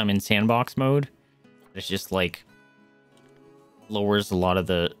set because I'm in sandbox mode. It's just like lowers a lot of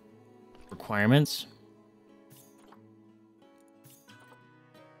the requirements.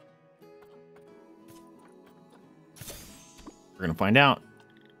 We're gonna find out.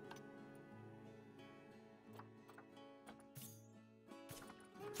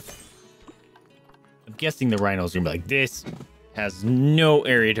 I'm guessing the rhinos are gonna be like, this has no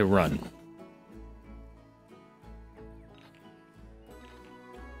area to run.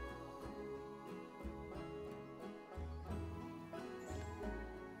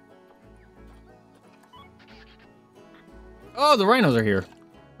 Oh, the rhinos are here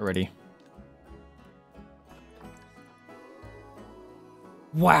already.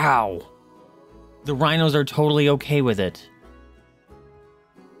 Wow. The rhinos are totally okay with it.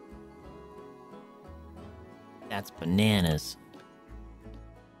 That's bananas.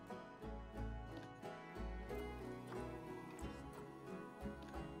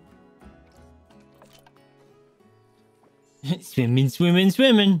 Swimming, swimming,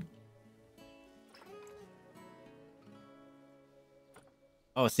 swimming.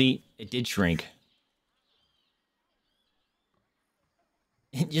 Oh, see, it did shrink.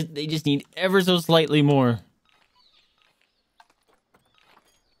 They just need ever so slightly more.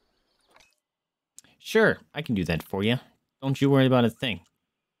 Sure, I can do that for you. Don't you worry about a thing.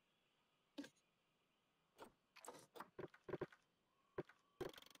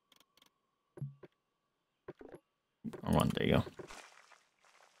 Hold on, there you go.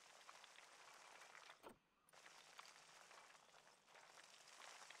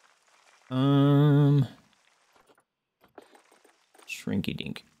 Shrinky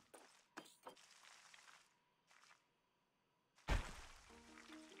dink.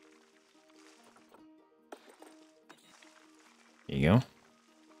 you go.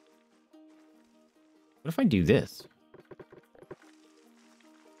 What if I do this?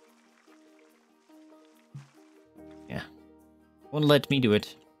 Yeah. Won't let me do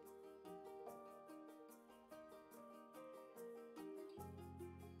it.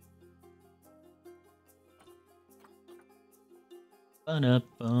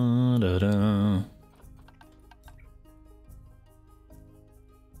 Ba-da-ba-da-da.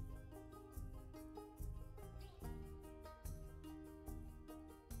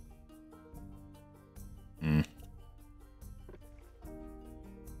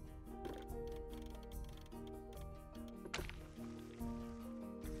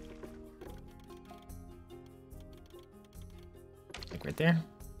 Like right there.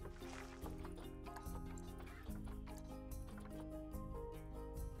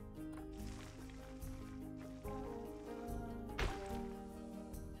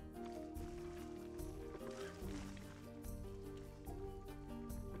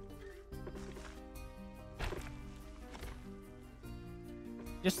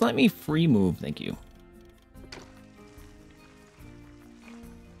 Just let me free move, thank you.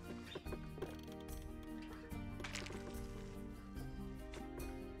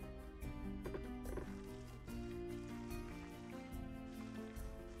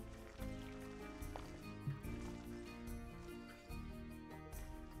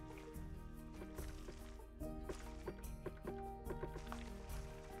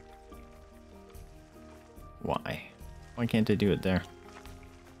 Why? Why can't I do it there?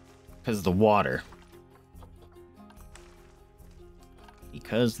 Because of the water.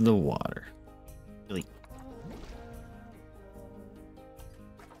 Because of the water. Really.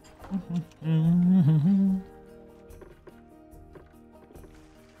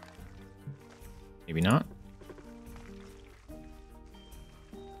 Maybe not.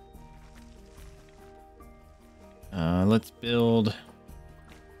 Let's build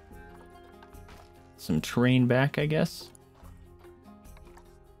some terrain back, I guess.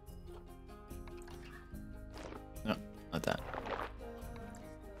 No, not that.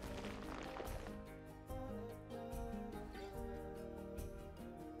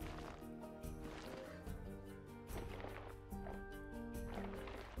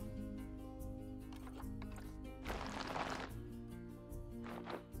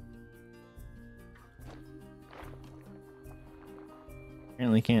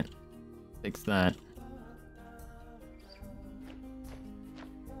 Apparently can't fix that.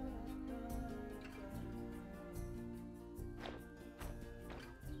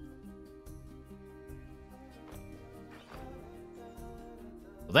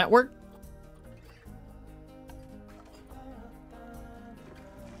 Will that work?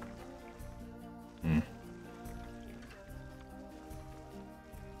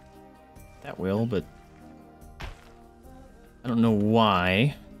 That will, but I don't know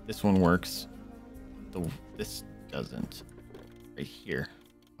why this one works. This doesn't. Right here.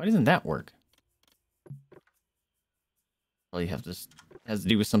 Why doesn't that work? Probably have this has to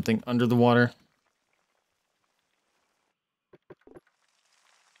do with something under the water.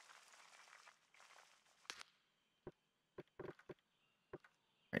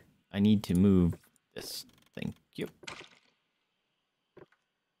 Right. I need to move this. Thank you.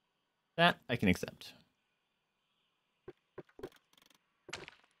 That I can accept.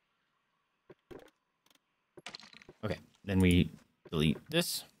 Okay, then we delete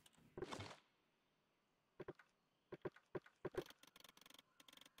this.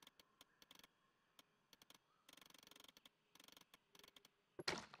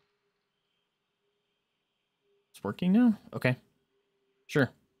 It's working now? Okay. Sure.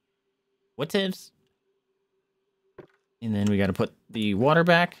 What ifs? And then we got to put the water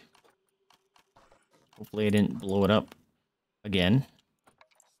back. Hopefully I didn't blow it up again.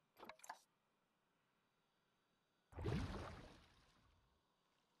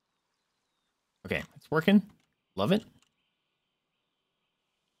 Okay, it's working. Love it.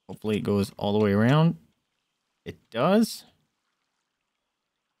 Hopefully it goes all the way around. It does.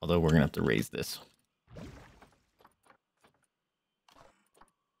 Although we're going to have to raise this.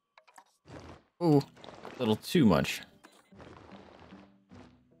 Ooh, a little too much.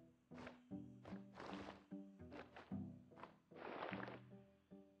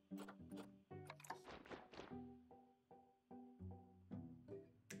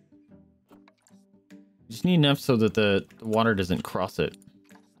 Just need enough so that the water doesn't cross it.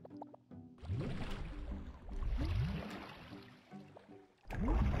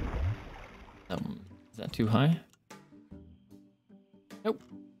 Is that too high? Nope.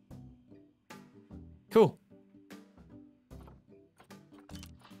 Cool.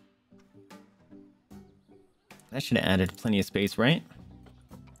 That should have added plenty of space, right?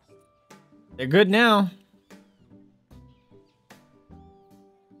 They're good now.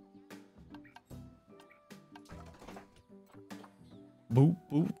 Boop,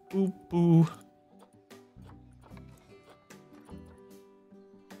 boop, boop, boo.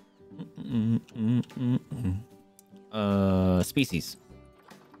 Species.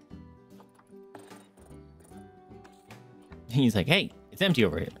 He's like, hey, it's empty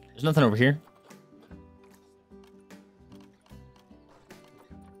over here. There's nothing over here.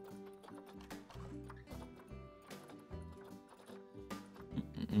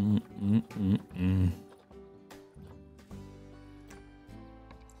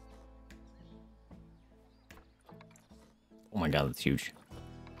 Oh my god, that's huge.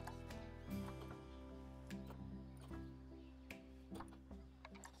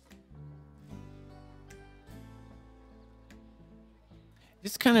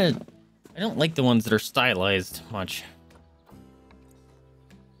 Just kind of, I don't like the ones that are stylized much.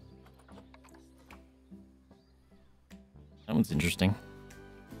 That one's interesting.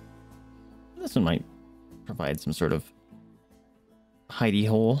 This one might provide some sort of hidey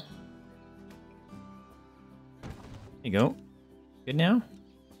hole. There you go. Good now?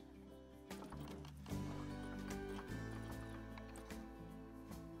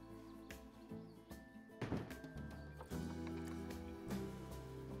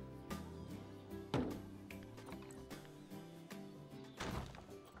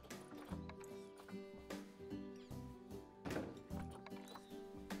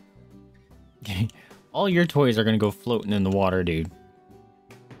 All your toys are gonna go floating in the water, dude.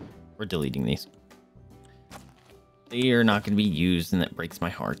 We're deleting these. They are not gonna be used, and that breaks my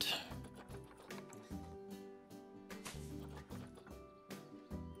heart.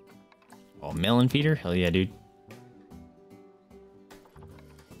 Oh, melon feeder? Hell yeah, dude.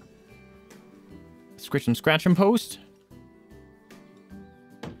 Scritch and scratch and post.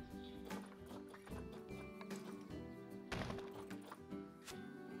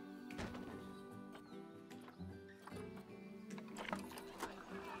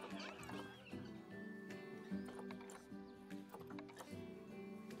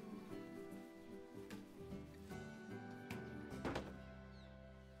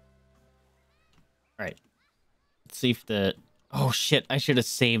 Alright. Let's see if the... Oh shit, I should have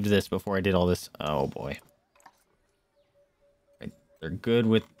saved this before I did all this. Oh boy. Right, they're good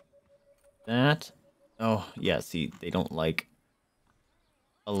with that. Oh, yeah, see, they don't like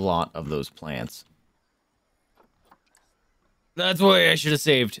a lot of those plants. That's why I should have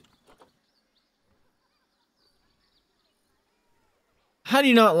saved. How do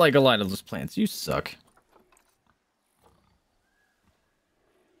you not like a lot of those plants? You suck.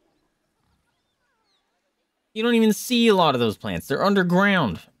 You don't even see a lot of those plants. They're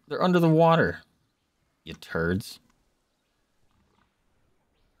underground. They're under the water. You turds.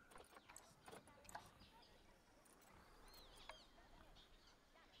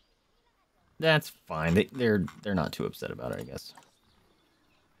 That's fine. They're not too upset about it, I guess.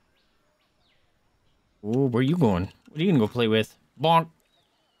 Ooh, where are you going? What are you gonna go play with? Bonk.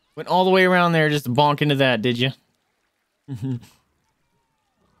 Went all the way around there just to bonk into that, did you?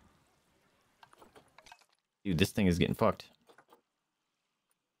 Dude, this thing is getting fucked.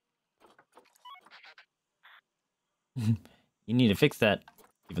 You need to fix that,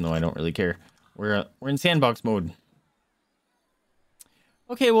 even though I don't really care. We're in sandbox mode.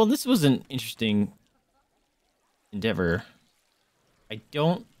 Okay, well, this was an interesting endeavor. I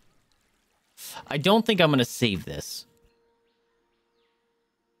don't think I'm gonna save this.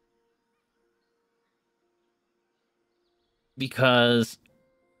 Because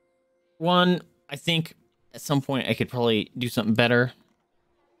one, I think at some point I could probably do something better.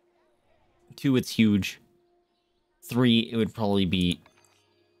 Two, it's huge. Three, it would probably be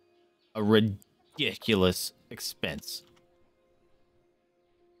a ridiculous expense.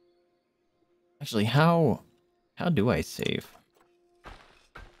 Actually, how do I save?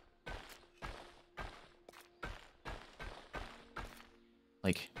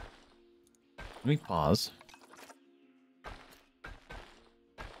 Like, let me pause.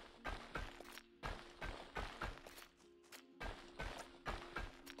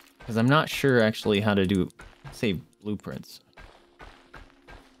 Because I'm not sure actually how to save blueprints.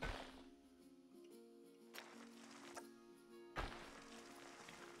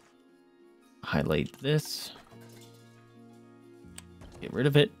 Highlight this. Get rid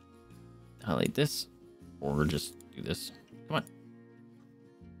of it. Highlight this. Or just do this. Come on.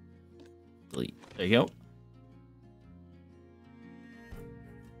 Delete. There you go.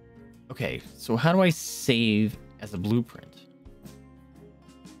 Okay, so how do I save as a blueprint?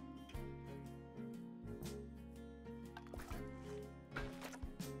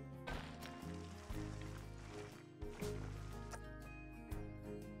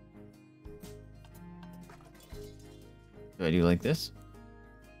 So I do like this.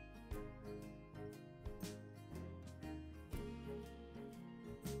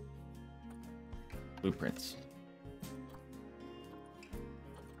 Blueprints.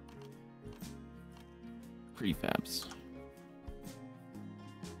 Prefabs.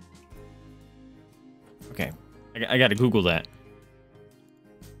 Okay, I gotta Google that.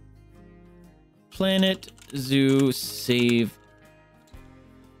 Planet Zoo save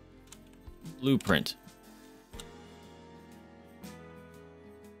blueprint.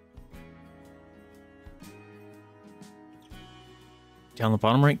 Down the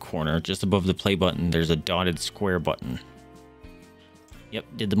bottom right corner, just above the play button, there's a dotted square button. Yep,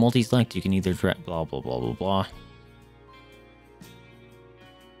 did the multi-select, you can either drag blah blah blah blah blah.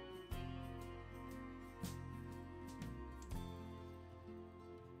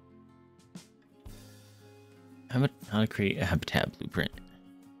 How to create a habitat blueprint.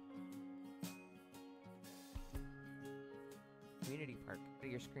 Community park. Go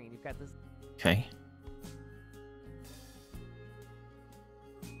to your screen. You've got this. Okay.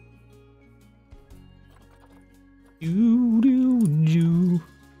 Do.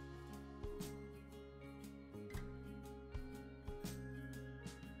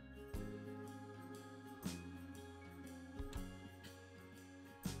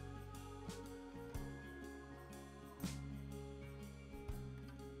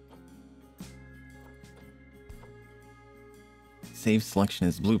 Save selection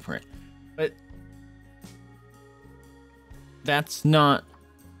as blueprint. But that's not...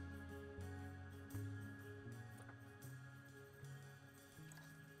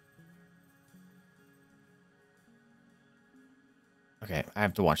 Okay, I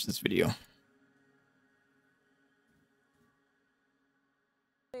have to watch this video.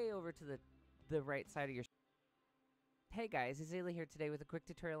 Way over to the right side of your... Hey guys, it's Ayla here today with a quick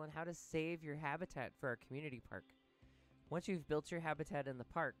tutorial on how to save your habitat for our community park. Once you've built your habitat in the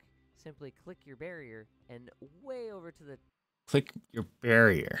park, simply click your barrier and way over to the... Click your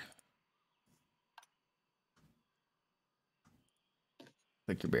barrier.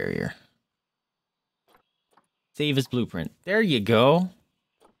 Click your barrier. Save as blueprint. There you go.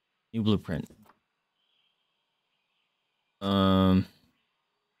 New blueprint.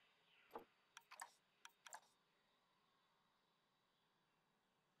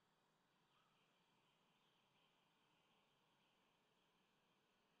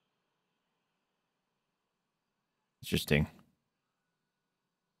 Interesting.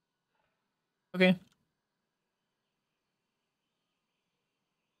 Okay.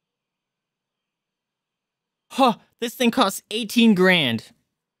 Huh, this thing costs 18 grand.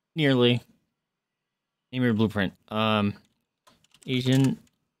 Nearly. Name your blueprint. Asian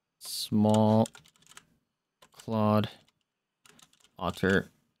Small-Clawed Otter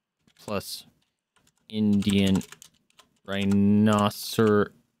plus Indian Rhinoceros.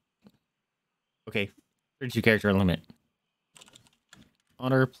 Okay, 32 character limit.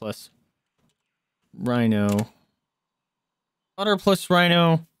 Otter plus Rhino. Otter plus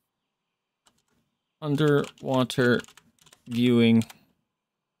Rhino. Underwater viewing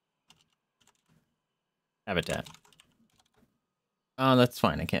habitat. Oh, that's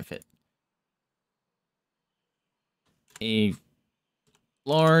fine. I can't fit. A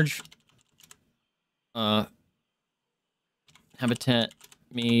large habitat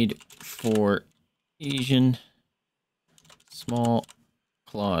made for Asian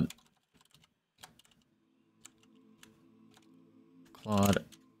small-clawed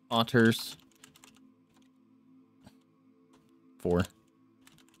otters. 4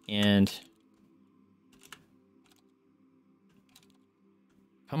 and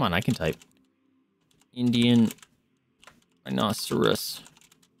come on, I can type. Indian Rhinoceros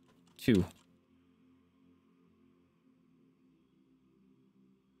 2.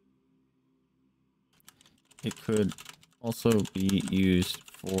 It could also be used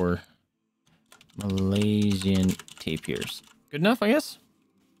for Malaysian tapirs. Good enough, I guess.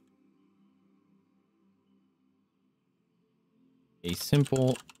 A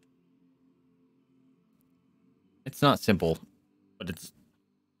simple... It's not simple, but it's...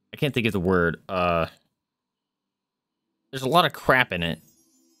 I can't think of the word. There's a lot of crap in it,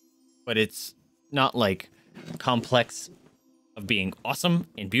 but it's not, like, complex of being awesome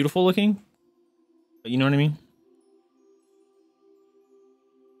and beautiful looking. But you know what I mean?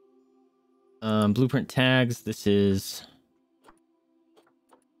 Blueprint tags. This is...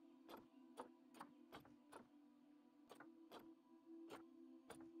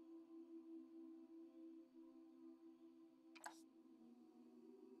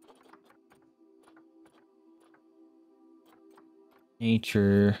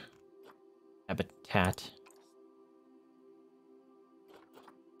 nature, habitat,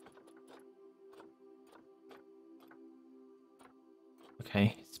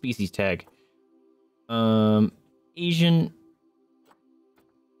 Okay, species tag. Asian.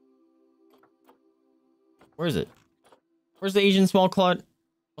 Where is it? Where's the Asian small-clawed?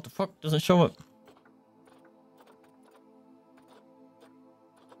 What the fuck? Doesn't show up.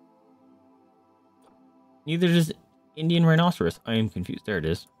 Neither does Indian Rhinoceros. I am confused. There it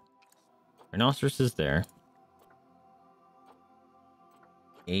is. Rhinoceros is there.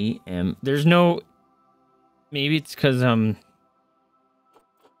 AM. There's no... Maybe it's because,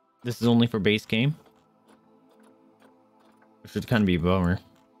 this is only for base game. Which would kind of be a bummer.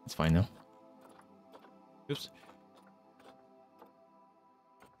 It's fine, though. Oops.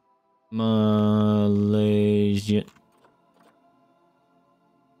 Malaysian.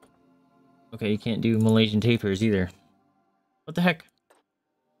 Okay, you can't do Malaysian tapirs either. What the heck?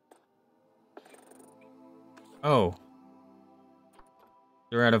 Oh.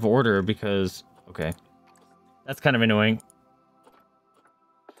 They're out of order because... Okay. That's kind of annoying.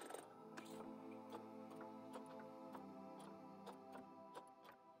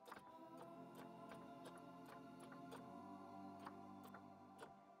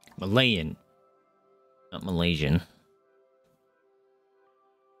 Malayan. Not Malaysian.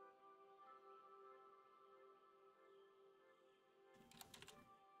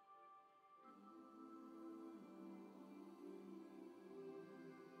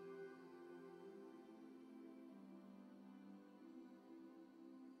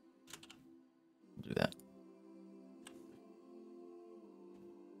 Do that.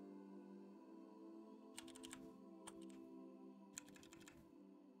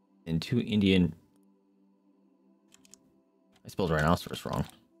 And 2 Indian. I spelled rhinoceros wrong.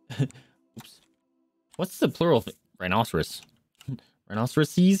 Oops. What's the plural of rhinoceros?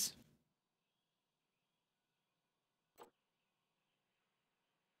 Rhinoceroses?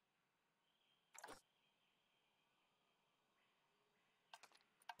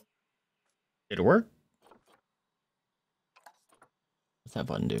 Did it work? What's that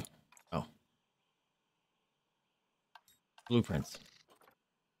button do? Oh. Blueprints.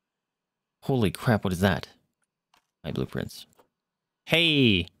 Holy crap, what is that? My blueprints.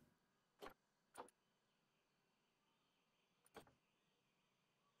 Hey!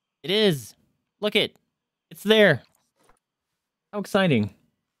 It is! Look it! It's there! How exciting.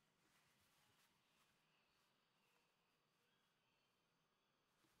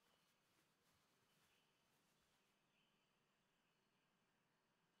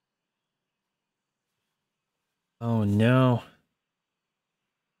 Oh no.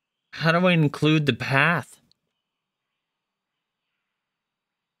 How do I include the path?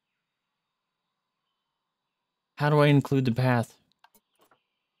 How do I include the path?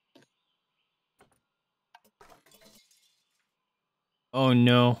 Oh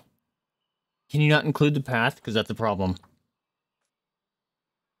no. Can you not include the path? Because that's a problem.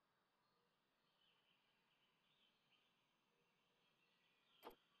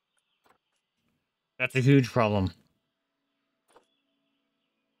 That's a huge problem.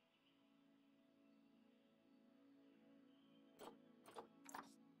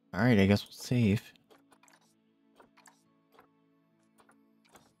 Alright, I guess we'll save.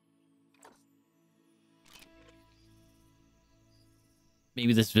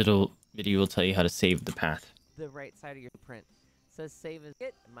 Maybe this video will tell you how to save the path. The right side of your blueprint says save as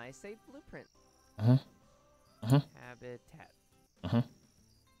it. My save blueprint. Uh-huh. Uh-huh. Habitat. Uh-huh.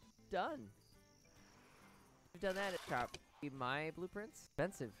 Done. We've done that at shop. My blueprints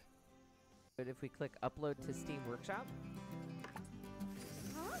expensive. But if we click upload to Steam Workshop.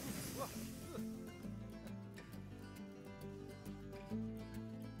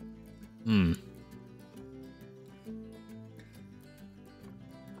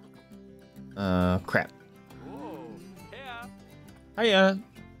 Crap. Whoa. Yeah. Hiya.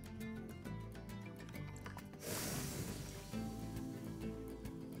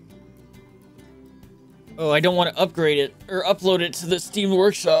 Oh, I don't want to upgrade it or upload it to the Steam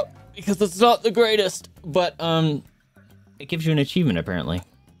Workshop because it's not the greatest, but it gives you an achievement apparently.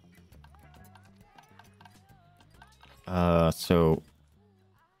 So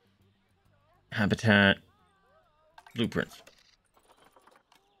habitat blueprints.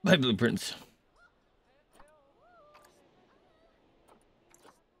 My blueprints.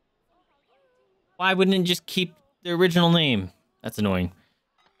 Why wouldn't it just keep the original name? That's annoying.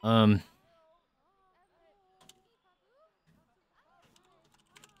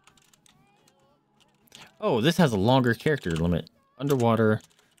 Oh, this has a longer character limit. Underwater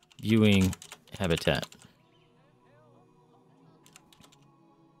viewing habitat.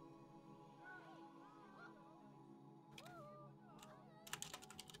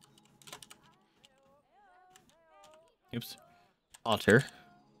 Oops. otter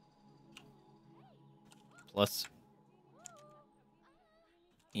plus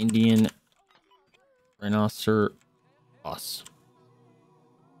Indian Rhinoceros.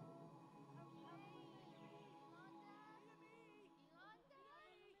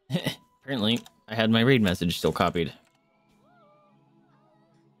 Apparently, I had my raid message still copied.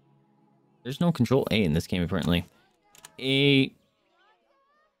 There's no control A in this game, apparently. A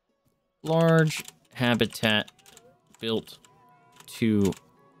large habitat built to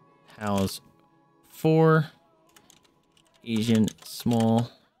house 4 Asian small-clawed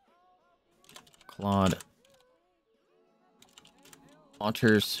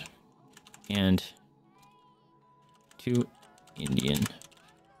otters and 2 Indian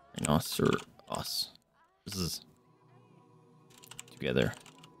Rhinoceros. This is together.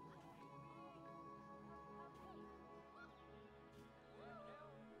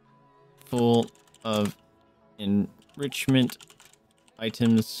 Full of enrichment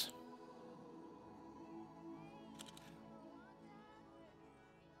items.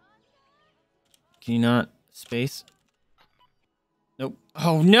 Can you not space? Nope.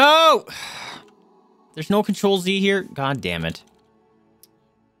 Oh no! There's no control Z here. God damn it.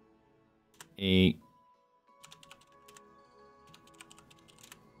 A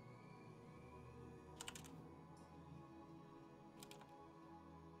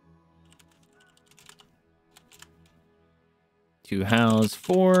to house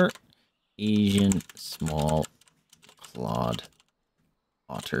 4 Asian small-clawed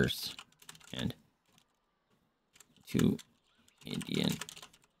otters and 2 Indian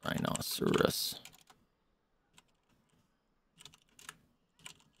rhinoceros.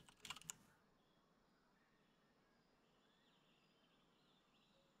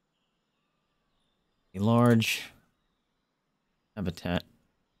 A large habitat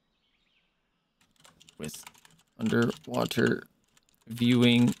with underwater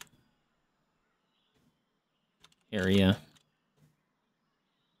viewing area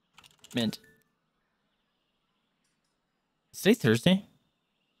meant. Is today Thursday?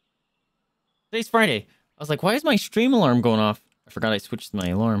 Today's Friday. I was like, why is my stream alarm going off? I forgot I switched my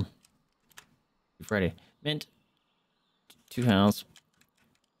alarm. Friday. Meant to house.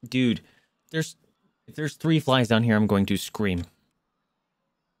 Dude, if there's 3 flies down here, I'm going to scream.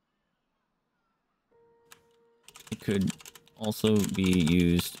 It could also be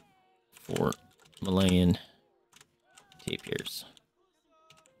used for Malayan tapirs.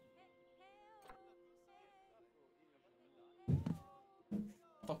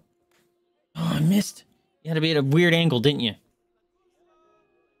 Oh, I missed. You had to be at a weird angle, didn't you?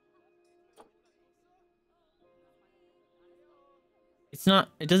 It's not,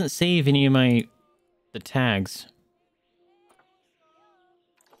 it doesn't save any of the tags.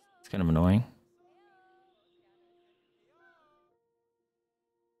 It's kind of annoying.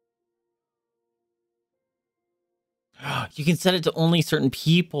 You can set it to only certain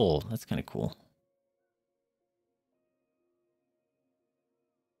people. That's kind of cool.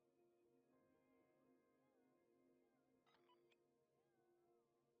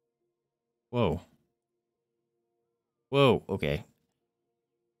 Whoa. Whoa, okay.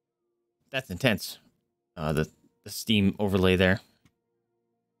 That's intense. The Steam overlay there.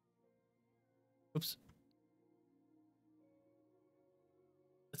 Oops.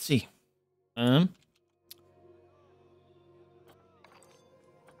 Let's see.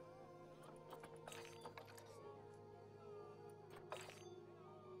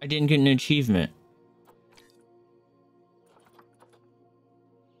 I didn't get an achievement.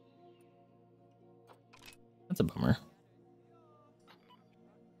 That's a bummer.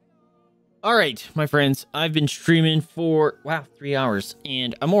 All right, my friends, I've been streaming for, wow, 3 hours,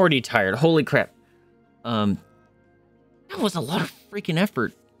 and I'm already tired. Holy crap. That was a lot of freaking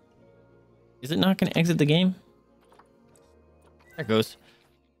effort. Is it not going to exit the game? There it goes.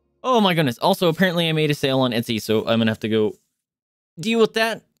 Oh my goodness. Also, apparently I made a sale on Etsy, so I'm going to have to go deal with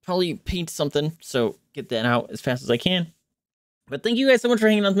that. Probably paint something, so get that out as fast as I can. But thank you guys so much for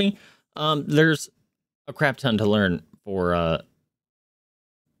hanging out with me. There's a crap ton to learn for, I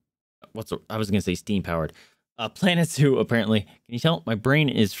was going to say steam powered. Planet Zoo, apparently. Can you tell? My brain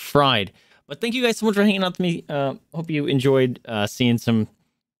is fried. But thank you guys so much for hanging out with me. Hope you enjoyed seeing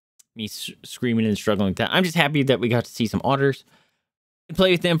me screaming and struggling with that. I'm just happy that we got to see some otters and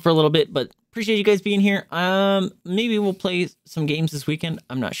play with them for a little bit, but appreciate you guys being here. Maybe we'll play some games this weekend.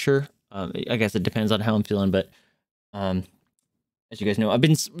 I'm not sure. I guess it depends on how I'm feeling, but as you guys know, I've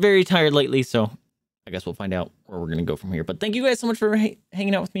been very tired lately, so I guess we'll find out where we're going to go from here. But thank you guys so much for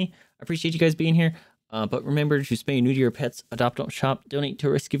hanging out with me. I appreciate you guys being here. But remember to spay new to your pets, adopt, don't shop, donate to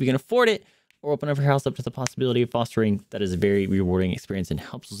a risk if you can afford it. or open up your house up to the possibility of fostering. That is a very rewarding experience and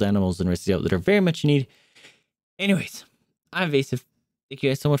helps those animals and races out that are very much in need. Anyways, I'm Vaesive. Thank you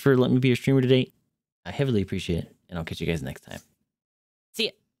guys so much for letting me be your streamer today. I heavily appreciate it, and I'll catch you guys next time. See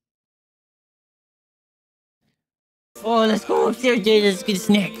ya. Oh, let's go upstairs, dude. Let's get a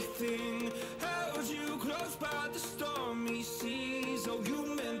snack.